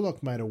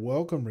Skurlock made a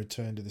welcome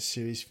return to the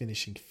series,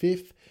 finishing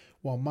 5th,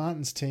 while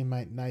Martin's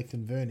teammate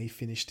Nathan Verney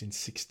finished in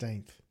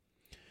 16th.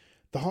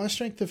 The high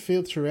strength of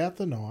field throughout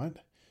the night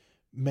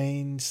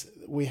means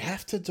we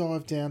have to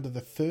dive down to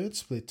the third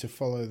split to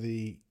follow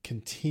the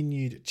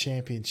continued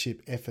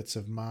championship efforts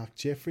of Mark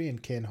Jeffrey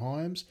and Ken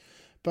Hyams,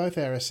 both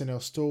our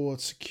SNL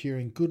stalwarts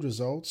securing good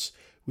results,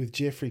 with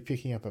Jeffrey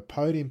picking up a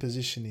podium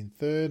position in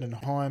third and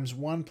Hyams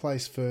one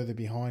place further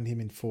behind him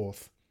in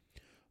fourth.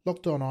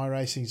 Locked On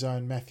iRacing's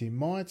own Matthew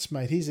Mites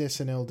made his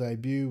SNL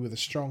debut with a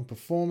strong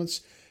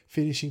performance,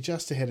 finishing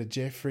just ahead of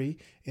Jeffrey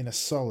in a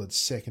solid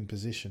second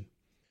position.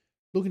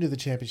 Looking to the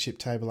championship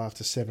table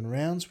after 7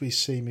 rounds, we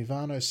see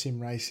Mivano Sim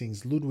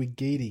Racing's Ludwig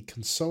Guidi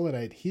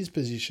consolidate his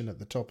position at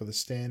the top of the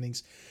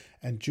standings,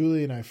 and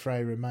Julian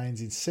O'Fray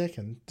remains in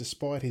second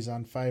despite his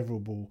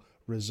unfavourable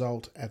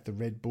result at the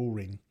Red Bull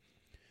Ring.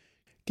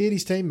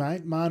 Guidi's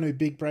teammate Manu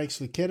Big Breaks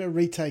Lucchetta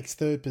retakes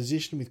third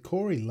position, with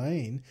Corey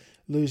Lean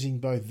losing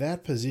both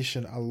that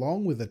position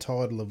along with the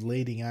title of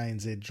leading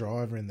ANZ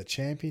driver in the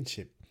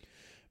championship.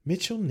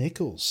 Mitchell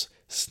Nichols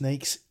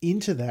sneaks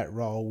into that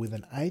role with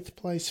an 8th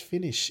place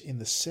finish in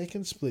the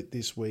second split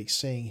this week,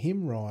 seeing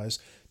him rise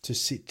to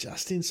sit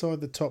just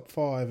inside the top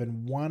 5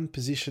 and one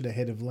position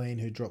ahead of Lean,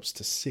 who drops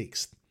to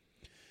 6th.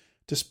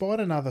 Despite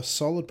another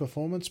solid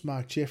performance,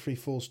 Mark Jeffrey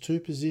falls 2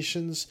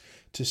 positions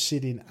to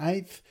sit in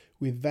 8th,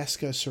 with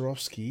Vasco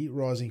Sorowski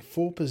rising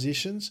 4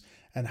 positions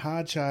and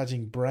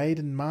hard-charging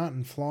Braden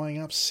Martin flying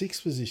up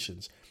 6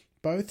 positions,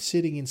 both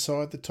sitting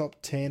inside the top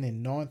 10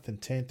 in 9th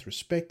and 10th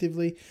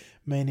respectively,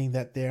 meaning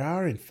that there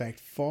are in fact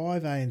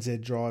 5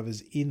 ANZ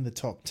drivers in the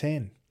top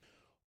 10.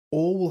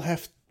 All will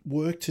have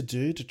work to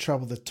do to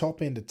trouble the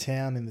top end of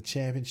town in the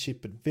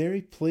championship, but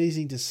very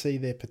pleasing to see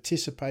their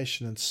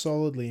participation and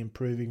solidly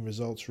improving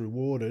results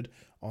rewarded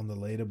on the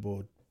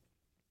leaderboard.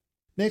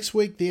 Next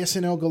week, the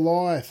SNL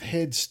Goliath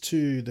heads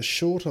to the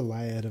shorter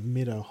layout of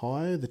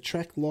Mid-Ohio, the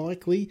track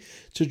likely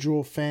to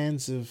draw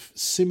fans of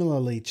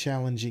similarly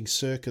challenging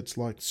circuits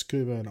like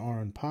Scuba and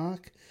Oran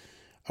Park,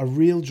 a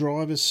real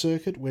driver's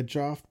circuit where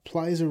draft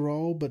plays a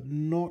role, but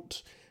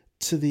not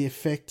to the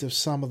effect of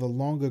some of the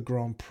longer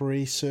Grand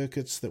Prix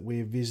circuits that we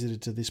have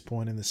visited to this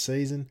point in the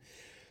season.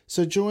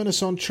 So join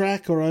us on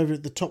track or over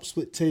at the Top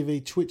Split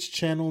TV Twitch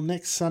channel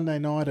next Sunday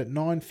night at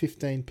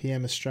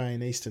 9:15pm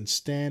Australian Eastern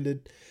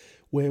Standard,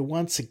 where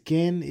once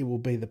again it will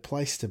be the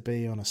place to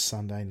be on a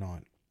Sunday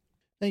night.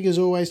 Thank you as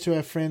always to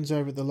our friends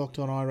over at the Locked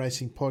On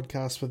iRacing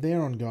podcast for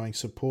their ongoing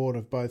support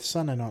of both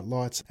Sunday Night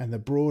Lights and the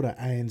broader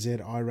ANZ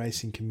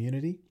iRacing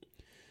community.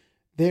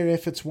 Their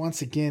efforts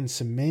once again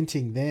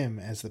cementing them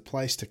as the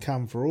place to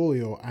come for all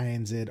your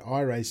ANZ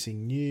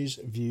iRacing news,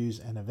 views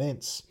and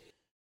events.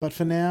 But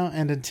for now,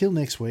 and until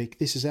next week,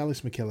 this is Alex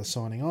McKellar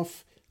signing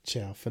off.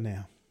 Ciao for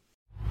now.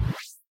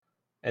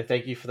 And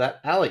thank you for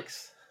that,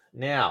 Alex.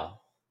 Now,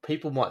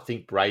 people might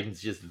think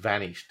Braden's just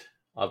vanished.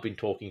 I've been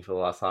talking for the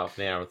last half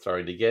an hour and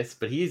throwing to guess,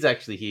 but he's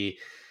actually here.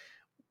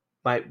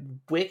 Mate,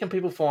 where can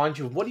people find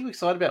you? What are you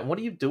excited about? What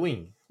are you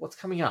doing? What's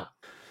coming up?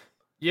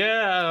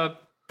 Yeah,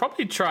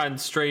 probably try and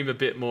stream a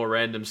bit more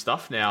random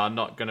stuff now. I'm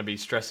not going to be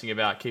stressing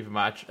about keeping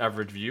my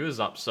average viewers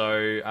up,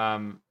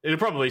 so it'll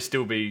probably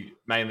still be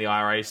mainly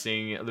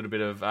iRacing, a little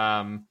bit of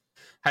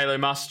Halo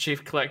Master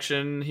Chief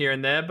Collection here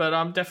and there, but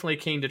I'm definitely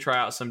keen to try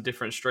out some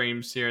different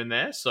streams here and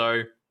there,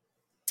 so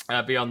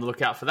be on the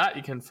lookout for that.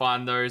 You can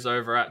find those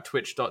over at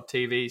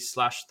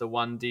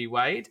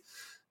twitch.tv/the1dwade.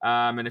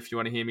 And if you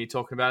want to hear me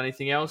talking about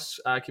anything else,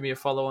 give me a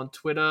follow on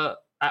Twitter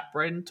at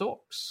Braden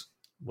Talks.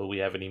 Will we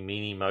have any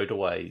mini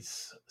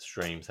motorways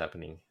streams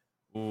happening?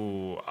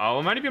 Ooh,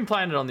 I've only been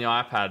playing it on the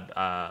iPad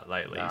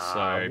lately.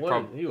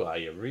 Who are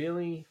you,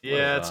 really?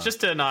 Yeah, it's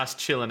just a nice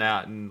chilling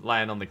out and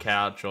laying on the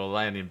couch or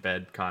laying in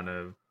bed kind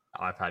of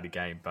iPad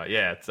game. But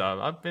yeah, it's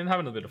I've been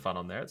having a bit of fun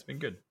on there. It's been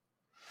good.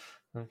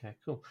 Okay,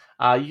 cool.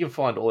 You can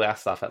find all our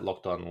stuff at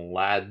Locked On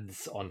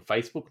Lads on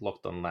Facebook,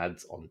 Locked On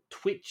Lads on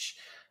Twitch,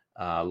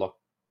 Locked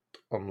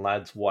On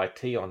Lads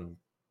YT on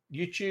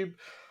YouTube.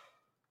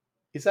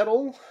 Is that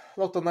all?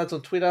 Locked On Lads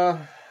on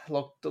Twitter,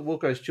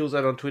 Wilco's Chills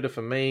Out on Twitter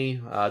for me.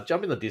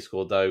 Jump in the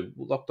Discord though,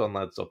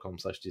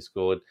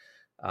 lockedonlads.com/Discord.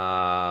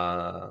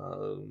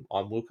 I'm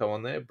Wilco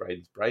on there,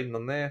 Braden's Braden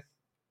on there.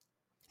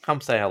 Come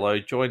say hello,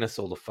 join us,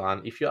 all the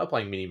fun. If you are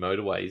playing mini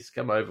motorways,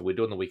 come over. We're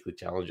doing the weekly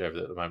challenge over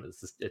there at the moment.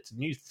 It's a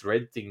new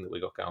thread thing that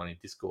we got going in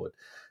Discord.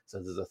 So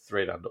there's a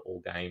thread under all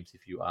games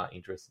if you are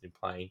interested in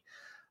playing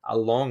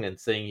along and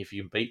seeing if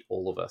you can beat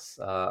all of us.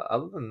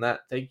 Other than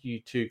that, thank you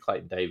to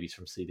Clayton Davies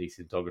from CD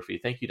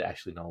Cinematography. Thank you to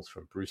Ashley Knowles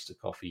from Brewster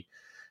Coffee.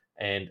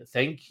 And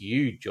thank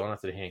you,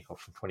 Jonathan Hancock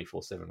from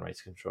 24/7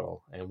 Race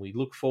Control. And we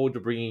look forward to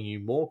bringing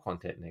you more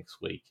content next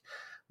week.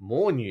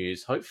 More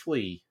news,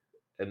 hopefully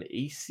an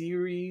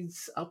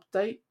E-Series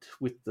update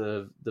with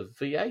the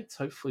V8s.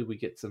 Hopefully we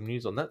get some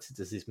news on that since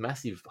there's this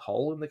massive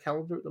hole in the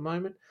calendar at the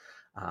moment.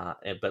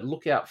 But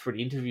look out for an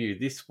interview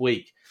this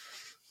week.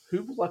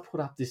 Who will I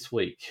put up this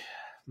week?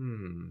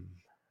 Bo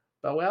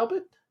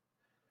Albert?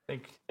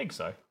 Think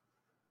so.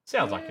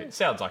 Sounds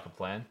like a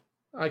plan.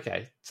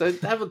 Okay, so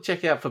have a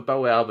check out for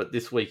Bo Albert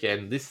this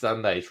weekend, this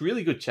Sunday. It's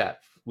really good chat.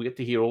 We get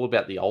to hear all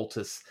about the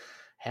Altus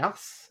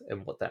House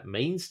and what that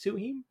means to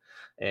him,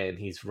 and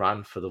his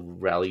run for the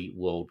Rally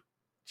World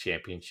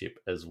Championship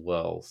as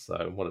well.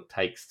 So what it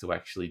takes to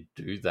actually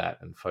do that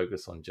and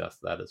focus on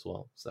just that as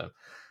well. So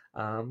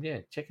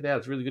check it out.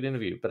 It's a really good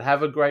interview. But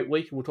have a great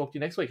week, and we'll talk to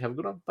you next week. Have a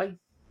good one. Bye.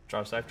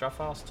 Drive safe, drive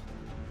fast.